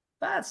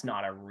 that's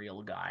not a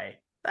real guy.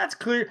 That's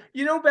clear.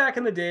 You know, back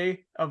in the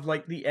day of,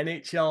 like, the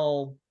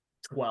NHL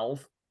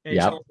 12,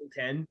 NHL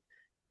 10,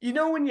 you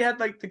know when you had,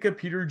 like, the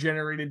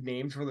computer-generated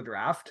names for the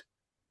draft?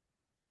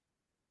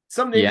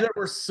 Some names that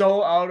were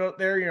so out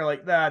there, you're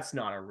like, that's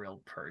not a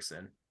real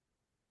person.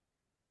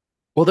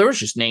 Well, there was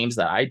just names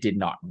that I did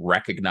not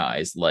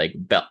recognize, like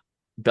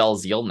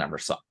Belzile never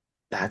saw.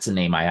 That's a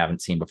name I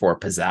haven't seen before.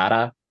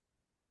 Pizzata.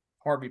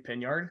 Harvey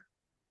Pinard.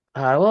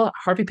 Well,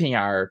 Harvey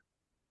Pinard,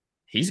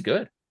 he's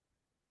good.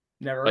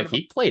 Never like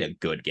he played a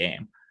good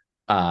game.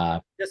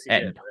 Yes,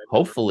 and did,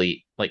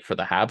 hopefully, like for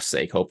the Habs'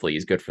 sake, hopefully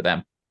he's good for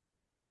them.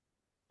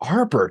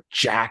 Arbor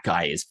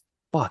Xhekaj is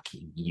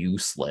fucking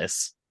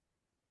useless.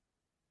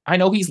 I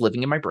know he's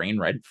living in my brain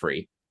rent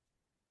free,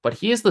 but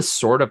he is the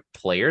sort of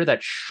player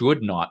that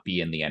should not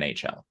be in the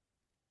NHL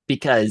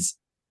because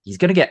he's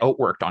going to get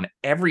outworked on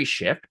every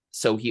shift.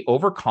 So he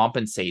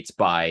overcompensates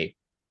by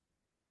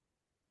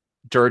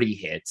dirty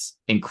hits,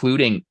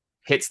 including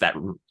hits that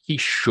he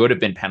should have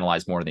been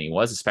penalized more than he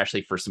was,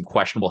 especially for some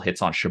questionable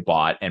hits on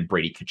Shabbat and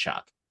Brady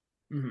Tkachuk.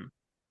 Mm-hmm.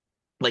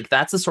 Like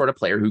that's the sort of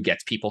player who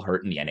gets people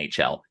hurt in the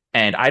NHL.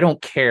 And I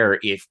don't care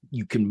if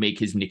you can make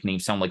his nickname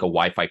sound like a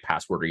Wi-Fi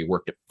password or he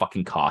worked at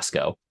fucking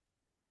Costco.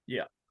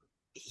 Yeah.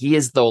 He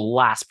is the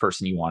last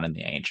person you want in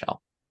the NHL.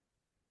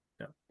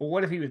 Yeah. Well,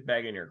 what if he was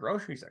bagging your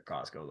groceries at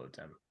Costco, though,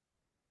 Tim?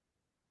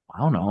 I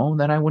don't know.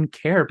 Then I wouldn't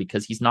care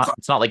because he's not.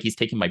 It's not like he's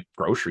taking my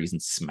groceries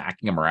and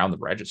smacking them around the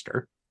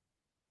register.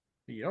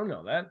 You don't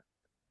know that.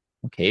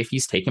 Okay, if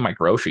he's taking my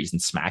groceries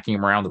and smacking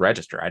them around the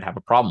register, I'd have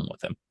a problem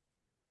with him.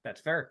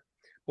 That's fair.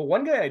 But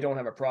one guy I don't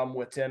have a problem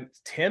with, Tim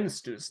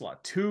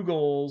Stützle. 2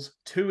 goals,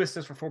 2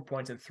 assists for 4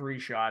 points, and 3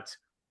 shots.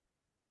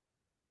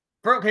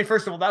 Okay,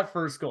 first of all, that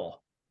first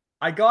goal.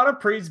 I gotta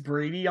praise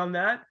Brady on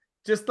that.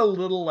 Just a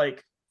little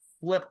like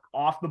flip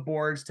off the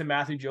boards to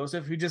Matthew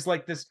Joseph, who just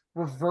like this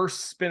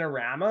reverse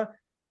spinorama.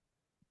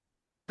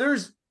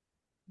 There's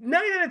 9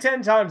 out of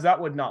 10 times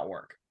that would not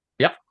work.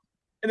 Yep.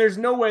 And there's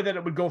no way that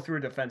it would go through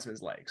a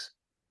defenseman's legs.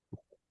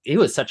 It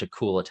was such a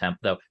cool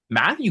attempt, though.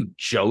 Matthew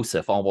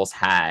Joseph almost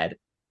had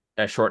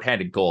a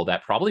shorthanded goal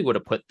that probably would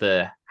have put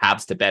the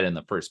Habs to bed in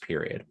the first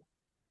period.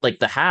 Like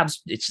the Habs,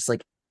 it's just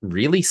like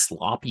really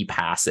sloppy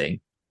passing,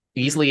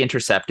 easily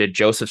intercepted.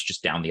 Joseph's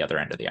just down the other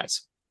end of the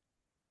ice.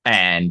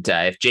 And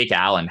if Jake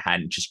Allen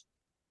hadn't just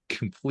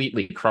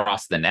completely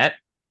crossed the net,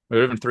 it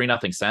would have been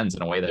 3-0 Sens,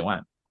 and away they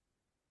went.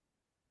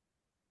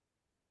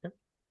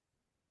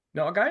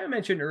 Now, a guy I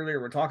mentioned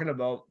earlier, we're talking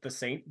about the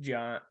St.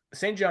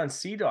 John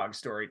Sea Dog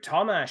story.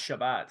 Thomas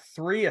Chabot,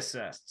 3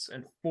 assists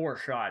and 4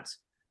 shots.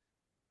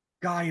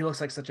 God, he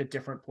looks like such a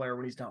different player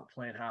when he's not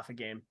playing half a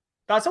game.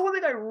 That's the one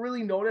thing I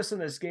really noticed in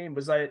this game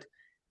was that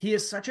he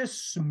is such a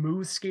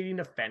smooth skating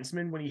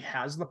defenseman when he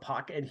has the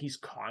puck and he's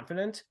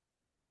confident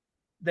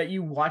that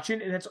you watch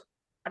it. And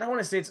I don't want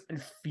to say it's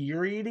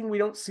infuriating. We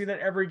don't see that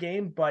every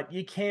game, but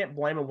you can't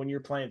blame him when you're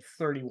playing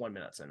 31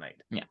 minutes a night.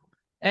 Yeah.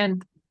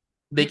 And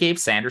they gave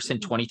Sanderson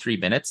 23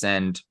 minutes,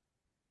 and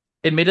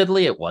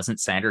admittedly, it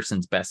wasn't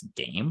Sanderson's best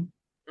game.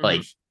 Mm-hmm.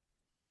 Like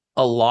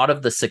a lot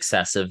of the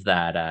success of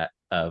that,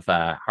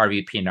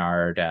 Harvey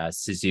Pinard,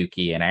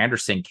 Suzuki, and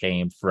Anderson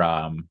came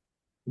from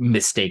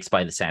mistakes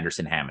by the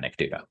Sanderson-Hamonic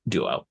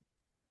duo.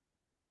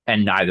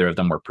 And neither of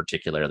them were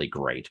particularly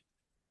great.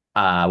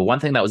 One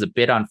thing that was a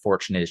bit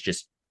unfortunate is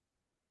just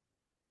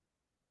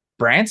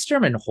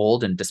Brandstrom and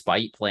Holden,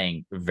 despite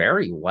playing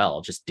very well,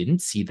 just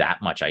didn't see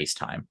that much ice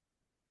time.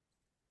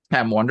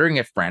 I'm wondering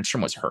if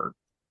Brandstrom was hurt.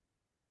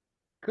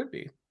 Could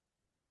be.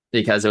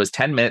 Because it was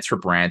 10 minutes for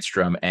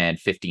Brandstrom and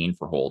 15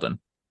 for Holden.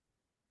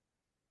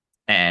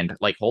 And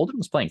like Holden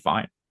was playing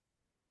fine.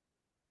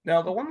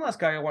 Now, the one last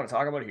guy I want to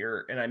talk about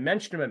here, and I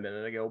mentioned him a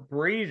minute ago,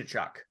 Brady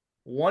Tkachuk.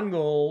 1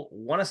 goal,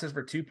 1 assist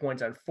for 2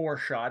 points on 4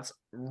 shots.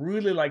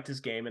 Really liked his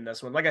game in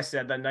this one. Like I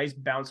said, that nice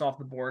bounce off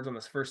the boards on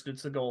this first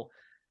Stützle goal.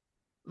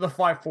 The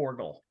 5-4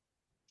 goal.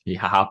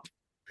 Yeah.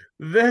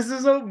 This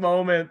is a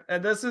moment,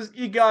 and this is,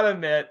 you gotta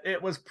admit,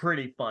 it was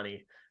pretty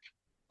funny.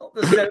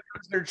 The Senators,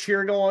 they're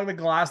cheering along the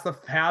glass. The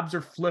Habs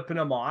are flipping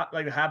them off.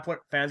 Like the Habs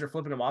fans are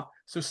flipping them off.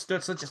 So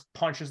Stützle just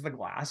punches the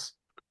glass.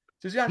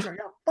 Says, yeah,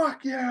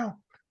 fuck you.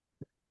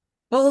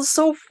 Well, it's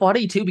so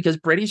funny, too, because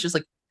Brady's just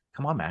like,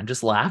 come on, man,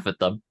 just laugh at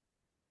them.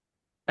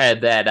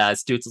 And then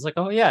Stützle's like,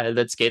 oh, yeah, and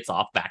then skates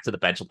off back to the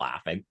bench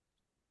laughing.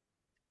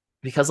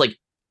 Because, like,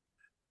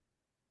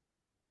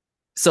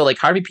 so, like,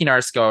 Harvey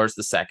Pinard scores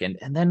the second,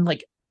 and then,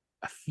 like,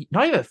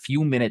 not even a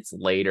few minutes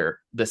later,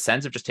 the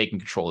Sens have just taken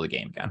control of the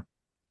game again.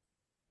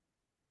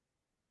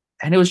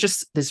 And it was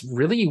just this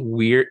really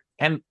weird,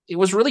 and it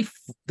was really,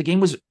 the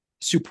game was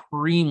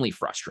supremely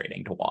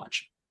frustrating to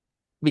watch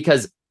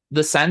because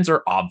the Sens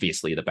are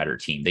obviously the better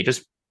team. They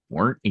just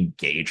weren't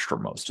engaged for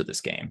most of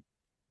this game.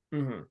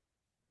 Mm-hmm.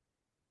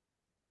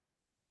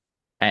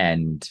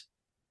 And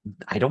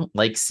I don't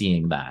like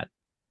seeing that.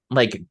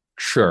 Like,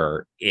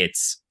 sure,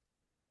 it's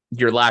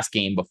your last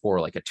game before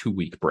like a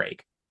 2-week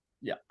break.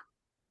 Yeah.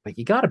 But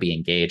you got to be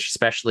engaged,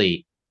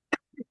 especially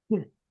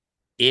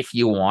if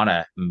you want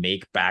to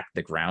make back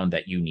the ground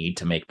that you need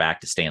to make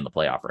back to stay in the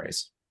playoff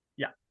race.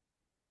 Yeah.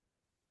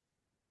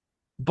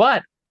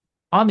 But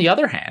on the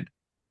other hand,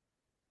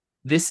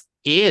 this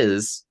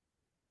is,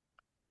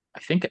 I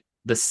think,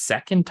 the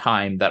second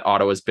time that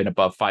Ottawa has been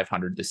above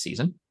 500 this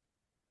season.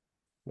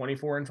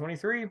 24 and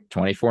 23.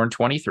 24 and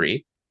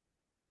 23.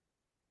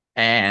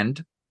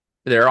 And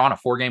they're on a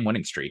 4-game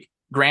winning streak.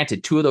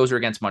 Granted, 2 of those are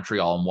against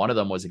Montreal, and one of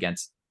them was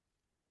against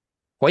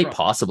quite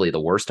possibly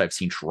the worst I've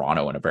seen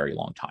Toronto in a very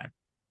long time.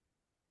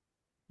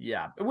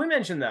 Yeah, we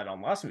mentioned that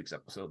on last week's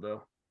episode,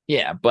 though.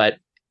 Yeah, but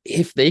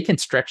if they can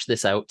stretch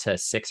this out to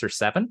 6 or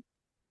 7,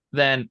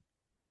 then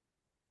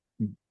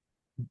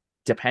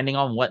depending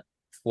on what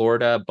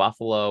Florida,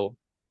 Buffalo,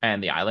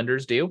 and the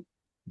Islanders do,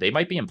 they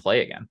might be in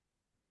play again.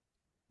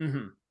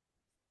 Mm-hmm.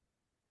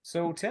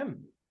 So,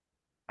 Tim,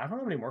 I don't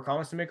have any more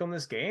comments to make on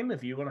this game.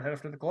 If you want to head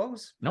after the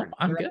close. No,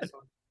 I'm good.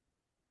 Episode.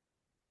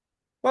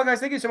 Well,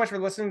 guys, thank you so much for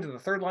listening to the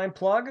Third Line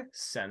Plug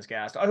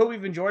Senscast. I hope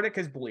you've enjoyed it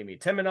because, believe me,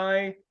 Tim and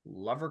I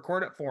love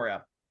recording it for you. You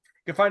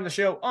can find the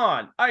show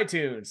on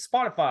iTunes,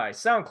 Spotify,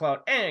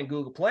 SoundCloud, and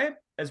Google Play,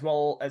 as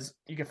well as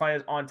you can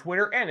find us on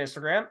Twitter and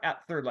Instagram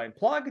at Third Line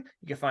Plug.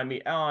 You can find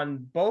me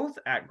on both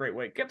at Great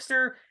White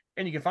Gipster,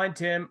 and you can find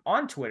Tim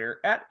on Twitter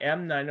at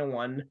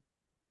M901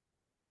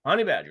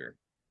 Honey Badger.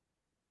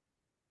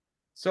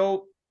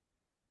 So,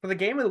 for the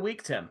game of the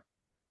week, Tim,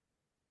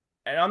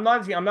 And I'm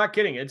not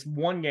kidding. It's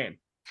one game.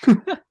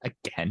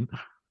 Again.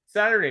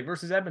 Saturday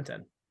versus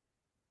Edmonton.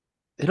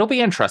 It'll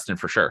be interesting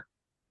for sure.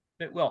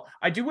 It will.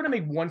 I do want to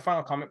make one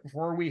final comment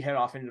before we head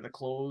off into the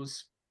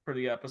close for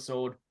the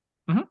episode.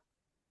 Mhm.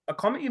 A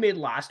comment you made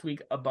last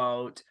week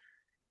about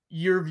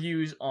your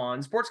views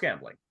on sports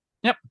gambling.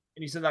 Yep.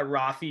 And you said that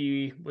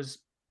Rafi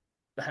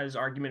had his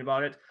argument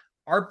about it.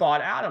 Our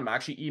bot Adam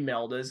actually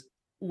emailed us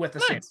with the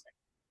same thing.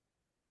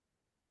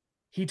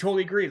 He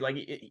totally agreed. Like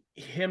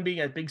him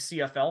being a big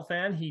CFL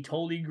fan, he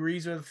totally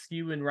agrees with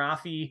you and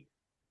Rafi.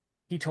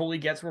 He totally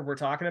gets what we're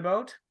talking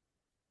about.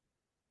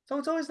 So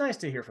it's always nice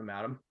to hear from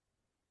Adam.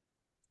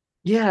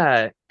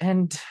 Yeah,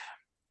 and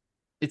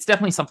it's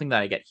definitely something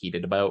that I get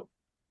heated about.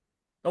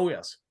 Oh,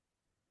 yes.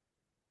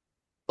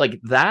 Like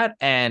that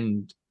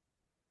and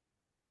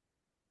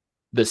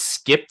the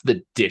skip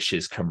the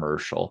dishes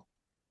commercial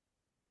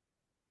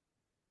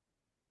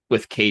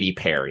with Katy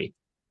Perry.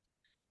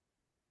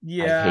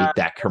 Yeah. I hate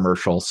that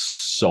commercial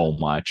so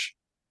much.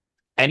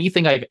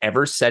 Anything I've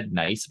ever said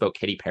nice about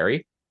Katy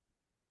Perry,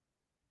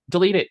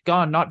 delete it.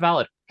 Gone. Not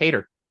valid. Hate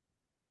her.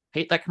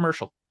 Hate that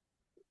commercial.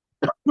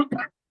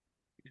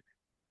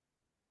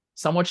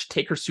 Someone should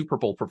take her Super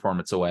Bowl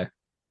performance away.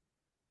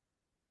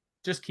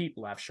 Just keep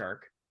Left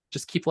Shark.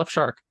 Just keep Left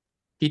Shark.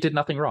 He did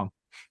nothing wrong.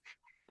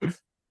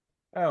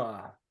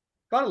 Gotta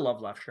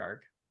love Left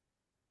Shark.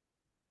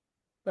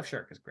 Left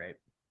Shark is great.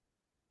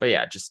 But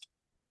yeah, just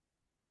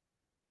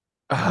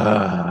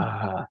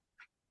That's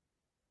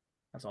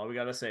all we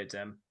gotta say,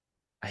 Tim.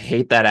 I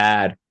hate that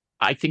ad.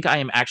 I think I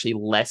am actually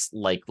less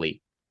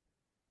likely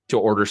to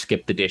order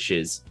skip the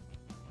dishes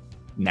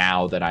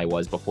now than I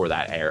was before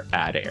that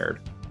ad aired.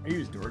 I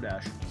use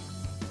DoorDash.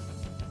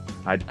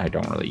 I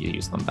don't really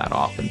use them that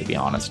often, to be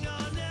honest.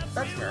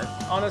 That's fair.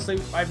 Honestly,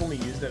 I've only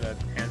used it a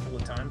handful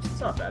of times. It's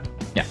not bad.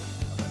 Yeah.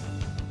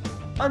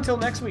 Until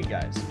next week,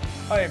 guys.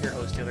 I am your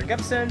host, Taylor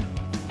Gibson.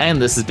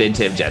 And this has been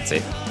Tim Jetsy.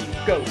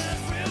 Go,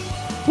 man.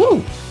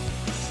 Woo!